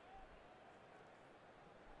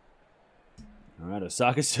 All right,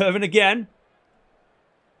 Osaka serving again.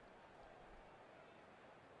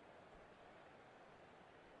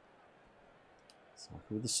 Osaka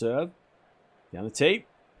with the serve. Down the tee.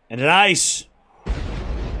 And an ace.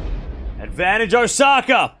 Advantage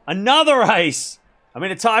Osaka. Another ace. I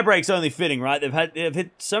mean, a tiebreak's only fitting, right? They've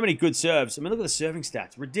hit so many good serves. I mean, look at the serving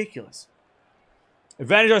stats. Ridiculous.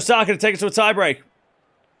 Advantage Osaka to take us to a tiebreak.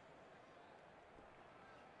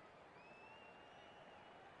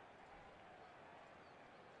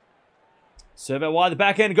 Serve out wide. The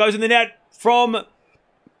backhand goes in the net from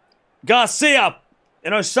Garcia.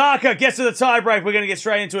 And Osaka gets to the tiebreak. We're going to get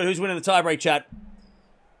straight into it. Who's winning the tiebreak, chat?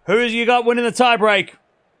 Who you got winning the tiebreak?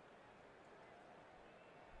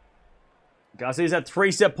 Garcia's at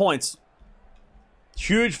 3 set points.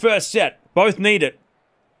 Huge first set. Both need it.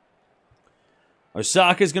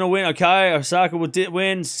 Osaka's going to win. Okay, Osaka will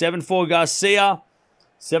win. 7-4 Garcia.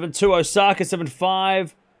 7-2 Osaka.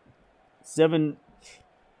 7-5.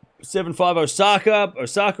 7-5 Osaka.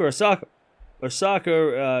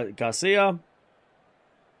 Osaka, Garcia.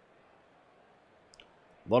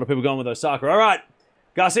 A lot of people going with Osaka. All right.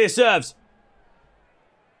 Garcia serves.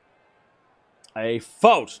 A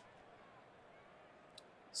fault.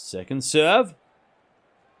 Second serve.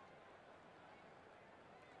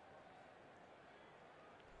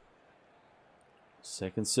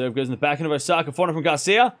 Second serve goes in the backhand of Osaka. Forehand from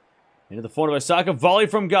Garcia. Into the forehand of Osaka. Volley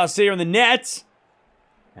from Garcia in the net.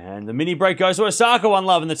 And the mini break goes to Osaka.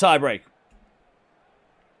 1-love in the tie break.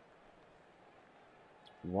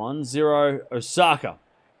 1-0 Osaka.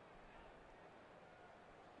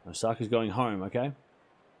 Osaka's going home, okay?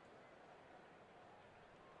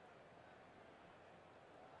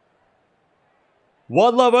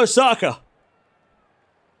 One love Osaka.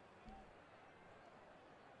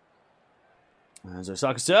 As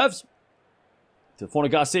Osaka serves. To the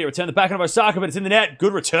forehand of Garcia. Return the backhand of Osaka, but it's in the net.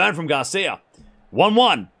 Good return from Garcia.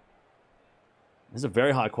 1-1. This is a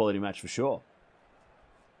very high quality match for sure.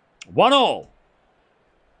 1-1.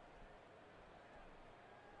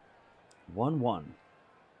 1-1.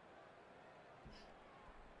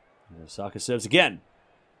 Osaka serves again.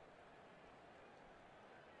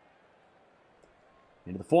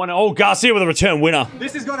 Into the forehand. Oh, Garcia with a return winner.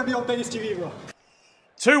 This is going to be on Tennis TV, bro.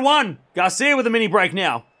 2-1. Garcia with a mini break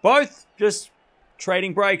now. Both just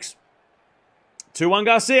trading breaks. 2-1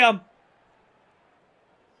 Garcia.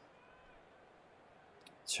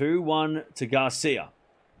 2-1 to Garcia.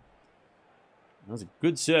 That was a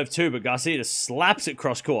good serve too, but Garcia just slaps it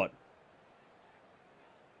cross court.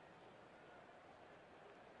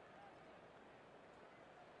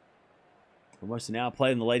 Almost an hour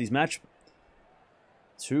played in the ladies' match.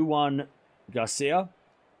 2-1 Garcia.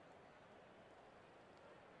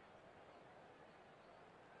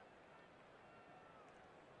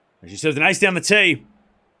 And she serves an ace down the tee.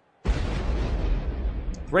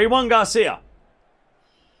 3-1 Garcia.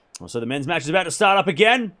 So the men's match is about to start up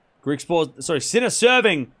again. Sinner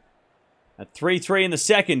serving at 3-3 in the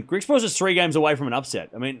second. Griekspoor's just 3 games away from an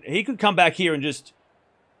upset. I mean, he could come back here and just...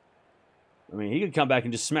 he could come back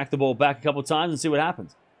and just smack the ball back a couple of times and see what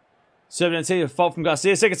happens. Serve down tee, a fault from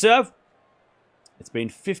Garcia. Second serve. It's been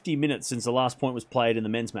 50 minutes since the last point was played in the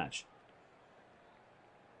men's match.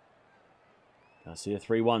 Garcia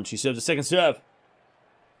 3-1. She serves a second serve.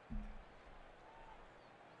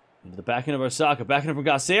 Into the backhand of Osaka. Backhand from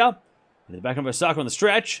Garcia. Into the backhand of Osaka on the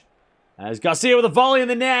stretch. As Garcia with a volley in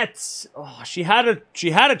the net. Oh, she had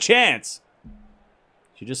a chance.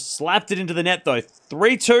 She just slapped it into the net though.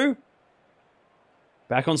 3-2.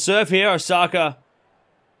 Back on serve here. Osaka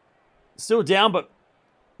still down, but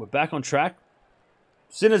we're back on track.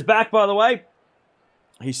 Sinner's back, by the way.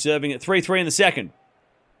 He's serving at 3-3 in the second.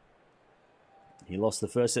 He lost the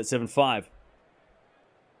first set 7-5.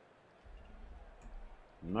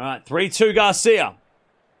 All right, 3-2 Garcia.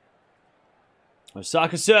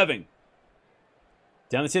 Osaka serving.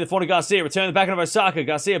 Down the tee, the forehand of Garcia. Return the backhand of Osaka.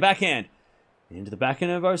 Garcia backhand. Into the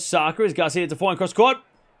backhand of Osaka as Garcia hits a forehand cross court.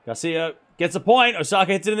 Garcia gets a point.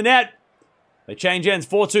 Osaka hits it in the net. They change ends.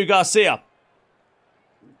 4-2 Garcia.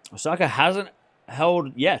 Osaka hasn't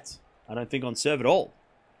held yet. I don't think on serve at all.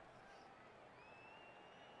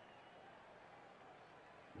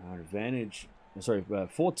 Advantage. Sorry,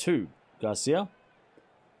 4-2 Garcia.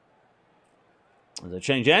 As they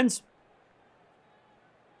change ends.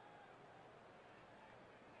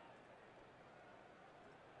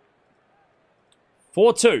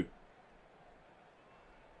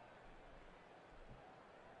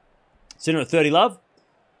 Sinner at 30-love.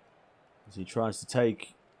 As he tries to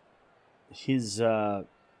take his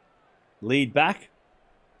lead back.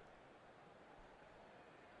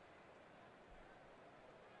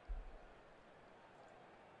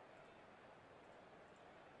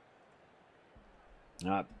 All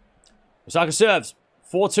right. Osaka serves.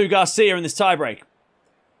 4-2 Garcia in this tiebreak.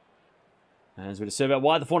 And as we just serve out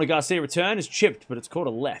wide, the forehand of Garcia return is chipped, but it's called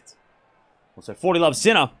a let. Also, 40-love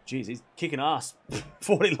Sinner. Jeez, he's kicking ass.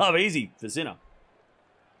 40-love easy for Sinner.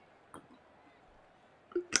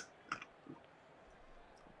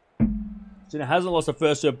 Sinner hasn't lost a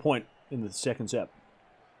first serve point in the second set.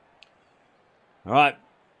 All right.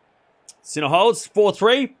 Sinner holds.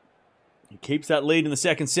 4-3. He keeps that lead in the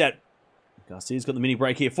second set. Garcia's got the mini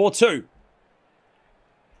break here. 4-2.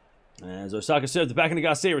 As Osaka serves the back into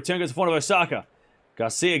Garcia. Return goes to front of Osaka.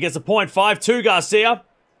 Garcia gets a point. 5-2 Garcia.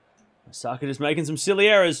 Osaka just making some silly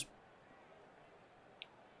errors.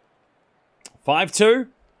 5-2.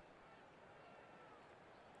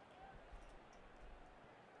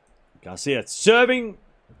 Garcia serving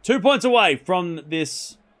 2 points away from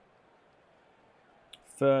this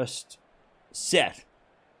first set.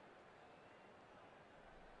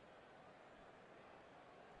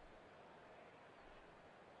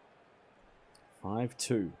 Five,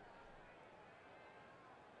 2.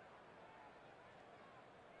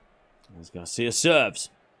 As Garcia serves.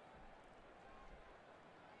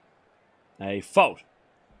 A fault.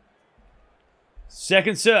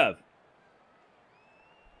 Second serve.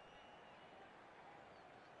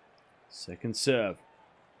 Second serve.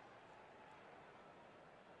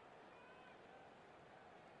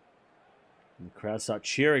 And the crowd start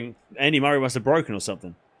cheering. Andy Murray must have broken or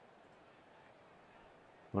something.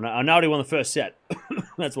 Well, I know he won the first set.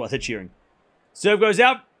 That's why they're cheering. Serve goes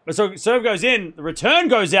out. So serve goes in. The return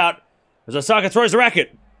goes out as Osaka throws the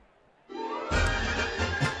racket.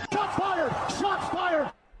 Shots fired! Shots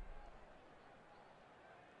fired!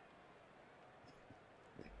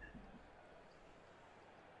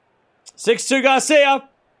 6-2 Garcia.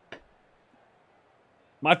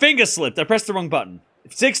 My finger slipped. I pressed the wrong button.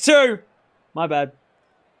 6-2. My bad.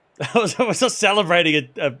 I was just celebrating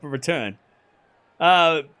a return.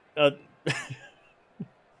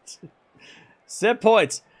 Set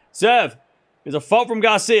points. Serve. There's a fault from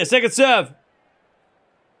Garcia. Second serve.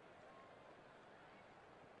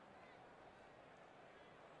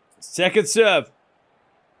 Second serve.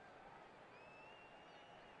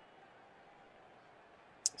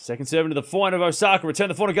 Second serve into the forehand of Osaka. Return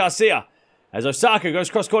the forehand of Garcia. As Osaka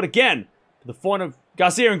goes cross court again to the forehand of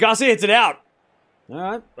Garcia, and Garcia hits it out. All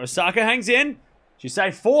right. Osaka hangs in. She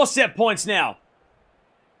saved 4 set points now.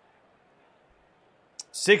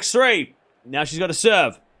 6-3. Now she's got to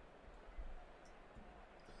serve.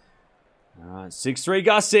 All right. 6-3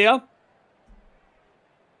 Garcia.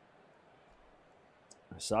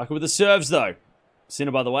 Osaka with the serves, though.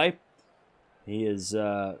 Sinner, by the way. He is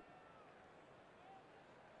at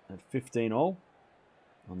 15 all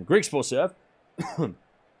on the Griekspoor serve.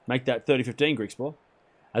 Make that 30-15 Griekspoor.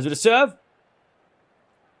 As with a serve.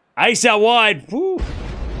 Ace out wide. Woo.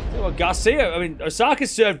 Well, Garcia, I mean,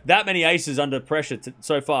 Osaka's served that many aces under pressure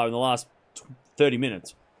so far in the last 30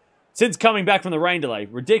 minutes. Since coming back from the rain delay.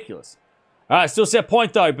 Ridiculous. All right, still set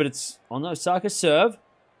point, though, but it's on Osaka's serve.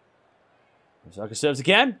 Osaka serves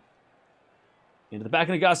again. Into the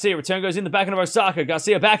backhand of Garcia. Return goes in the backhand of Osaka.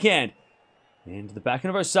 Garcia backhand. Into the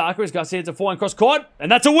backhand of Osaka as Garcia hits a forehand cross court.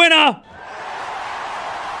 And that's a winner!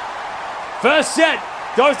 First set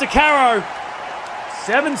goes to Caro.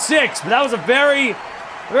 7-6. But that was a very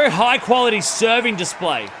high-quality serving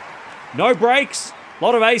display. No breaks. A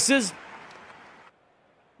lot of aces.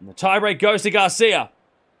 And the tiebreak goes to Garcia.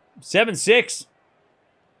 7-6.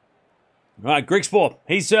 All right, Griekspoor.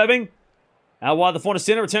 He's serving. Out wide the forehand of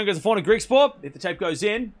Sinner. Return goes to forehand of Griekspoor. If the tape goes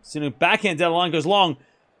in, Sinner backhand down the line goes long.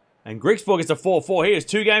 And Griekspoor gets a 4-4. He is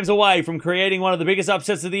 2 games away from creating one of the biggest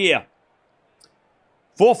upsets of the year.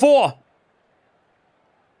 4-4.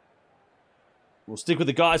 We'll stick with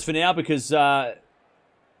the guys for now because that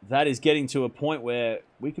is getting to a point where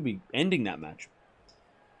we could be ending that match.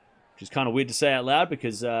 Which is kind of weird to say out loud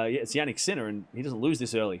because yeah, it's Jannik Sinner and he doesn't lose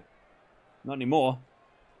this early. Not anymore.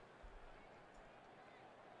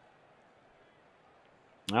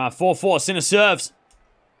 4-4. Sinner serves.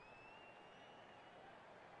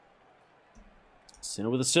 Sinner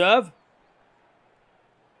with a serve.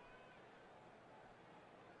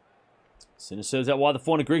 Sinner serves out wide the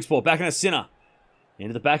forehand of Griekspoor. Backhand of Sinner.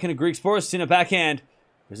 Into the backhand of Griekspoor. Sinner backhand.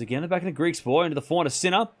 Goes again the backhand of Griekspoor. Into the forehand of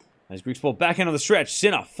Sinner. As Griekspoor backhand on the stretch.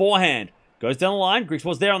 Sinner forehand. Goes down the line.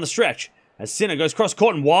 Griekspoor's there on the stretch. As Sinner goes cross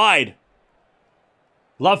court and wide.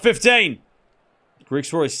 Love 15.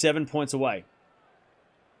 Griekspoor is 7 points away.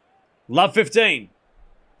 Love 15.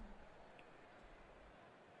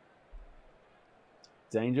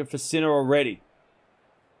 Danger for Sinner already.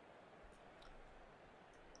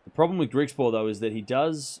 The problem with Griekspoor, though, is that he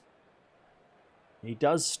does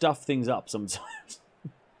stuff things up sometimes.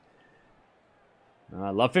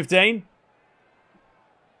 Love 15.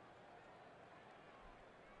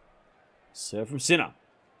 Serve from Sinner.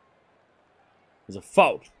 There's a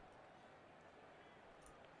fault.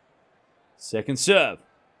 Second serve.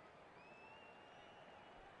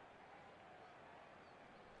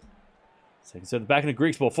 Second serve the backhand of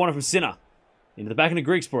Griekspoor. Forehand from Sinner. Into the backhand of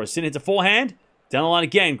Griekspoor. Sinner hits a forehand. Down the line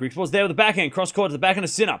again. Griekspoor's there with the backhand. Cross court to the backhand of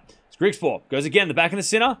Sinner. It's Griekspoor. Goes again. The backhand of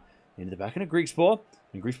Sinner. Into the backhand of Griekspoor.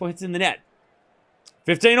 And Griekspoor hits in the net.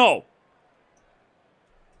 15 all.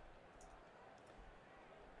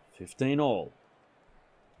 15 all.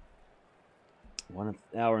 1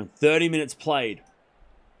 hour and 30 minutes played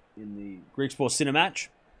in the Griekspoor Sinner match.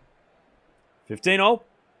 15 all.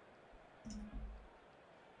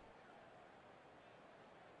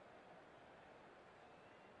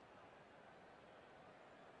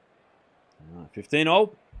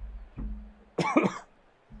 15-all.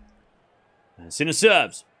 And Sinner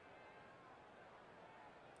serves.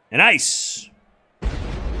 An ace.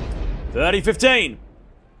 30-15.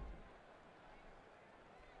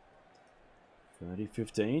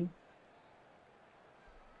 30-15.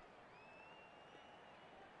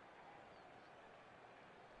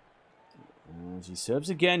 As he serves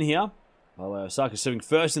again here. By the way, Osaka serving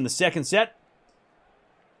first in the second set.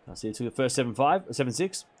 I see it took the first 7-5,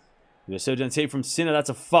 7-6. We have serve down T from Sinner. That's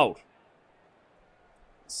a fault.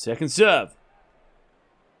 Second serve.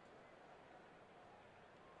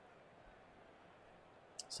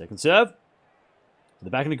 Second serve. To the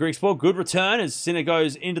back into Griekspoor. Good return as Sinner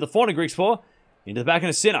goes into the forehand of Griekspoor. Into the back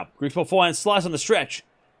into Sinner. Griekspoor forehand slice on the stretch.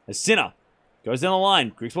 As Sinner goes down the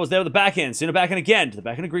line. Griekspoor's there with the backhand. Sinner backhand again. To the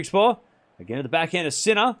backhand of Griekspoor. Again to the backhand of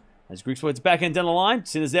Sinner. As Griekspoor hits backhand down the line.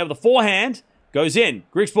 Sinner's there with the forehand. Goes in.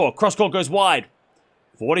 Griekspoor. Cross court goes wide.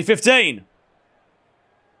 40-15.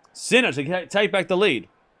 Sinner to take back the lead.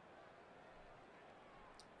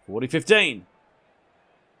 40-15.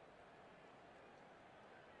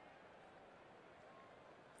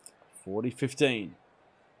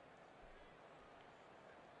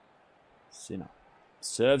 Sinner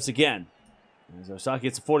serves again. As Osaka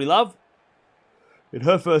gets a 40 love. In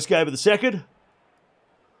her first game of the second.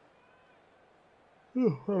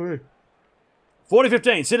 40-15.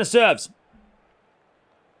 Sinner serves.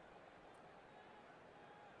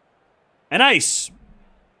 An ace.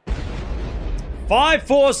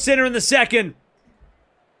 5-4 Sinner in the second.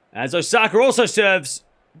 As Osaka also serves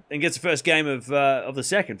and gets the first game of the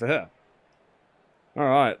second for her. All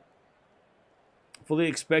right. Fully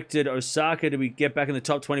expected Osaka to get back in the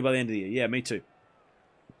top 20 by the end of the year. Yeah, me too.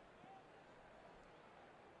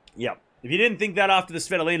 Yeah. If you didn't think that after the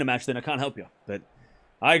Svitolina match, then I can't help you. But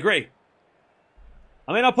I agree.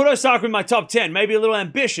 I mean, I put Osaka in my top 10. Maybe a little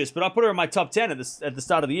ambitious, but I put her in my top 10 at the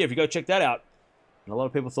start of the year. If you go check that out. And a lot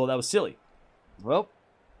of people thought that was silly. Well,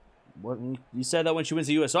 you say that when she wins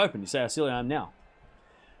the US Open. You say how silly I am now.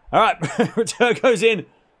 All right. Return goes in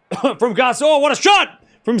from Garcia. Oh, what a shot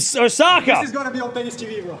from Osaka. This is going to be on tennis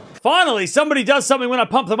TV, bro. Finally, somebody does something when I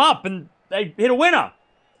pump them up, and they hit a winner.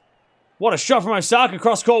 What a shot from Osaka.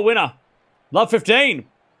 Cross-court winner. Love 15.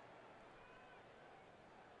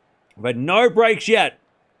 We've had no breaks yet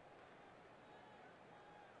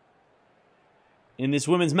in this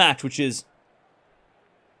women's match, which is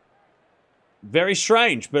very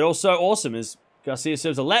strange, but also awesome as Garcia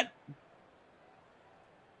serves a let.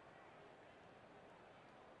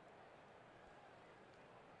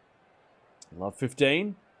 Love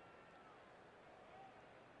 15.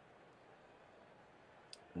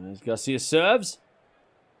 And as Garcia serves.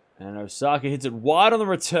 And Osaka hits it wide on the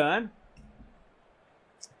return.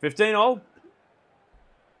 15-all.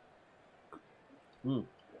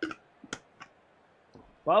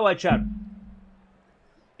 By the way, Chad,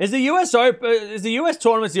 is the US Open, is the US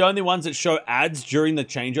tournaments the only ones that show ads during the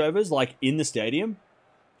changeovers, like in the stadium?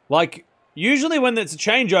 Like, usually when it's a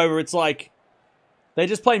changeover, it's like they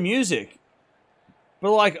just play music.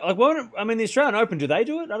 But like I mean, the Australian Open, do they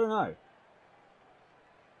do it? I don't know.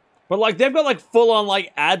 But like they've got like full on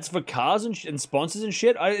like ads for cars and sponsors and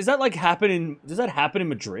shit. Is that like does that happen in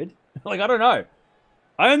Madrid? Like, I don't know.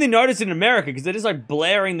 I only noticed it in America because they're just like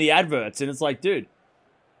blaring the adverts and it's like, dude,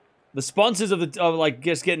 the sponsors of like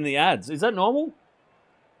just getting the ads. Is that normal?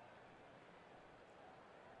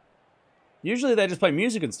 Usually they just play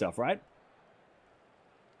music and stuff, right?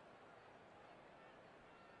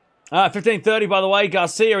 15-30, by the way.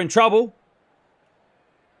 Garcia in trouble.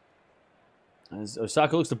 As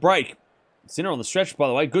Osaka looks to break. Sinner on the stretch, by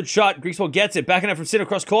the way. Good shot. Griekspoor gets it. Backing out from Sinner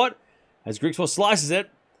across court. As Griekspoor slices it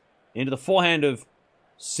into the forehand of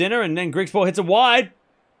Sinner. And then Griekspoor hits it wide.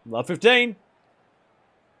 Love 15.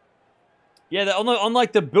 Yeah, on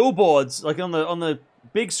like the billboards, like on the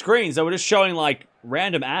big screens, they were just showing like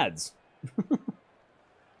random ads.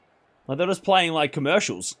 Like they're just playing like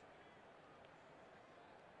commercials.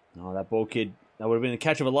 Oh, that ball, kid. That would have been the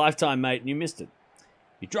catch of a lifetime, mate, and you missed it.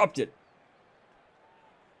 You dropped it.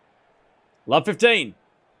 Love 15.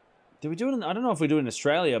 Do we do it I don't know if we do it in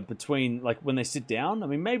Australia between, like, when they sit down. I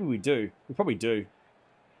mean, maybe we do. We probably do.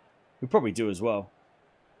 We probably do as well.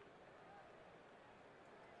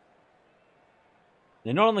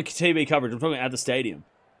 They're not on the TV coverage. I'm talking at the stadium.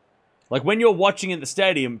 Like, when you're watching at the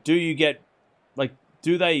stadium, do you get, like,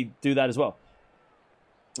 do they do that as well?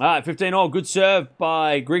 All right, 15-all. Good serve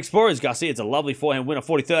by Griekspoor as Garcia. It's a lovely forehand winner,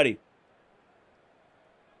 40-30.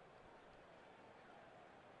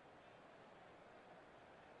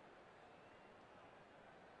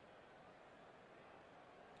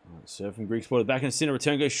 Serve from Griekspoor to the back end. Sinner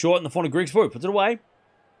return goes short in the front of Griekspoor. Puts it away.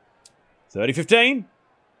 30-15.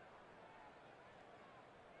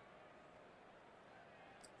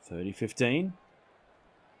 30-15.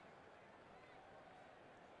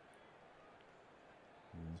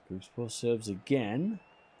 Griekspoor serves again.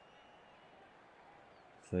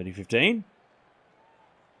 30-15.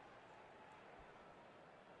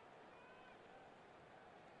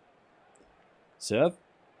 Serve.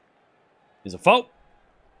 Is a fault.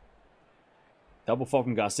 Double fault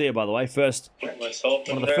from Garcia, by the way. First, one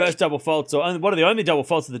of the first double faults, or one of the only double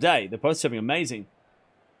faults of the day. They're both serving amazing.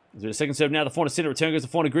 There's a second serve now. The forehand to Sinner. Return goes to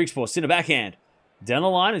forehand to Griekspoor. Sinner backhand. Down the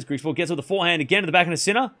line as Griekspoor gets with the forehand again to the backhand of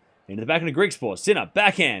Sinner. Into the backhand of Griekspoor. Sinner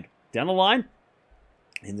backhand. Down the line.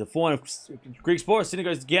 Into the forehand of Griekspoor. Sinner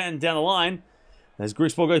goes again down the line. As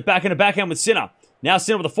Griekspoor goes backhand with Sinner. Now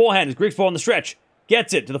Sinner with the forehand as Griekspoor on the stretch.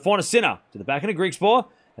 Gets it to the forehand of Sinner. To the backhand of Griekspoor.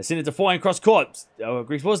 As Sinner to forehand cross court.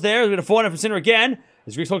 Griekspoor's there. We've got a forehand from Sinner again.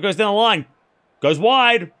 As Griekspoor goes down the line. Goes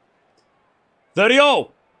wide.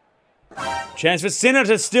 30-all. Chance for Sinner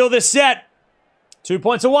to steal this set. 2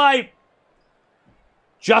 points away.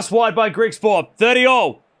 Just wide by Griekspoor.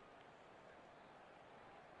 30-all.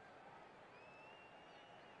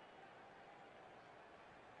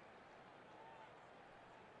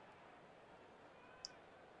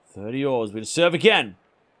 $30 with a serve again.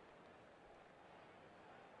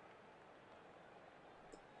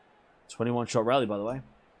 21-shot rally, by the way.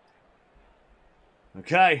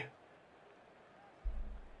 Okay.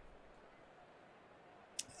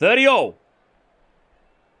 30-all.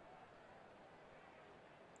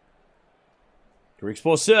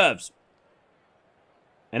 Griekspoor serves.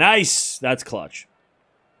 An ace. That's clutch.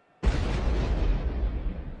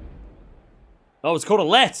 Oh, it's called a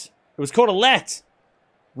let. It was called a let.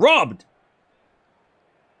 Robbed.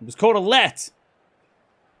 It was called a let.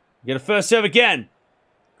 Get a first serve again.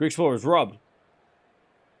 Griekspoor is robbed.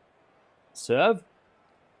 Serve.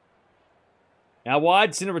 Now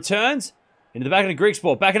wide. Sinner returns. Into the backhand of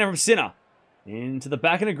Griekspoor. Backhand from Sinner. Into the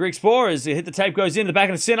backhand of Griekspoor as he hit the tape, goes into the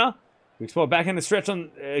backhand of Sinner. Griekspoor backhand to stretch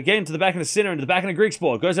on again to the backhand of Sinner. Into the backhand of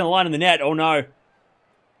Griekspoor. Goes down the line in the net. Oh no.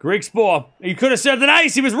 Griekspoor. He could have served an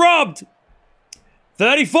ace. He was robbed.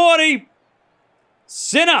 30-40.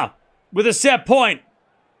 Sinner with a set point.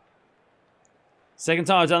 Second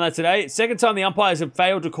time I've done that today. Second time the umpires have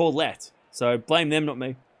failed to call let. So blame them, not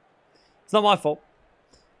me. It's not my fault.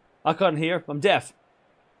 I can't hear. I'm deaf.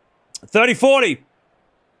 30-40.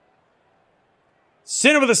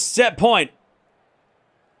 Sinner with a set point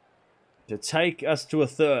to take us to a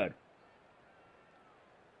third.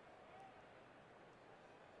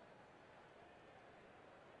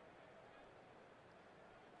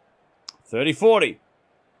 $30-40.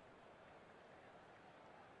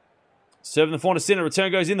 Serving the forehand to Sinner. Return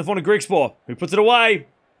goes in the forehand to Griekspoor, who puts it away.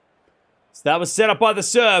 So that was set up by the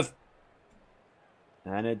serve.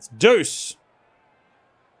 And it's deuce.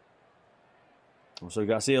 Also,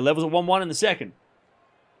 Garcia levels at 1-1 in the second.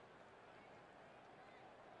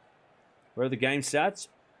 Where are the game stats?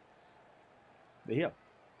 They're here.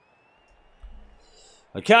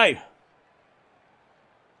 Okay.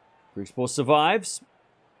 Griekspoor survives.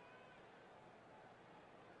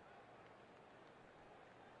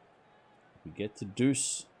 We get to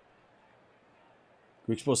deuce.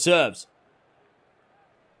 Griekspoor serves.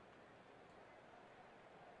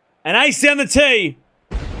 An ace down the tee.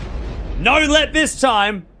 No let this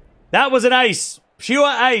time. That was an ace. Pure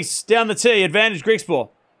ace down the tee. Advantage Griekspoor.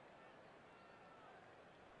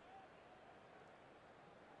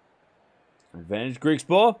 Advantage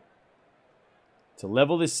Griekspoor to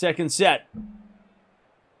level this second set.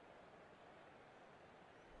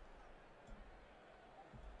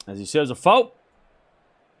 As he serves a fault.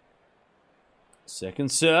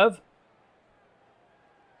 Second serve.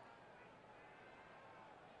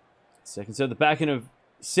 Second serve, the backhand of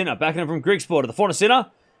Sinner. Backhand from Griekspoor to the forehand of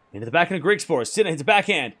Sinner. Into the backhand of Griekspoor. Sinner hits a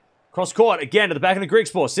backhand. Cross court again to the backhand of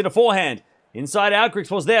Griekspoor. Sinner forehand. Inside out.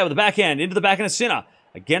 Griekspoor's there with the backhand. Into the backhand of Sinner.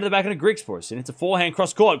 Again to the backhand of Griekspoor. Sinner hits a forehand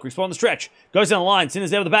cross court. Griekspoor on the stretch. Goes down the line.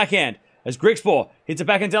 Sinner's there with the backhand. As Griekspoor hits a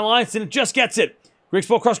backhand down the line. Sinner just gets it.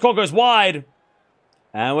 Griekspoor cross court goes wide.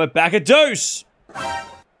 And we're back at deuce.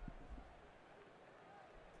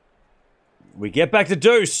 We get back to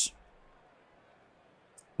deuce.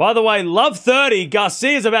 By the way, love 30.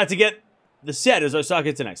 Garcia's about to get the set as Osaka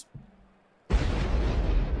hits the next.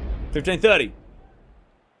 15-30.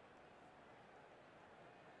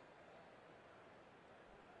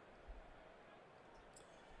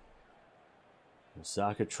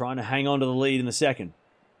 Osaka trying to hang on to the lead in the second.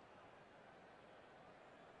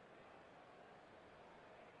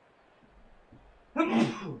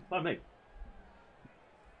 Pardon me.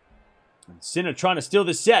 And Sinner trying to steal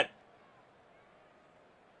this set.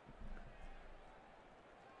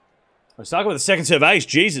 Osaka with a second serve ace.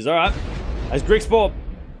 Jesus, all right. As Griekspoor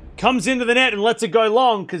comes into the net and lets it go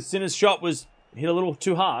long because Sinner's shot was hit a little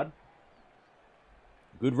too hard.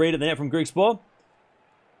 Good read at the net from Griekspoor.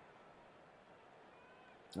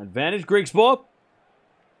 Advantage Griekspoor.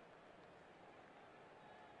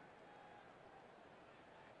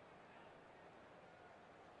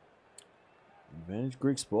 Advantage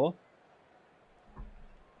Griekspoor.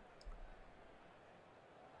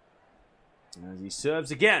 As he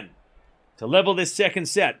serves again to level this second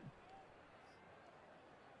set.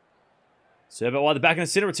 Serve out wide the back of the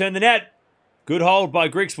center, return the net. Good hold by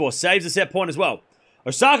Griekspoor. Saves the set point as well.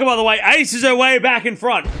 Osaka, by the way, aces her way back in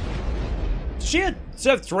front. Did she had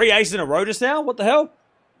served 3 aces in a row just now? What the hell?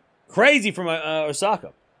 Crazy from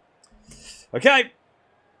Osaka. Okay.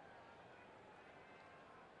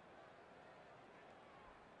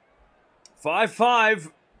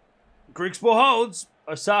 Five. Griekspoor holds.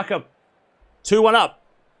 Osaka 2-1 up.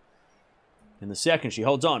 In the second, she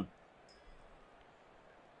holds on.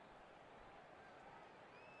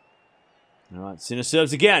 All right, Sinner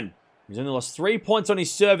serves again. He's only lost 3 points on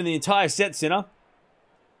his serve in the entire set, Sinner.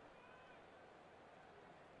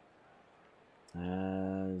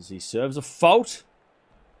 As he serves a fault.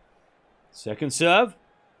 Second serve.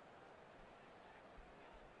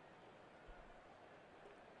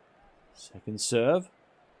 Second serve.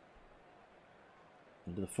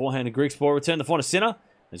 Into the forehand of Griekspoor. Return the forehand to Sinner.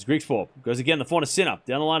 As Griekspoor goes again, the forehand to Sinner.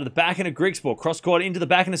 Down the line to the backhand of Griekspoor. Cross court into the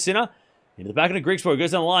backhand of Sinner. Into the backhand of Griekspoor.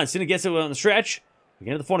 Goes down the line. Sinner gets it on the stretch.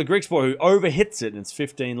 Again to the forehand of Griekspoor, who overhits it, and it's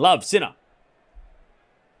 15 love. Sinner.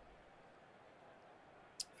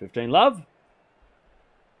 15 love.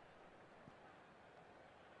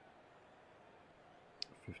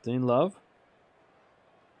 Love.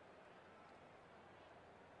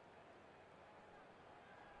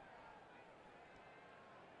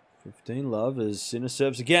 Love as Sinner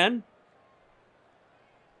serves again.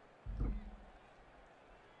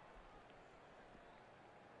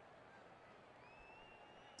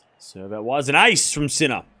 Serve out wide. An ace from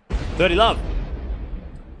Sinner. 30 love.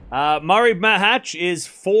 Murray match is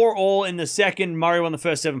 4-all in the second. Murray won the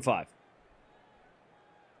first 7-5.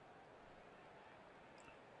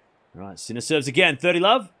 All right, Sinner serves again. 30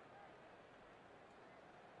 love.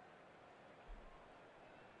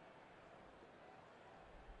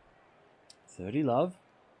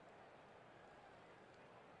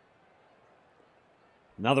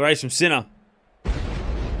 Another ace from Sinner.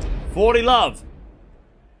 40 love.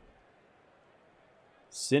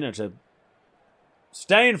 Sinner to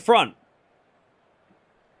stay in front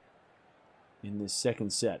in this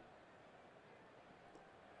second set.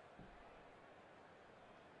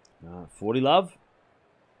 40 love.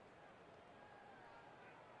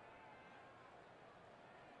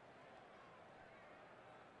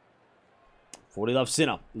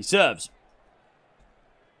 Sinner. He serves.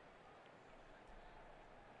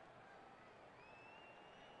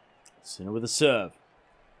 Sinner with a serve.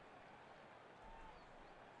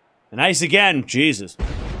 An ace again. Jesus.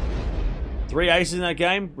 3 aces in that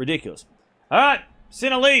game. Ridiculous. All right.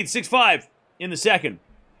 Sinner leads 6-5 in the second.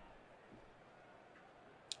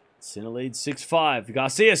 Sinner leads 6-5.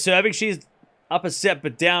 Garcia serving. She's up a set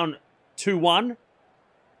but down 2-1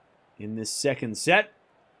 in this second set.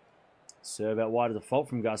 Serve out wide of the fault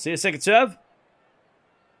from Garcia. Second serve.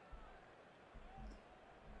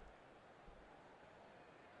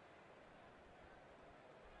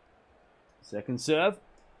 Second serve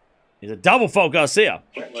is a double fault Garcia.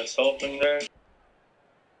 Get myself in there.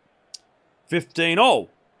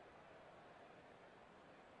 15-all.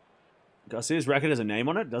 Garcia's racket has a name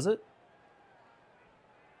on it, does it?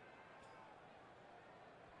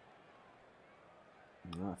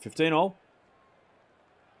 All right, 15-all.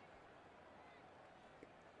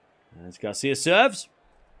 As Garcia serves.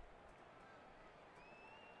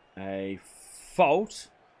 A fault.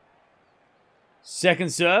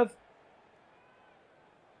 Second serve.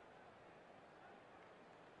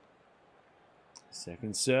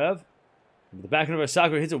 Second serve. The backhand of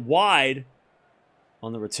Osaka hits it wide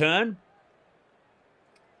on the return.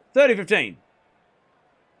 30-15.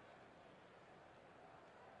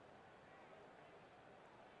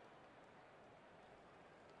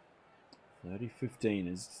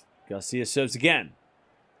 As Garcia serves again.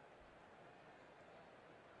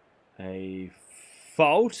 A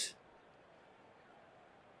fault.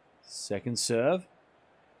 Second serve.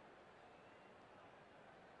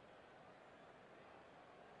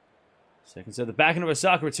 Second serve. The backhand of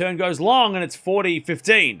Osaka return goes long, and it's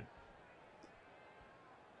 40-15.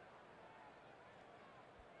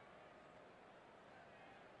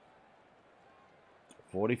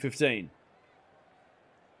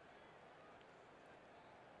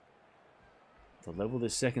 to level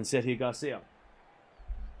this second set here, Garcia.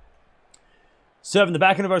 Serving the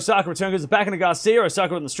backhand of Osaka. Return goes the backhand of Garcia.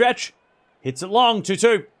 Osaka on the stretch. Hits it long.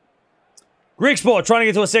 2-2. Griekspoor trying to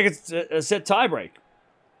get to a second set tiebreak.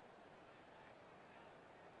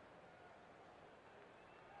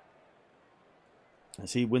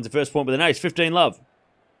 As he wins the first point with an ace. 15-love.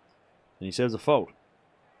 And he serves a fault.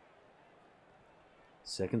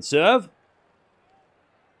 Second serve.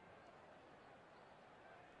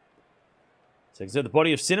 Second serve, the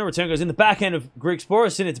body of Sinner. Return goes in the backhand of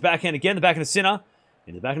Griekspoor. Sinner to backhand again. The backhand of Sinner.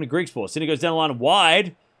 Into the backhand of Griekspoor. Sinner goes down the line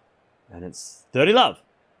wide. And it's 30-love.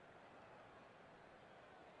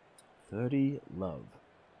 30-love.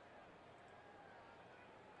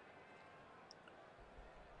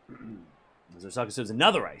 As Osaka serves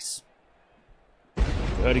another ace.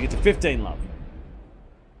 For her to get to 15-love.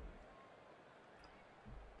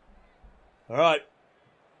 All right.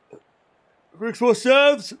 Griekspoor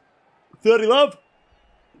serves. 30-love.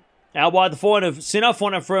 Out wide the forehand of Sinner.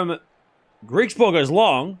 Forehand from Griekspoor goes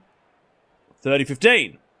long.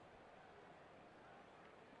 30-15.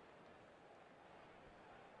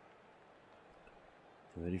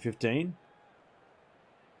 30-15.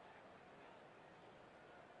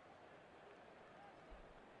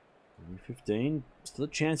 30-15. Still a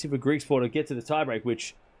chance here for Griekspoor to get to the tiebreak,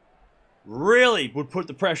 which really would put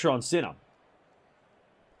the pressure on Sinner.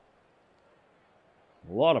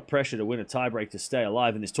 A lot of pressure to win a tiebreak to stay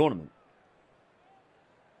alive in this tournament.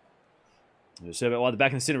 Serve out wide the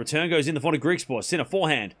backhand of Sinner. Return goes in the forehand of Griekspoor. Sinner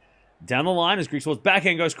forehand. Down the line as Griekspoor's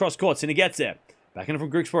backhand goes cross court. Sinner gets there. Backhand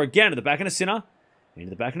from Griekspoor again to the backhand of Sinner. Into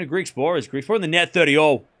the backhand of Griekspoor. Is Griekspoor in the net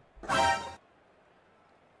 30-all.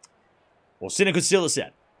 Well, Sinner could steal the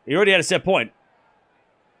set. He already had a set point.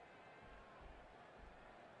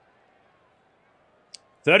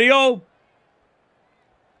 30-all.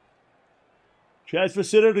 Chance for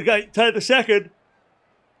Sinner to take the second.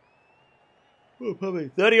 Oh, probably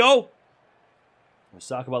 30-all.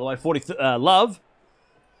 Osaka, by the way, 40-love.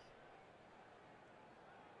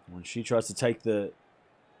 When she tries to take the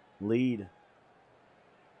lead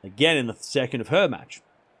again in the second of her match.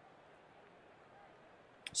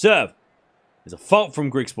 Serve. There's a fault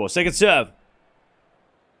from Griekspoor. Second serve.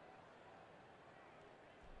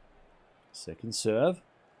 Second serve.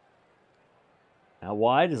 Out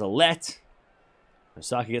wide is a let.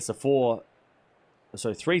 Osaka gets the 3-2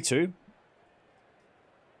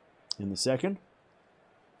 in the second.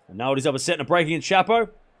 And now he's up a set and a break against Chapo.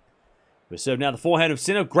 We serve now the forehand of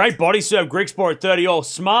Sinner. Great body serve. Griekspoor at 30-all.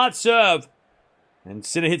 Smart serve. And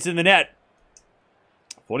Sinner hits in the net.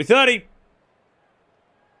 40-30.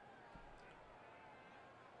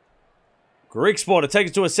 Griekspoor to take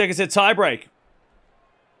it to a second set tiebreak.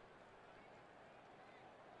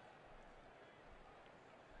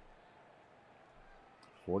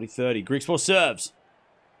 Griekspoor serves.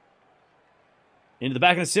 Into the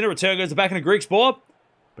backhand of Sinner. Return goes the backhand of Griekspoor.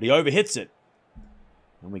 But he overhits it.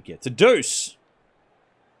 And we get to deuce.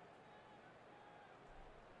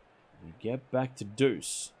 We get back to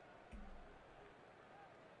deuce.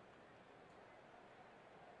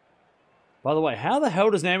 By the way, how the hell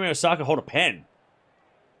does Naomi Osaka hold a pen?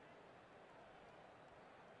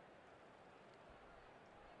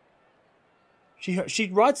 She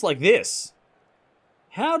writes like this.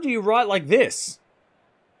 How do you write like this?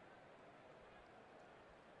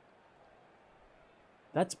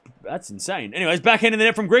 That's insane. Anyways, backhand in the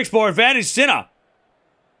net from Griekspoor. Advantage Sinner.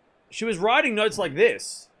 She was writing notes like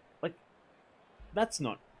this. Like, that's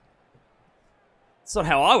not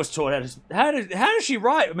how I was taught how does she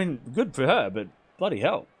write? I mean, good for her, but bloody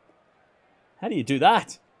hell. How do you do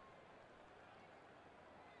that?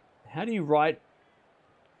 How do you write?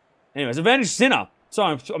 Anyways, advantage Sinner.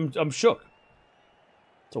 Sorry, I'm shook.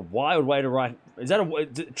 It's a wild way to write. Is that a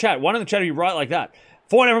chat? One in the chat, you write like that.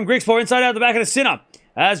 Forehand from Griekspoor, inside out the back of the Sinner.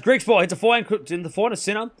 As Griekspoor hits a forehand in the forehand of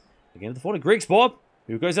Sinner. Again, the forehand of Griekspoor,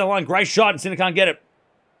 who goes down the line. Great shot, and Sinner can't get it.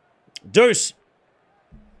 Deuce.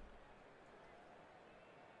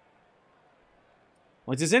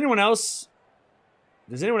 Like, does anyone else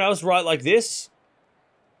write like this?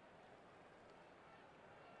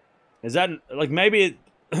 Is that, like, maybe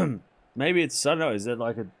it, maybe it's, I don't know, is that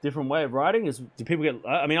like a different way of writing? Do people get,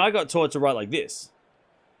 I mean, I got taught to write like this.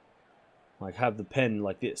 Like, have the pen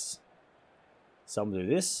like this. Some do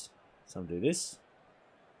this. Some do this.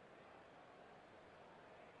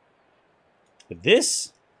 But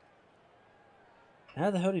this?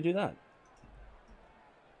 How the hell do you do that?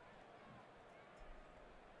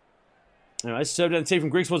 Anyway, serve down the tee from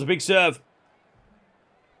Griekspoor's a big serve.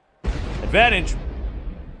 Advantage.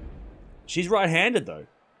 She's right-handed, though.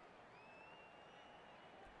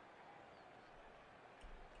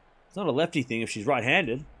 It's not a lefty thing if she's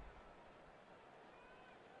right-handed.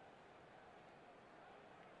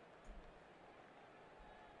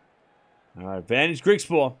 All right, advantage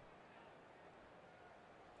Griekspoor.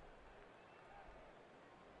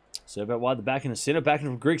 Serve out wide the backhand of Sinner. Backhand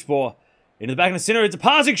from Griekspoor. Into the backhand of Sinner. It's a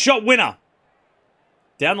passing shot winner.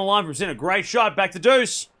 Down the line from Sinner. Great shot. Back to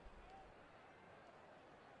deuce.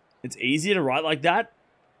 It's easier to write like that.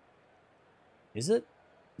 Is it?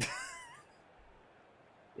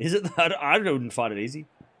 Is it? I wouldn't find it easy.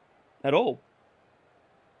 At all.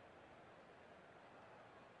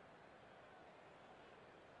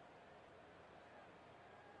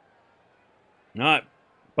 All right.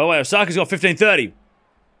 By the way, Osaka's got 15-30.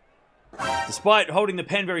 Despite holding the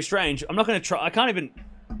pen very strange, I'm not going to try. I can't even.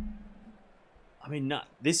 I mean, no,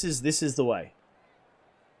 this is the way.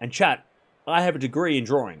 And chat, I have a degree in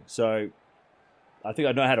drawing, so I think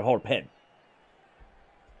I know how to hold a pen.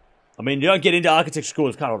 I mean, you don't get into architecture school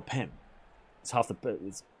if you can't hold a pen. It's half the.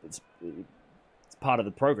 It's part of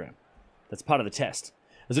the program. That's part of the test.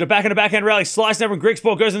 There's a backhand rally, slice over, and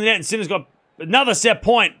Griekspoor goes in the net, and Sinner's got another set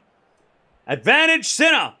point. Advantage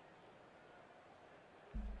Sinner.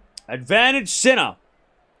 Advantage Sinner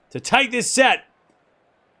to take this set.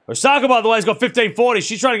 Osaka, by the way, has got 15-40.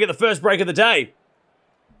 She's trying to get the first break of the day.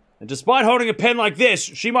 And despite holding a pen like this,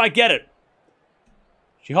 she might get it.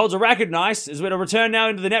 She holds a racket nice. Is going to return now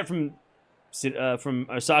into the net from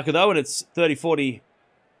Osaka, though, and it's 30-40.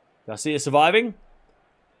 Garcia surviving.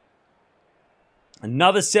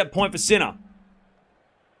 Another set point for Sinner.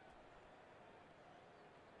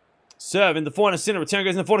 Serve in the forehand of Sinner. Return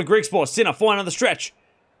goes in the forehand of Griekspoor. Sinner, forehand on the stretch.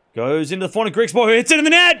 Goes into the forehand of Griekspoor, who hits it in the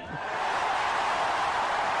net!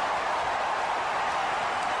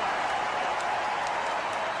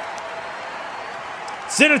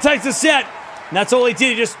 Sinner takes the set. And that's all he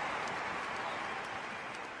did.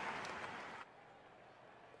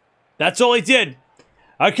 That's all he did.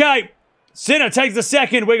 Okay. Sinner takes the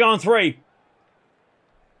second. We're going 3.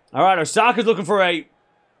 All right, Osaka's looking for a...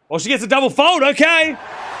 Oh, she gets a double fault. Okay.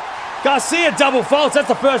 Garcia double faults. That's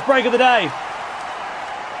the first break of the day.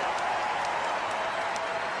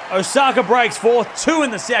 Osaka breaks 4-2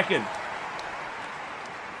 in the second.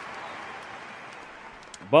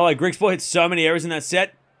 By the way, Griekspoor hit so many errors in that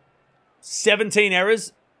set. 17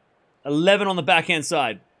 errors. 11 on the backhand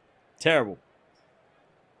side. Terrible.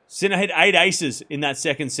 Sinner hit 8 aces in that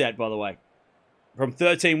second set, by the way. From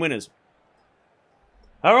 13 winners.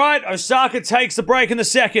 All right, Osaka takes the break in the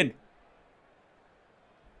second.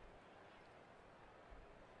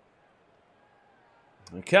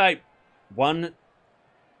 Okay. 1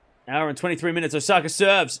 hour and 23 minutes. Osaka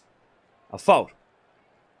serves. A fault.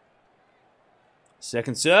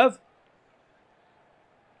 Second serve.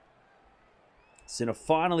 Sinner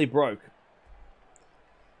finally broke.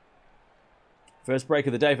 First break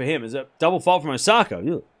of the day for him. Is a double fault from Osaka.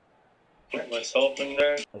 Ew. Get myself in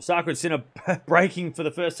there. Osaka and Sinner breaking for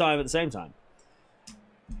the first time at the same time.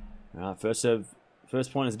 All right, first serve.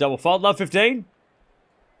 First point is a double fault. Love 15.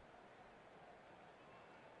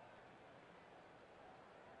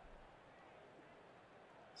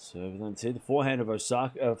 Serve then to the forehand of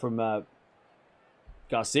Osaka from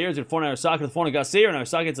Garcia. It's a forehand of Osaka to the forehand of Garcia, and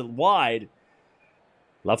Osaka gets it wide.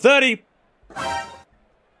 Love 30.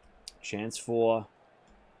 Chance for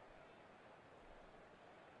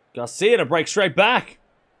Garcia to break straight back.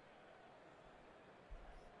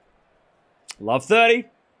 Love 30.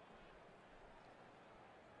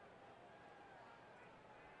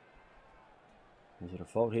 Is it a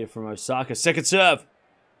fault here from Osaka? Second serve.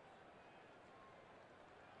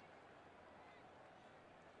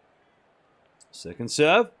 Second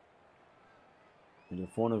serve. Into the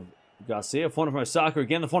forehand of Garcia. Forehand from Osaka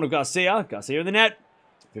again. The forehand of Garcia. Garcia in the net.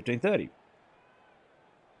 15-30.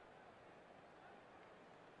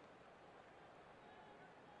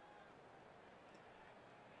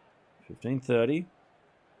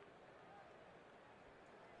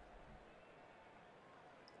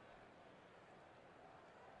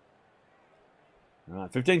 All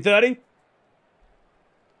right, 15-30.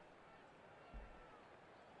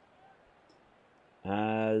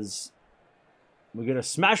 As we get a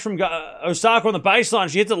smash from Osaka on the baseline.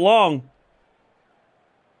 She hits it long.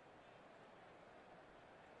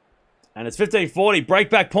 And it's 15-40.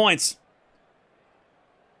 Breakback points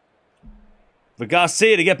for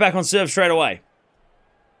Garcia to get back on serve straight away.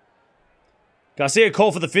 Garcia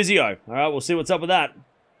called for the physio. All right, we'll see what's up with that.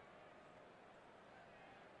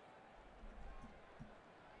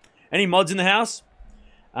 Any mods in the house?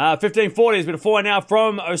 15-40 has been a forehand now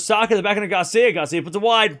from Osaka. The backhand of Garcia. Garcia puts it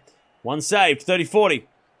wide. One saved. 30-40.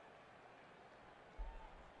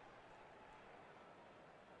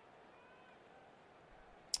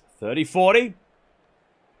 30-40.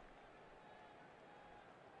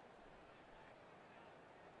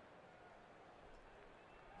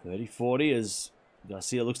 As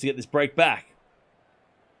Garcia looks to get this break back.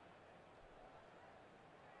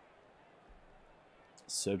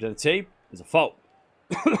 Serve down the tee. There's a fault.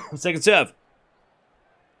 Second serve.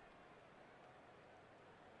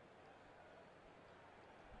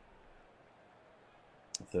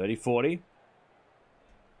 .30-40.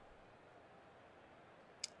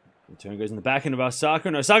 Return goes in the back end of Osaka.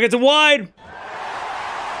 And Osaka gets it wide.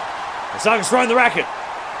 Osaka's throwing the racket.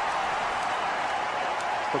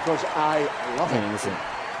 Because I love it. Listen.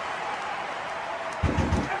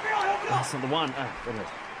 That's not the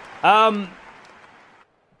one.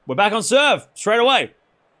 We're back on serve straight away.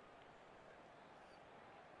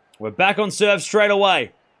 We're back on serve straight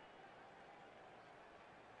away.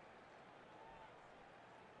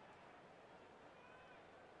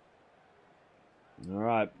 All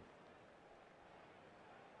right.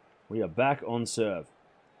 We are back on serve.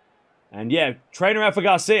 And yeah, trainer out for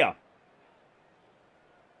Garcia.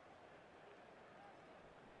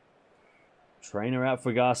 Trainer out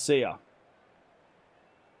for Garcia.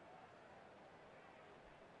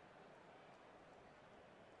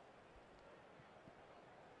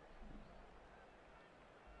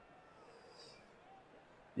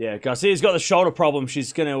 Yeah, Garcia's got the shoulder problem.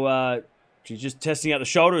 She's going to, she's just testing out the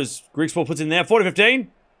shoulder as Griekspoor puts in there. 40-15.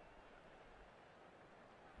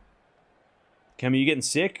 Cam, are you getting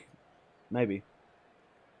sick? Maybe.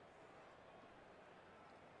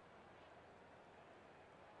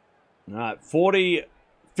 All right, 40-15.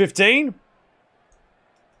 40-15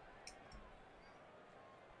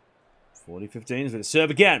 is going to serve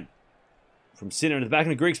again. From Sinner into the back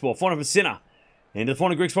of the Griekspoor. Forehand for Sinner. Into the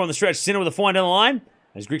forehand of Griekspoor on the stretch. Sinner with a forehand down the line.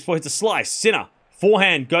 As Griekspoor hits a slice. Sinner.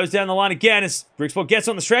 Forehand goes down the line again as Griekspoor gets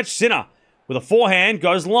on the stretch. Sinner with a forehand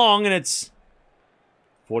goes long and it's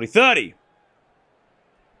 40-30.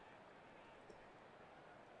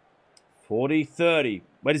 40-30.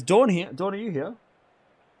 Wait, is Dawn here? Dawn, are you here?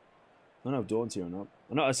 I don't know if Dawn's here or not.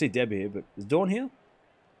 I know I see Debbie here, but is Dawn here?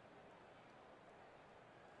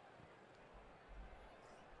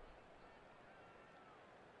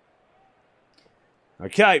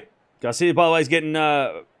 Okay. Garcia, by the way, is getting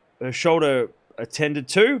her shoulder attended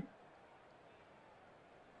to.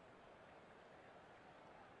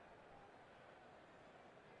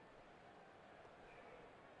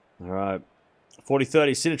 All right.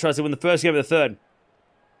 40-30. Sinner tries to win the first game of the third.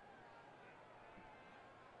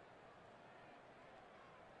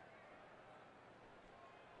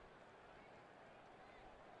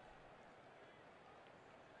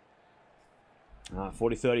 All right,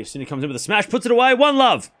 40-30. Sinner comes in with a smash, puts it away.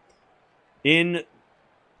 1-love. In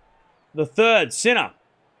the third, Sinner.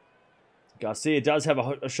 Garcia does have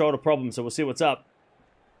a shoulder problem, so we'll see what's up.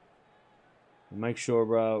 We'll make sure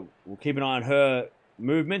we'll keep an eye on her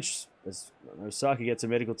movements as Osaka gets a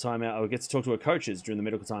medical timeout, or gets to talk to her coaches during the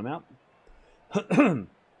medical timeout.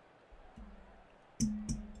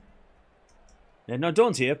 Yeah, no,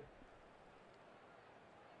 Dawn's here.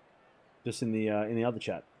 Just in the other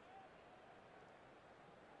chat.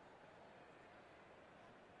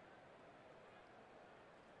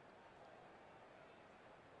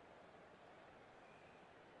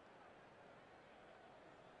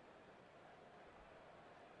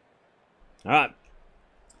 All right.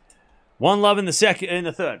 1-love in the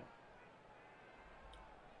third.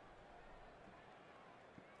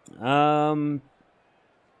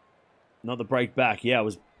 Not the break back. Yeah, it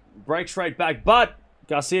was break straight back, but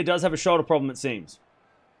Garcia does have a shoulder problem, it seems.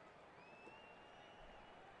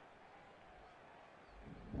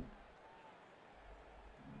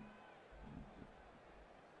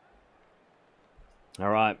 All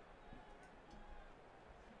right.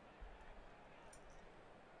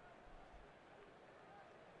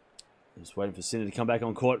 Just waiting for Sinner to come back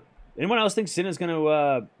on court. Anyone else think Sinner's going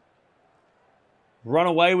to run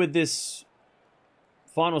away with this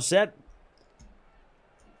final set?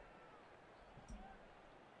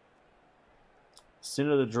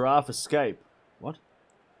 Sinner the giraffe escape. What?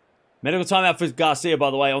 Medical timeout for Garcia,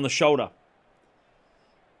 by the way, on the shoulder.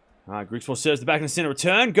 All right, Griekspoor serves the back and Sinner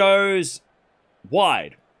return. Goes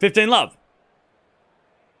wide. 15-love.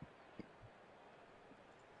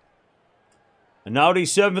 Analdi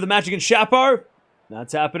serving for the match against Chapo.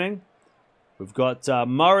 That's happening. We've got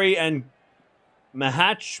Murray and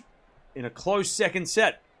Mahach in a close second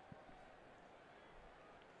set.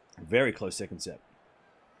 A very close second set.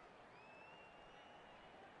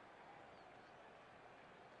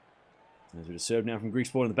 There's a bit of serve now from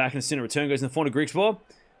Griekspoor in the back, and the Sinner return goes in the front of Griekspoor.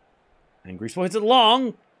 And Griekspoor hits it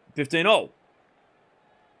long. 15-0.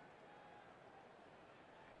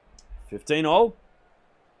 15-all.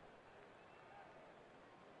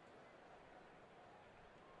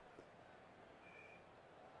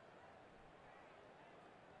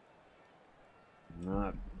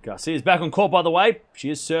 Garcia's back on court, by the way. She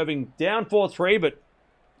is serving down 4-3, but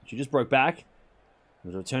she just broke back.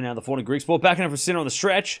 There's a return now to the Tallon Griekspoor. Back in for Sinner on the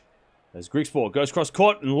stretch. As Griekspoor goes cross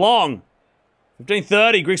court and long.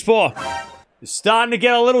 15-30. Griekspoor is starting to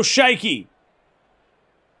get a little shaky.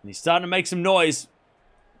 And he's starting to make some noise.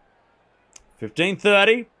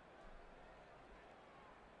 15-30.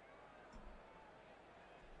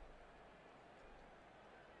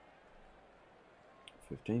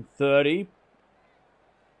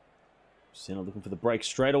 Sinner looking for the break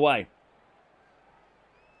straight away.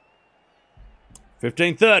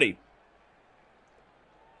 15-30.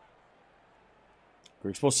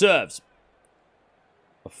 Griekspoor serves.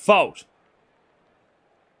 A fault.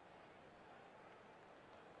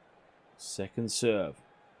 Second serve.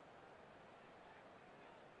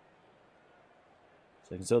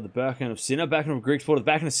 Second serve, the backhand of Sinner. Backhand of Griekspoor to the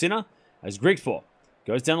backhand of Sinner. As Griekspoor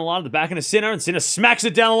goes down the line to the backhand of Sinner, and Sinner smacks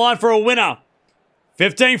it down the line for a winner.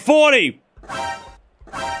 15-40.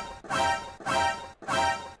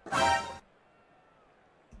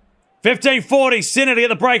 15-40. Sinner to get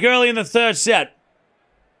the break early in the third set.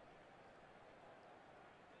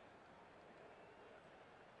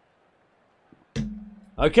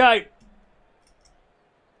 Okay.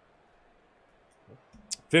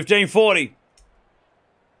 15-40.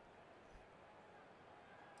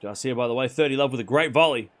 Garcia, by the way, 30-love with a great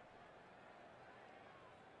volley.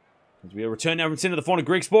 As we return now from Sinner to the forehand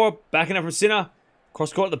of Griekspoor. Backing up from Sinner.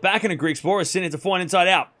 Cross court at the backhand of Griekspoor as Sinner hits a forehand inside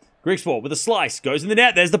out. Griekspoor with a slice. Goes in the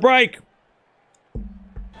net. There's the break.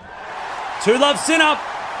 2-love Sinner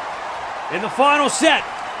in the final set.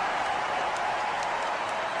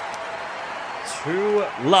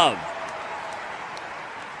 2-love.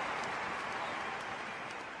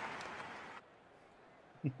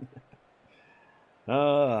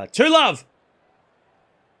 Two love.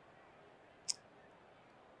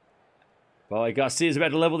 Well, Garcia's about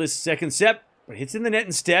to level this second set, but hits in the net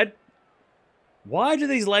instead. Why do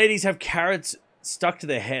these ladies have carrots stuck to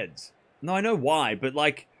their heads? No, I know why, but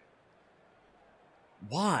like,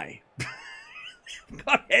 why? They've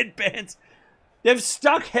got headbands. They've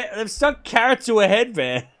stuck carrots to a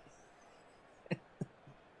headband.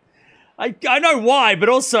 I know why, but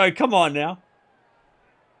also, come on now.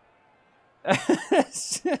 Good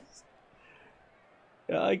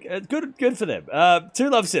for them.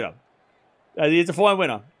 2-love Sinner. He's a fine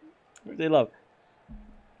winner. They love.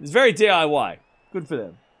 It's very DIY. Good for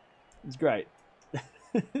them. It's great.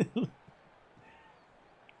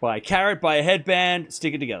 Buy a carrot, buy a headband,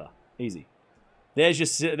 stick it together. Easy. There's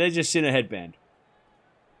just Sinner headband.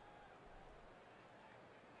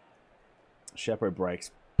 Chapeau breaks.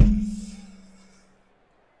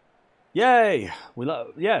 Yay! We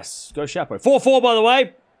love. Yes, go Chapeau. 4-4 by the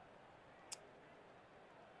way.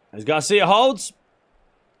 As Garcia holds.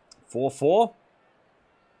 4-4.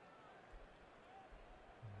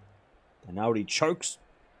 And now he chokes.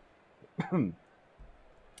 Sinner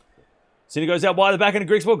goes out wide the back end of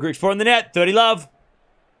Griekspoor. Griekspoor in the net. 30-love.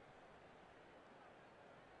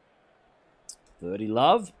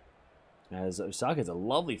 30-love. As Osaka is a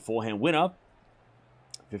lovely forehand winner.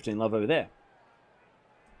 15-love over there.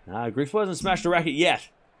 Griekspoor hasn't smashed a racket yet.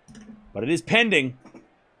 But it is pending.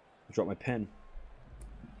 I dropped my pen.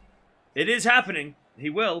 It is happening. He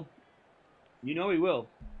will. You know he will.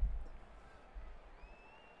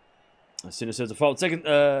 Sinner serves a fault. Second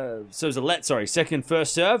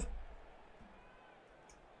first serve.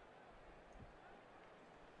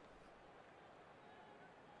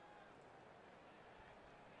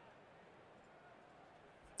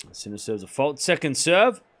 Sinner serves a fault. Second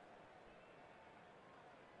serve.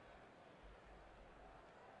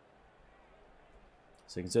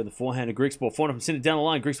 Second serve, the forehand of Griekspoor. Forehand from Sinner down the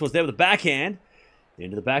line. Griekspoor's there with the backhand.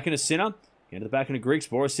 Into the backhand of Sinner. Into the backhand of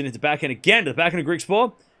Griekspoor. Sinner to the backhand again to the backhand of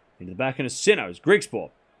Griekspoor. Into the backhand of Sinner as Griekspoor.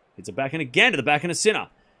 Hits a backhand again to the backhand of Sinner.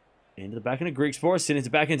 Into the backhand of Griekspoor. Sinner to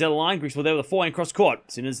backhand down the line. Griekspoor there with the forehand cross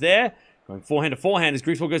court. Sinner's there. Going forehand to forehand as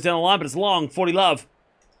Griekspoor goes down the line, but it's long. 40-love.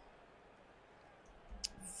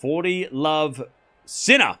 40-love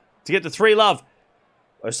Sinner to get to 3-love.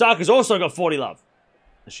 Osaka's also got 40-love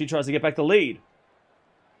as she tries to get back the lead.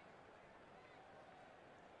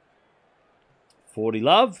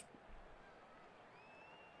 40-love.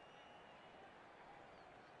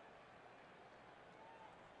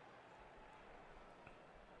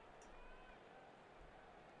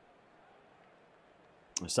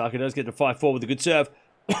 Osaka does get to 5-4 with a good serve.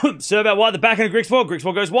 Serve out wide, the backhand of Griekspoor.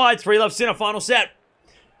 Griekspoor goes wide. 3-love Sinner, final set.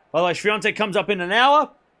 By the way, Swiatek comes up in an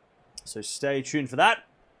hour. So stay tuned for that.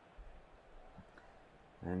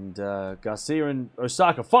 And Garcia and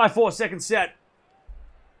Osaka. 5-4 second set.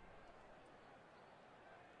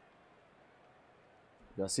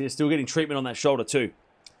 Garcia still getting treatment on that shoulder too.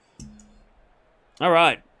 All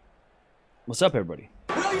right. What's up, everybody?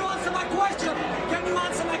 Will you answer my question? Can you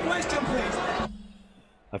answer my question, please?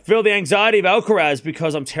 I feel the anxiety of Alcaraz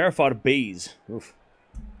because I'm terrified of bees. Oof.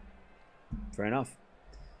 Fair enough.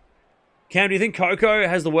 Cam, do you think Coco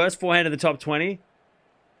has the worst forehand in the top 20?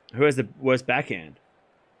 Who has the worst backhand?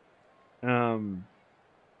 Man,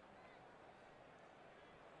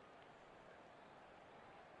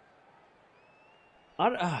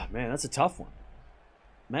 that's a tough one.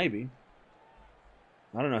 Maybe.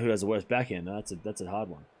 I don't know who has the worst backhand. That's a hard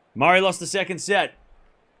one. Murray lost the second set.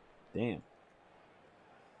 Damn.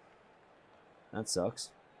 That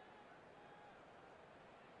sucks.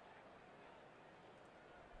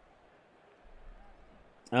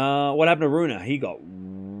 What happened to Runa? He got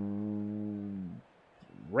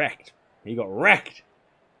wrecked. He got wrecked.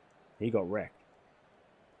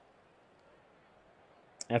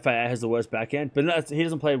 FAA has the worst backhand, but no, he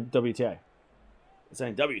doesn't play WTA. I'm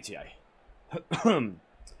saying WTA.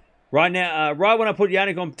 Right now, right when I put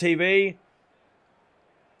Jannik on TV,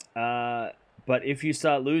 but if you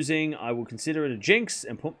start losing, I will consider it a jinx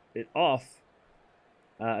and put it off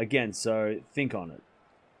again, so think on it.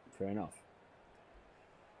 Fair enough.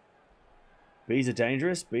 Bees are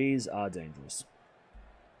dangerous. Bees are dangerous.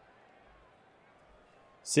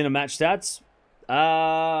 Sinner match stats.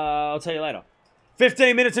 I'll tell you later.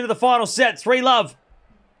 15 minutes into the final set. 3-love.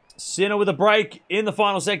 Sinner with a break in the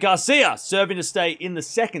final set. Garcia serving to stay in the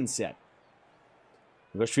second set.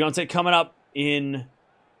 We've got Swiatek coming up in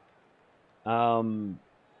about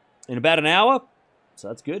an hour. So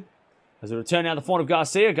that's good. As we return now to the point of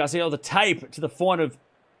Garcia. Garcia with the tape to the point of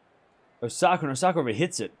Osaka. And Osaka over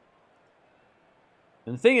hits it.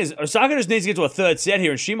 And the thing is, Osaka just needs to get to a third set here,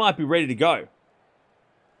 and she might be ready to go.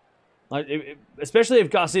 Like, especially if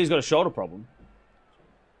Garcia's got a shoulder problem.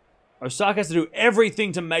 Osaka has to do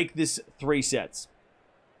everything to make this 3 sets.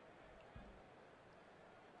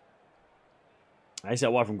 Ace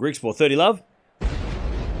out wide from Griekspoor. 30-love.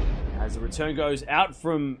 As the return goes out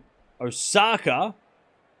from Osaka.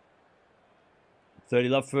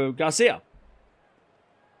 30-love for Garcia.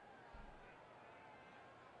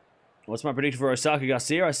 What's my prediction for Osaka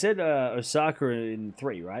Garcia? I said Osaka in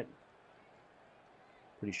 3, right?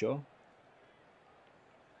 Pretty sure.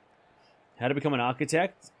 How to become an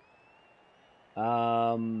architect?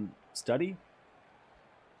 Study?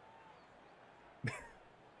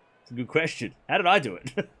 It's a good question. How did I do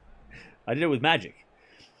it? I did it with magic.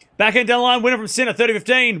 Backhand down the line, winner from Sinner,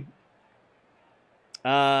 30-15.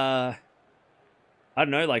 I don't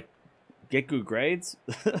know, like, get good grades?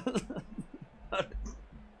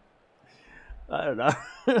 I don't know.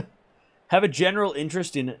 Have a general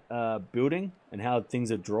interest in building and how things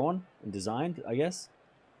are drawn and designed, I guess.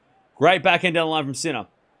 Great backhand down the line from Sinner.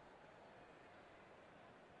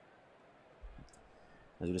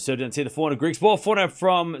 As we just served down to see the forehand of Griekspoor. Forehand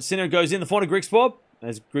from Sinner goes in. The forehand of Griekspoor.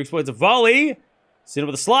 As Griekspoor hits a volley. Sinner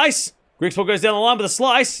with a slice. Griekspoor goes down the line with a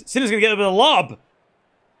slice. Sinner's going to get it with a lob.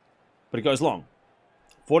 But it goes long.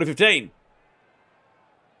 40-15.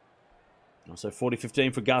 Also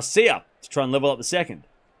 40-15 for Garcia to try and level up the second.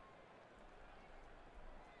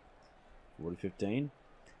 40-15.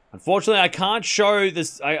 Unfortunately, I can't show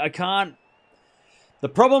this. I can't. The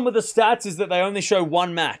problem with the stats is that they only show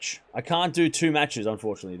 1 match. I can't do 2 matches,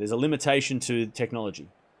 unfortunately. There's a limitation to technology.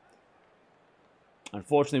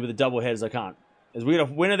 Unfortunately, with the double headers, I can't. As we got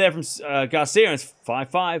a winner there from Garcia, and it's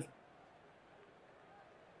 5-5.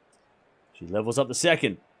 She levels up the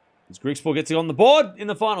second. As Griekspoor gets it on the board in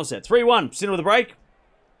the final set. 3-1. Sinner with a break.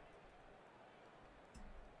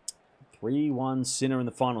 3-1 Sinner in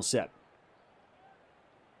the final set.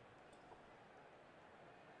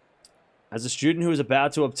 As a student who is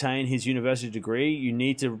about to obtain his university degree, you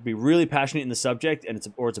need to be really passionate in the subject, and it's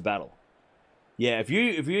a battle. Yeah, if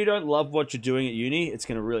you don't love what you're doing at uni, it's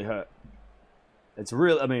going to really hurt. It's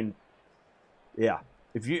real. I mean, yeah.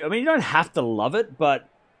 You don't have to love it, but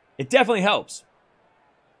it definitely helps.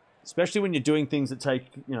 Especially when you're doing things that take,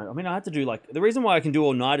 I had to do, like, the reason why I can do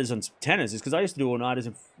all-nighters on tennis is because I used to do all-nighters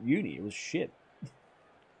in uni. It was shit.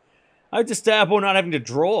 I had to stay up all night having to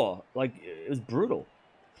draw. Like, it was brutal.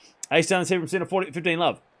 Ace down the table from Sinner, 40-15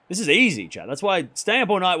 love. This is easy, chat. That's why staying up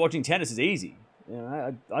all night watching tennis is easy.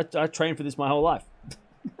 I trained for this my whole life.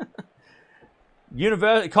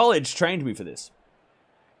 College trained me for this.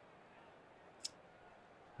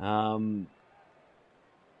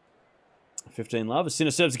 15 love.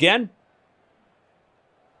 Sinner serves again.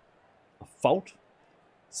 A fault.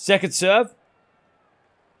 Second serve.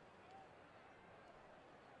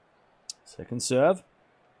 Second serve.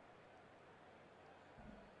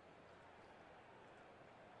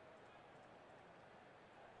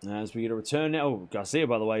 As we get a return now. Oh, Garcia,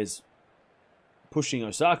 by the way, is pushing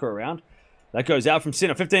Osaka around. That goes out from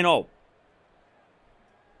Sinner. 15-all.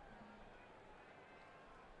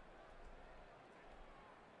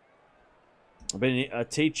 I've been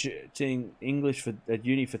teaching English at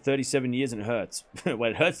uni for 37 years and it hurts.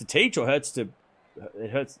 Wait, it hurts to teach or hurts to...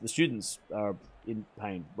 It hurts... The students are in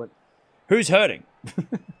pain. What? Who's hurting?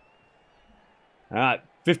 All right.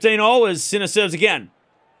 15-all as Sinner serves again.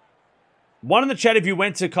 One in the chat if you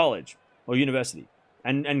went to college or university.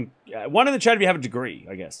 And one in the chat if you have a degree,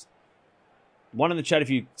 I guess. One in the chat if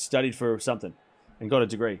you studied for something and got a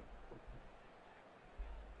degree.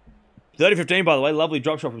 30-15, by the way. Lovely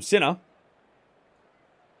drop shot from Sinner.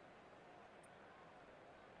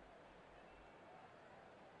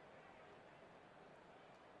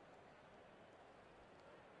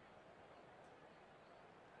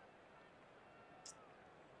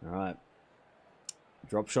 All right.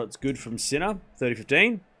 Drop shot's good from Sinner.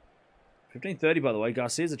 30-15. 15-30, by the way.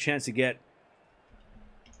 Garcia's a chance to get...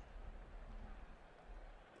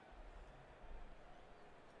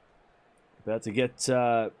 About to get...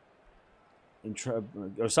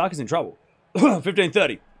 Osaka's in trouble.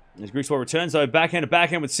 15-30. As Griekspoor returns, though, backhand to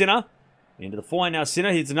backhand with Sinner. Into the forehand now.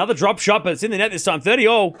 Sinner hits another drop shot, but it's in the net this time.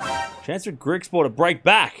 30-all. Chance for Griekspoor to break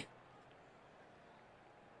back.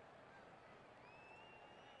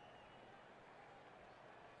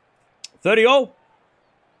 30-all.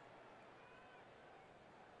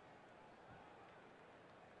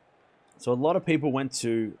 So a lot of people went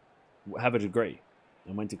to have a degree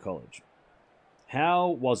and went to college. How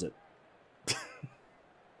was it?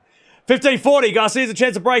 15-40. Garcia's a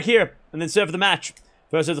chance to break here and then serve for the match.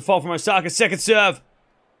 First serve the fault from Osaka. Second serve.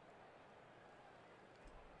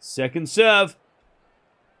 Second serve.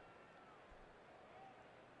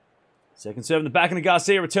 Second serve in the back end of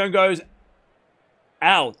Garcia. Return goes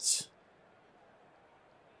out.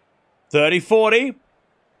 30-40.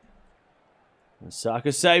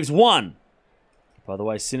 Osaka saves one. By the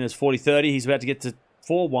way, Sinner's 40-30. He's about to get to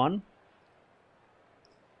 4-1.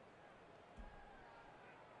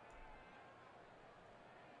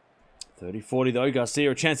 $30-40 though.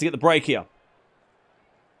 Garcia a chance to get the break here.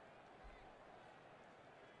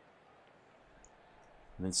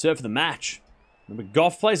 And then serve for the match. Remember,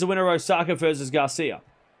 Gauff plays the winner of Osaka versus Garcia.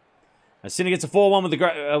 And Sinner gets a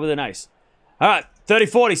 4-1 with an ace. All right,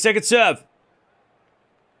 30-40, second serve.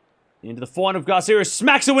 Into the forehand of Garcia,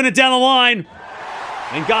 smacks the winner down the line.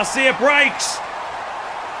 And Garcia breaks.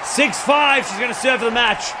 6-5, she's going to serve for the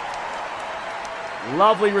match.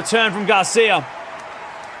 Lovely return from Garcia.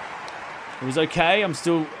 It was okay, I'm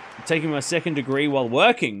still taking my second degree while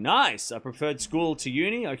working. Nice, I preferred school to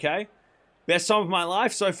uni, okay. Best time of my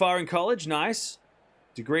life so far in college, nice.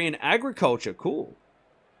 Degree in agriculture, cool.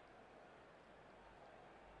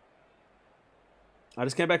 I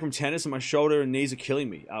just came back from tennis and my shoulder and knees are killing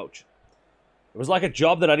me. Ouch. It was like a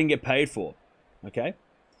job that I didn't get paid for. Okay?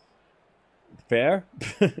 Fair?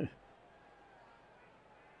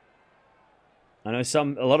 I know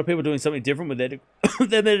a lot of people are doing something different with their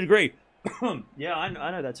degree. Yeah, I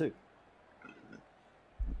know that too.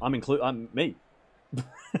 I'm me.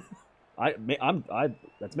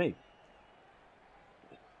 That's me.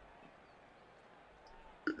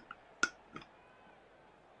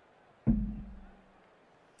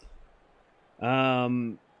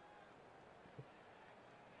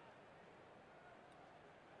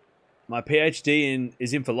 My PhD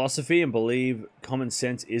is in philosophy and believe common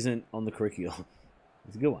sense isn't on the curriculum.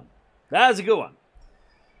 That's a good one. That's a good one.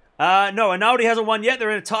 No, Rinaldi hasn't won yet.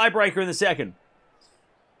 They're in a tiebreaker in the second.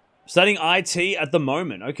 Studying IT at the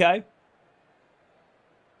moment. Okay.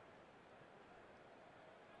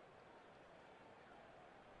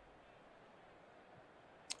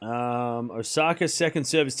 Osaka's second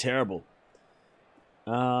serve is terrible.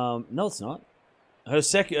 No, it's not. Her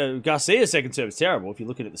Garcia's second serve is terrible if you're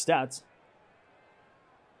looking at the stats.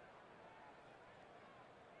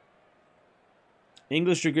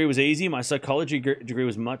 English degree was easy. My psychology degree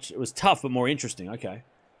was tough but more interesting. Okay.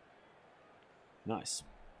 Nice.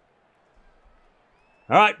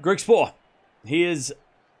 All right, Griekspoor. He is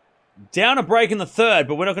down a break in the third,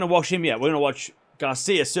 but we're not going to watch him yet. We're going to watch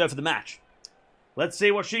Garcia serve for the match. Let's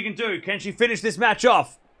see what she can do. Can she finish this match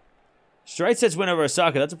off? Straight sets win over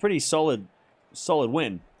Osaka. That's a pretty solid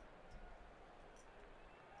win.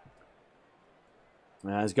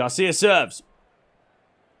 As Garcia serves.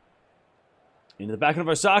 Into the backhand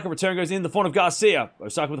of Osaka. Return goes in the front of Garcia.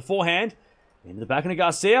 Osaka with the forehand. Into the backhand of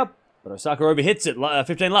Garcia. But Osaka overhits it.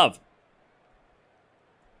 15 love.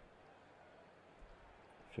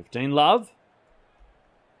 15 love.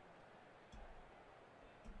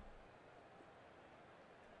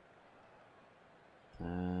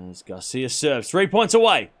 As Garcia serves. 3 points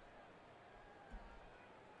away.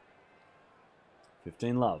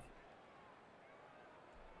 15 love.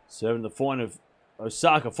 Serving the forehand of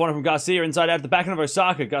Osaka. Forehand from Garcia. Inside out at the backhand of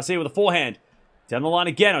Osaka. Garcia with a forehand. Down the line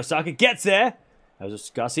again. Osaka gets there. As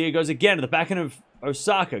Garcia goes again to the backhand of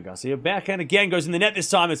Osaka. Garcia backhand again. Goes in the net this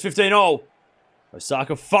time. It's 15-0.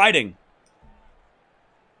 Osaka fighting.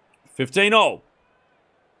 15-0.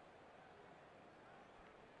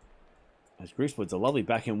 As Griekspoor's a lovely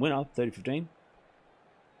backhand winner. 30-15.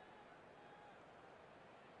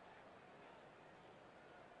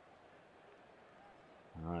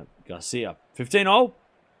 All right, Garcia. 15-0.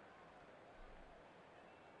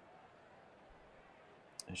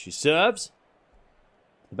 And she serves.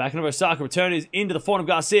 The backhand of Osaka return is into the forehand of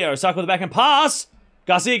Garcia. Osaka with the backhand pass.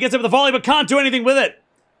 Garcia gets up with the volley but can't do anything with it.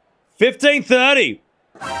 15-30.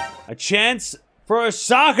 A chance for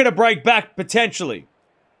Osaka to break back potentially.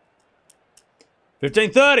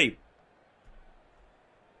 15-30.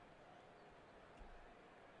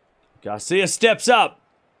 Garcia steps up.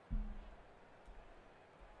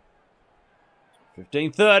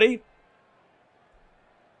 15-30.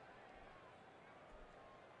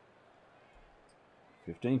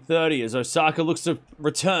 As Osaka looks to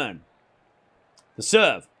return. The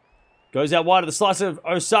serve. Goes out wide of the slice of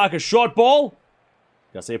Osaka. Short ball.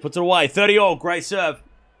 Garcia puts it away. 30-all. Great serve.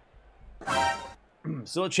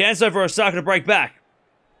 Still a chance though for Osaka to break back.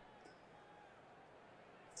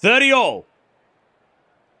 30-all.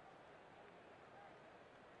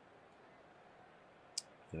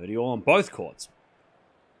 On both courts.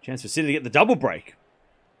 Chance for Sinner to get the double break.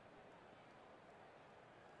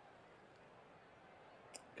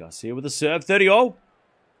 Garcia with a serve. 30-all.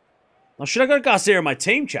 Now, should I go Garcia in my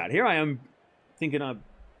team, chat? Here I am thinking I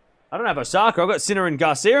don't have Osaka. I've got Sinner and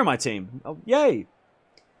Garcia in my team. Oh, yay.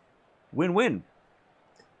 Win-win.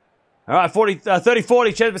 All right,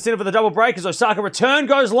 30-40. Chance for Sinner for the double break as Osaka return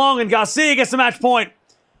goes long and Garcia gets the match point.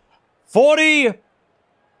 40-30.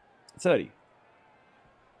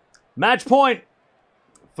 Match point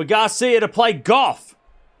for Garcia to play Gauff,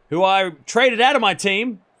 who I traded out of my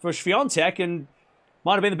team for Swiatek, and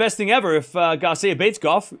might have been the best thing ever if Garcia beats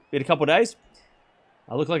Gauff in a couple of days.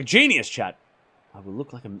 I look like a genius, chat. I will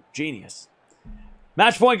look like a genius.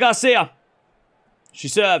 Match point, Garcia. She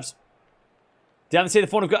serves. Down the seat, the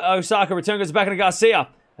forehand of Osaka. Return goes back into Garcia.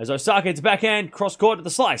 As Osaka hits backhand, cross court to the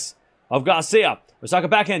slice of Garcia. Osaka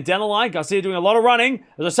backhand down the line. Garcia doing a lot of running.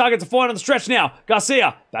 As Osaka gets a forehand on the stretch now.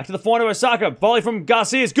 Garcia back to the forehand of Osaka. Volley from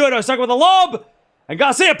Garcia is good. Osaka with a lob. And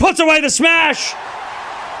Garcia puts away the smash.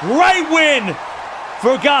 Great win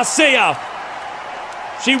for Garcia.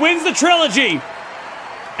 She wins the trilogy.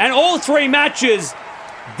 And all three matches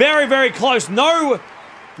very, very close. No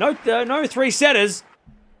three-setters.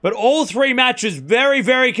 But all three matches very,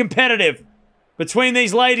 very competitive between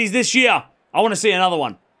these ladies this year. I want to see another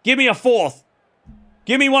one. Give me a fourth.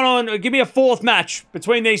 Give me a fourth match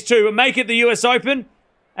between these two. And make it the US Open.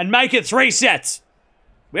 And make it 3 sets.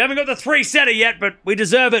 We haven't got the 3-setter yet, but we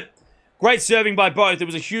deserve it. Great serving by both. It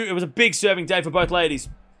was a big serving day for both ladies.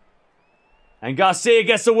 And Garcia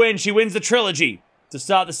gets the win. She wins the trilogy to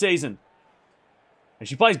start the season. And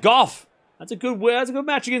she plays Gauff. That's a good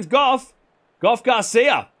match against Gauff. Gauff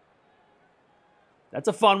Garcia. That's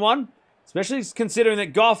a fun one. Especially considering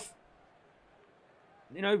that Gauff,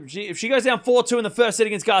 you know, if she goes down 4-2 in the first set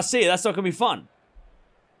against Garcia, that's not going to be fun.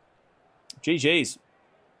 GG's.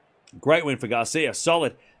 Great win for Garcia.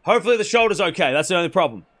 Solid. Hopefully the shoulder's okay. That's the only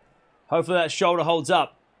problem. Hopefully that shoulder holds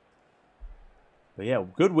up. But yeah,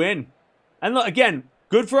 good win. And look, again,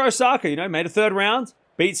 good for Osaka. You know, made a third round.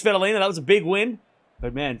 Beats Svitolina. That was a big win.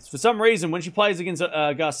 But man, for some reason, when she plays against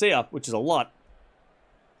Garcia, which is a lot,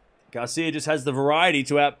 Garcia just has the variety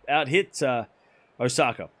to out-hit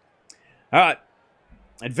Osaka. All right.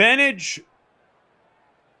 Advantage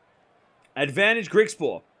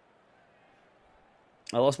Griekspoor.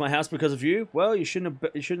 I lost my house because of you. Well, you shouldn't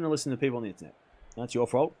have listened to people on the internet. That's your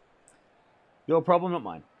fault. Your problem, not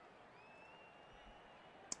mine.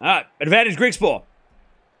 All right. Advantage Griekspoor.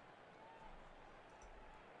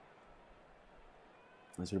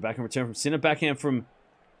 Let's back and return from Sinner. Backhand from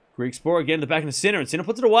Griekspoor. Again, the backhand of Sinner. And Sinner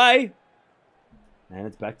puts it away. And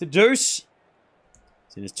it's back to deuce.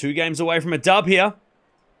 Sinner's 2 games away from a dub here.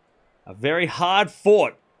 A very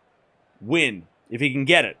hard-fought win, if he can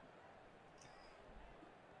get it.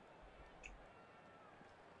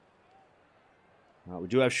 All right, we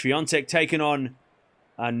do have Swiatek taking on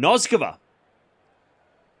Noskova.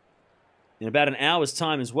 in about an hour's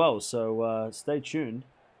time as well. So stay tuned.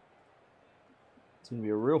 It's going to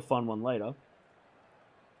be a real fun one later.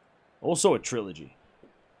 Also a trilogy.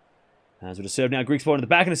 As with a serve now, Griekspoor in the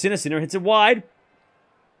back and a Sinner. Sinner hits it wide.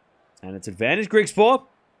 And it's advantage Griekspoor.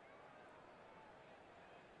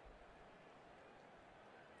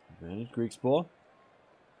 Advantage Griekspoor.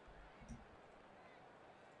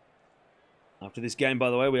 After this game, by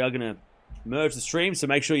the way, we are going to merge the stream, so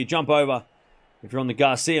make sure you jump over. If you're on the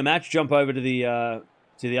Garcia match, jump over to the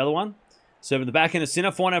other one. Serve in the back end of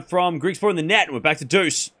Sinner. Forehand from Griekspoor in the net. And we're back to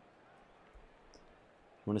deuce.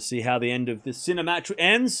 Want to see how the end of this Sinner match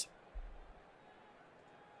ends?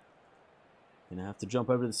 Gonna have to jump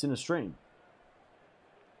over to the Sinner stream.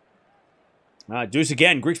 All right, deuce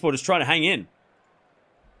again. Griekspoor just trying to hang in.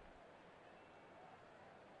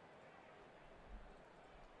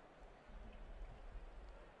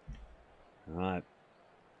 All right.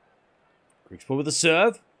 Griekspoor with the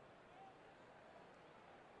serve.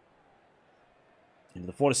 Into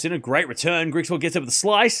the forehand of Sinner. Great return. Griekspoor gets up with the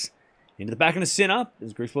slice. Into the back end of Sinner.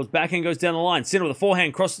 As Griekspoor's backhand goes down the line. Sinner with a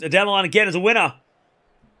forehand cross down the line again as a winner.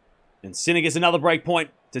 And Sinner gets another break point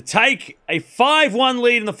to take a 5-1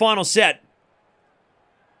 lead in the final set.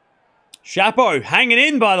 Chapeau hanging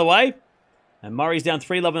in, by the way. And Murray's down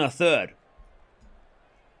 3-love in the third.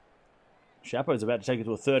 Chapeau's about to take it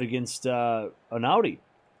to a third against Onaldi.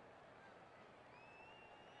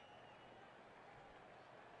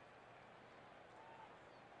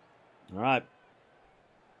 All right.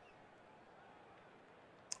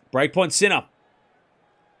 Breakpoint Sinner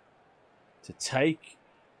to take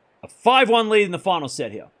a 5-1 lead in the final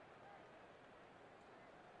set here.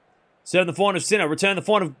 Serve the forehand of Sinner. Return the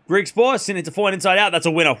forehand of Griekspoor. Sinner to forehand inside out. That's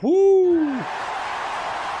a winner. Woo!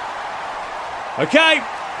 Okay.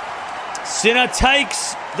 Sinner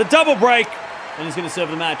takes the double break. And he's going to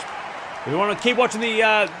serve the match. If you want to keep watching the...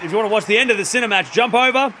 if you want to watch the end of the Sinner match, jump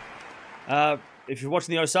over. If you're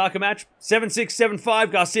watching the Osaka match. 7-6,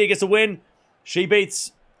 7-5. Garcia gets a win. She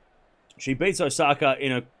beats Osaka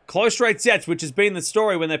in a close straight sets, which has been the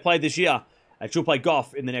story when they played this year. And she'll play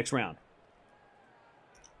Gauff in the next round.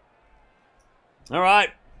 All right.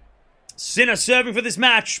 Sinner serving for this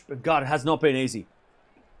match. But God, it has not been easy.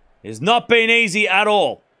 It has not been easy at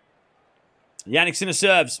all. Jannik Sinner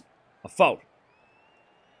serves. A fault.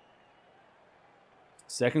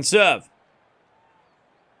 Second serve.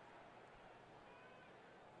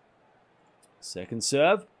 Second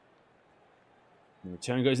serve. The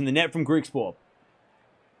return goes in the net from Griekspoor.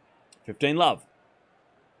 15-love.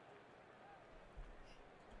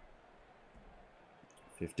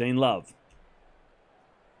 15-love.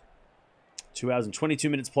 2 hours and 22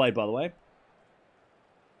 minutes played, by the way.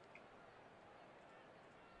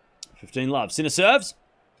 15-love. Sinner serves.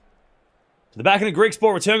 To the back end of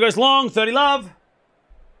Griekspoor. Return goes long. 30-love.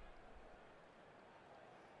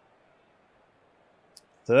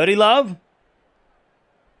 30-love.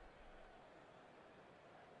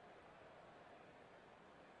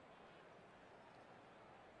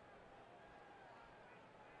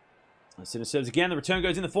 Sinner serves again. The return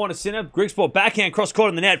goes in the forehand of Sinner. Griekspoor backhand cross court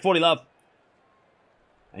in the net. 40-love.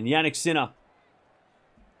 And Jannik Sinner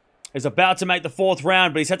is about to make the fourth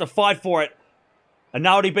round, but he's had to fight for it.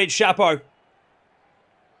 Onaldi beats Chapeau.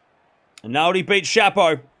 Onaldi beats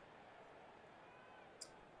Chapeau.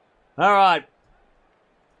 All right.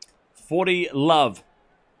 40-love.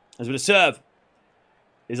 As with a serve.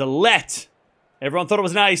 Is a let. Everyone thought it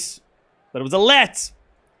was an ace, but it was a let.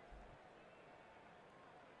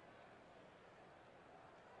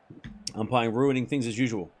 Umpiring ruining things as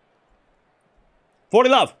usual.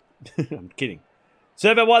 40-love. I'm kidding.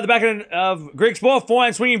 Serve out wide the back end of Griekspoor.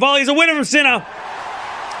 Forehand swinging volley is a winner from Sinner.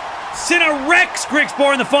 Sinner wrecks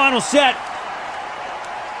Griekspoor in the final set.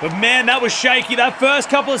 But man, that was shaky. That first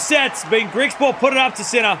couple of sets, being Griekspoor put it up to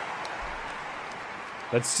Sinner.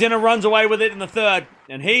 But Sinner runs away with it in the third.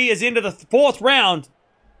 And he is into the fourth round.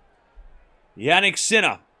 Jannik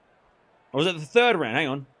Sinner. Or was it the third round? Hang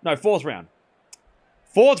on. No, fourth round.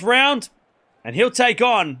 Fourth round, and he'll take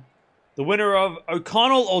on the winner of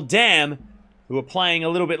O'Connell or Dam, who are playing a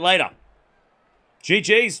little bit later.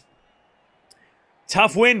 GG's.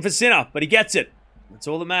 Tough win for Sinner, but he gets it. That's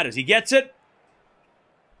all that matters. He gets it.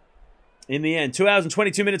 In the end, 2 hours and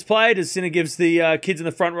 22 minutes played as Sinner gives the kids in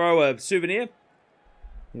the front row a souvenir.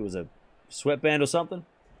 It was a sweatband or something.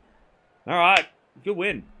 All right. Good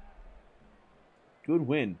win. Good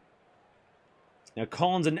win. Now,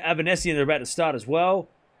 Collins and Avanesian are about to start as well.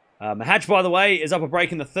 Mahatch, by the way, is up a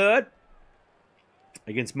break in the third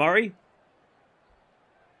against Murray.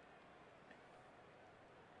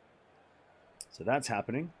 So that's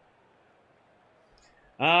happening.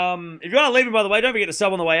 If you're not leaving, by the way, don't forget to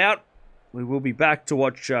sub on the way out. we will be back to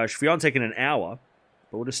watch Swiatek in an hour.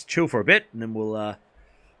 But we'll just chill for a bit, and then we'll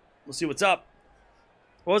see what's up.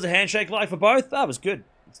 What was the handshake like for both? That was good.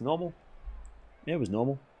 It's normal. Yeah, it was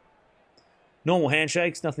normal. Normal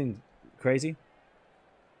handshakes, nothing crazy.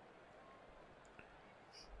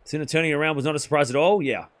 Sinner turning around was not a surprise at all.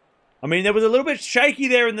 Yeah, I mean there was a little bit shaky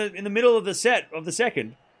there in the middle of the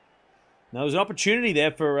second. There was an opportunity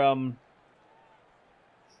there for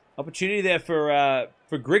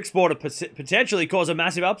Griekspoor to potentially cause a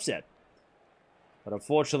massive upset, but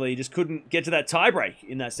unfortunately he just couldn't get to that tiebreak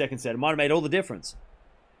in that second set. It might have made all the difference.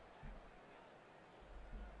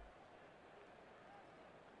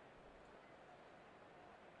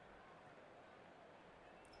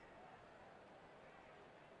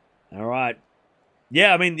 All right.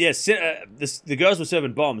 Yeah, I mean, yes, the girls were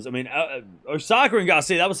serving bombs. I mean, Osaka and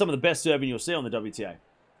Garcia, that was some of the best serving you'll see on the WTA.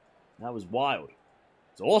 That was wild.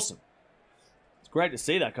 It's awesome. It's great to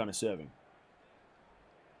see that kind of serving.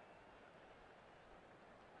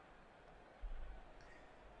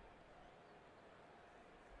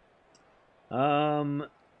 I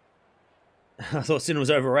thought Sinner was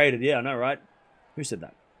overrated. Yeah, I know, right? Who said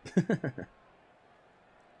that?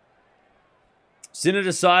 Sinner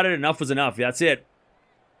decided enough was enough. That's it.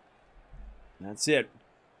 That's it.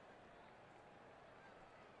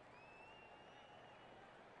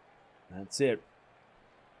 That's it.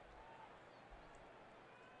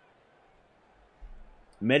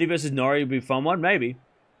 Medi versus Norrie would be a fun one? Maybe.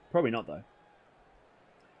 Probably not, though.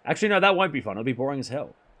 Actually, no, that won't be fun. It'll be boring as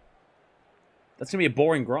hell. That's going to be a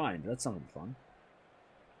boring grind. That's not going to be fun.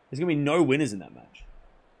 There's going to be no winners in that match.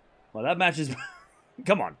 Well, that match is...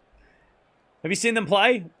 Come on. Have you seen them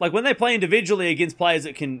play? Like, when they play individually against players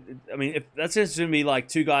that can... I mean, if that's just going to be, like,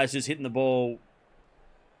 two guys just hitting the ball,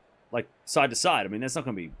 like, side to side. I mean, that's not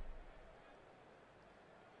going to be...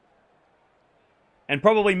 And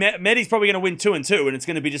probably... Medi's probably going to win 2-2, and it's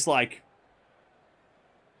going to be just, like...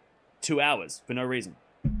 2 hours for no reason.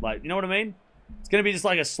 Like, you know what I mean? It's going to be just,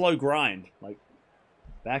 like, a slow grind. Like,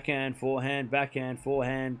 backhand, forehand,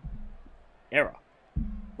 error.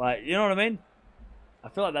 Like, you know what I mean? I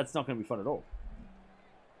feel like that's not going to be fun at all.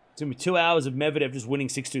 It's going to be 2 hours of Medvedev just winning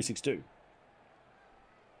 6-2, 6-2.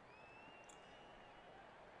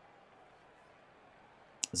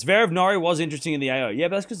 Zverev Norrie was interesting in the AO. Yeah,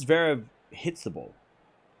 but that's because Zverev hits the ball.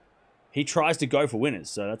 He tries to go for winners,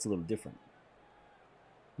 so that's a little different.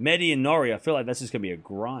 Medi and Norrie, I feel like that's just going to be a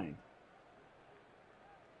grind.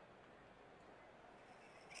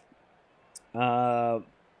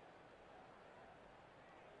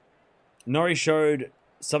 Norrie showed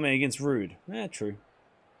something against Rude. Yeah, true.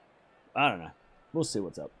 I don't know. We'll see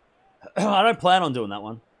what's up. I don't plan on doing that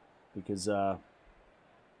one. Because, to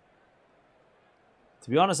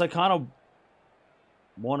be honest, I kind of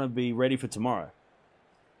want to be ready for tomorrow.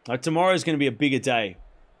 Like, tomorrow's going to be a bigger day.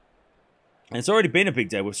 And it's already been a big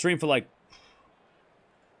day. We've streamed for, like,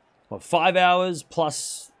 what, 5 hours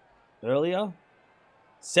plus earlier?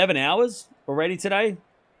 7 hours already today?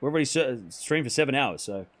 We've already streamed for 7 hours,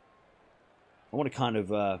 so... I want to kind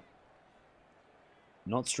of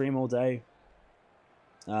not stream all day.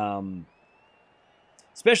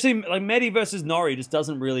 Especially, like, Medi versus Norrie just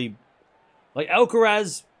doesn't really... Like,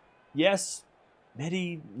 Alcaraz, yes.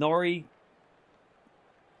 Medi, Norrie.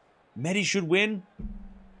 Medi should win.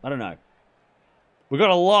 I don't know. We got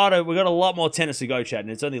a lot more tennis to go, chat, and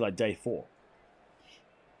it's only like day 4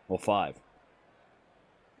 or 5.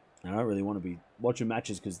 I don't really want to be watching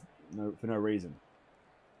matches for no reason.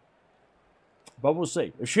 But we'll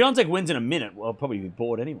see. If Swiatek wins in a minute, well, I'll probably be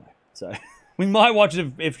bored anyway. So we might watch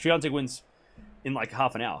it if Swiatek wins in like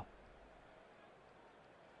half an hour.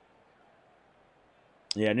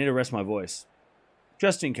 Yeah, I need to rest my voice,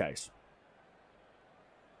 just in case.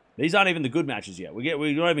 These aren't even the good matches yet. We're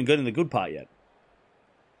not even good in the good part yet.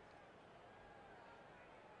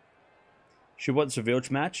 Should watch the Vilch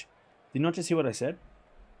match. Did you not just hear what I said?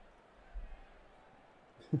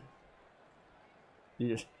 You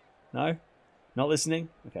just... No? Not listening?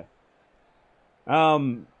 Okay. I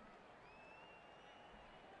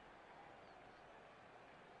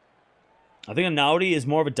think Analdi is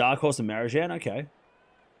more of a dark horse than Marijan. Okay.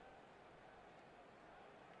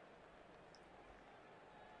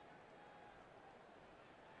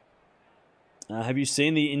 Have you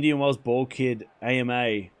seen the Indian Wells Ball Kid AMA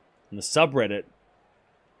in the subreddit?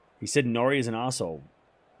 He said Norrie is an arsehole.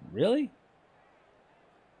 Really?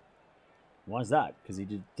 Why is that? Because he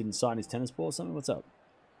didn't sign his tennis ball or something? What's up?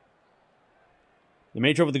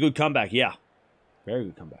 Dimitrov with a good comeback. Yeah. Very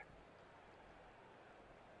good comeback.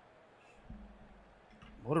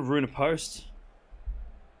 What a Runa post.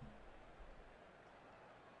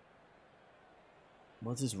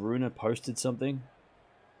 What's this? Runa posted something.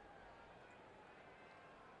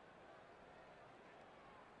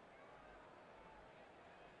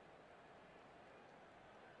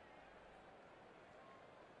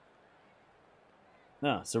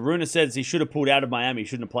 No, so Runa says he should have pulled out of Miami. He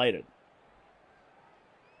shouldn't have played it.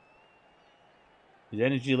 His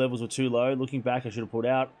energy levels were too low. Looking back, I should have pulled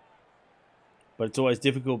out. But it's always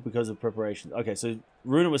difficult because of preparation. Okay, so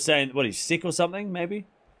Runa was saying, what, he's sick or something, maybe?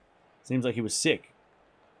 Seems like he was sick.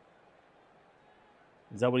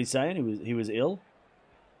 Is that what he's saying? He was ill?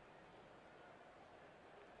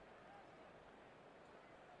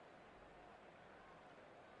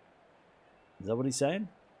 Is that what he's saying?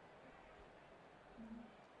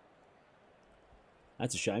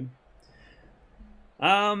 That's a shame.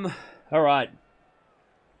 All right.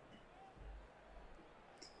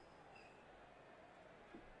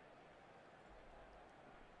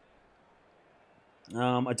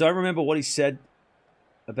 I don't remember what he said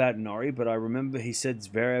about Norrie, but I remember he said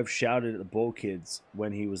Zverev shouted at the ball kids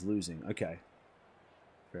when he was losing. Okay.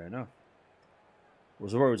 Fair enough.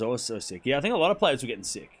 Was also sick. Yeah, I think a lot of players were getting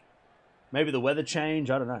sick. Maybe the weather change.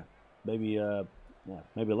 I don't know. Maybe, yeah,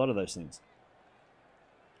 maybe a lot of those things.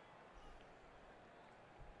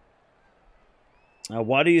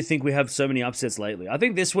 Why do you think we have so many upsets lately? I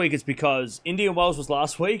think this week it's because Indian Wells was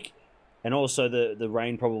last week, and also the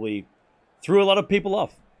rain probably threw a lot of people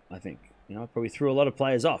off, I think. You know, probably threw a lot of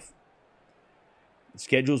players off. The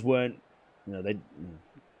schedules weren't,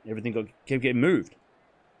 everything kept getting moved.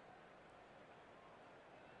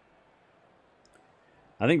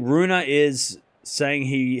 I think Runa is saying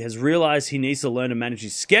he has realized he needs to learn to manage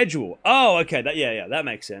his schedule. Oh, okay. That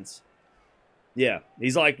makes sense. Yeah,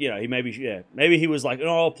 he's like, maybe he was like,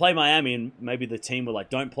 oh, I'll play Miami, and maybe the team were like,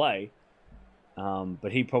 don't play.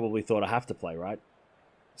 But he probably thought I have to play, right?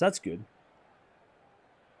 So that's good.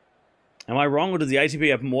 Am I wrong, or does the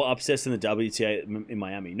ATP have more upsets than the WTA in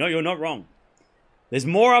Miami? No, you're not wrong. There's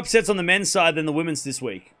more upsets on the men's side than the women's this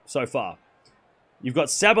week so far. You've got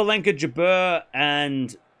Sabalenka, Jabeur,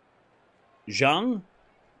 and Zhang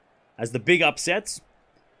as the big upsets.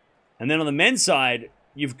 And then on the men's side,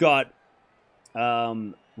 you've got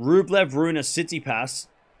Rublev, Runa, Tsitsipas.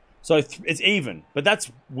 So it's even, but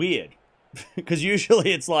that's weird. Because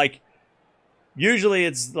usually it's like,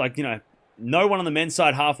 no one on the men's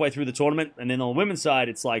side halfway through the tournament, and then on the women's side,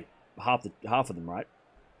 it's like half of them, right?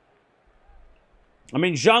 I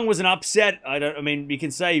mean, Zhang was an upset. You can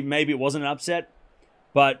say maybe it wasn't an upset,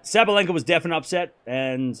 but Sabalenka was definitely an upset,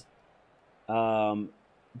 and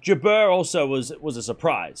Jabeur also was a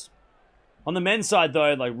surprise. On the men's side,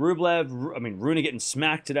 though, like Runa getting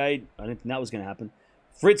smacked today, I didn't think that was going to happen.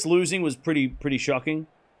 Fritz losing was pretty shocking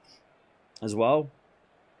as well.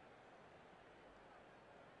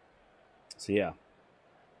 So, yeah.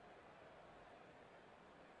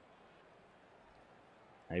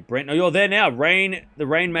 Hey, Brent. No, you're there now. The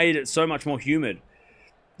rain made it so much more humid.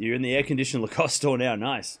 You're in the air-conditioned Lacoste store now.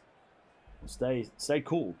 Nice. Stay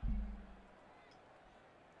cool.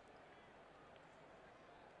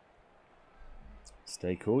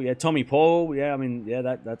 Stay cool. Yeah, Tommy Paul. Yeah,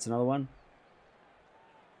 that's another one.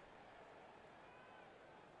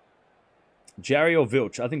 Jarry or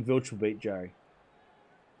Vilch? I think Vilch will beat Jarry.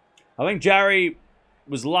 I think Jarry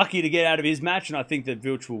was lucky to get out of his match, and I think that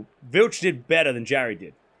Vilch did better than Jarry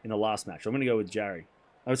did in the last match. I'm going to go with Jarry.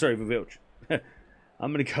 Oh, sorry, with Vilch.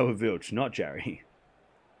 I'm going to go with Vilch, not Jarry.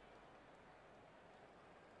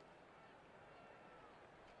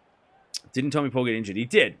 Didn't Tommy Paul get injured? He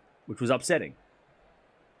did, which was upsetting.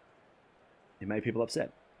 It made people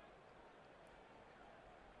upset.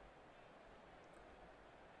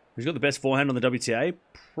 Who's got the best forehand on the WTA?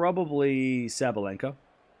 Probably Sabalenka.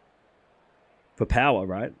 For power,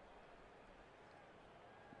 right?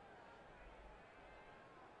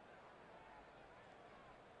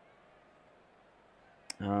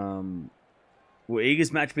 Will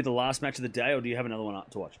Iga's match be the last match of the day, or do you have another one up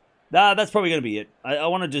to watch? Nah, that's probably going to be it. I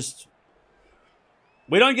want to just...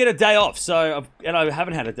 We don't get a day off, and I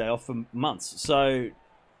haven't had a day off for months, so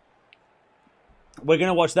we're going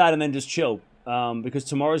to watch that and then just chill, because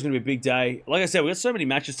tomorrow's going to be a big day. Like I said, we've got so many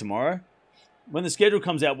matches tomorrow. When the schedule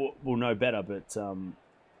comes out, we'll know better, but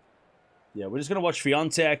yeah, we're just going to watch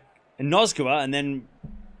Swiatek and Noskova and then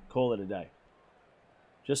call it a day,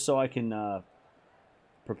 just so I can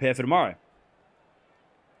prepare for tomorrow.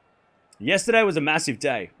 Yesterday was a massive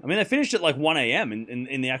day. I mean, they finished at like 1 a.m.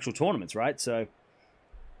 in the actual tournaments, right? So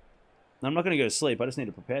I'm not going to go to sleep. I just need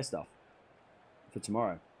to prepare stuff for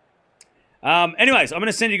tomorrow. Anyways, I'm going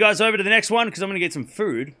to send you guys over to the next one because I'm going to get some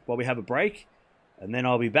food while we have a break. And then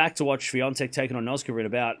I'll be back to watch Swiatek taking on Noskova in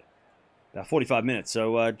about 45 minutes.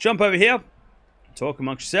 So jump over here. talk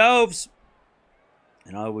amongst yourselves.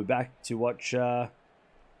 And I will be back to watch the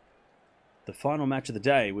final match of the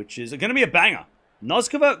day, which is going to be a banger.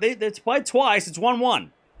 Noskova, it's played twice. It's 1-1.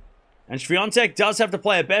 And Swiatek does have to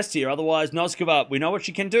play her best here. Otherwise, Noskova, we know what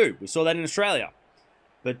she can do. We saw that in Australia.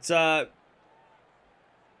 But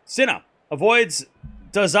Sinner avoids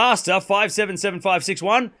disaster, 5-7, 7-5,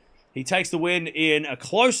 6-1. He takes the win in a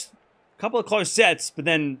couple of close sets, but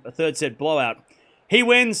then a third set blowout. He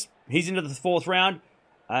wins. He's into the fourth round.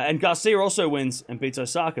 And Garcia also wins and beats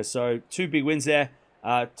Osaka. So 2 big wins there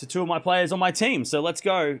to 2 of my players on my team. So let's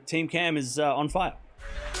go. Team Cam is on fire.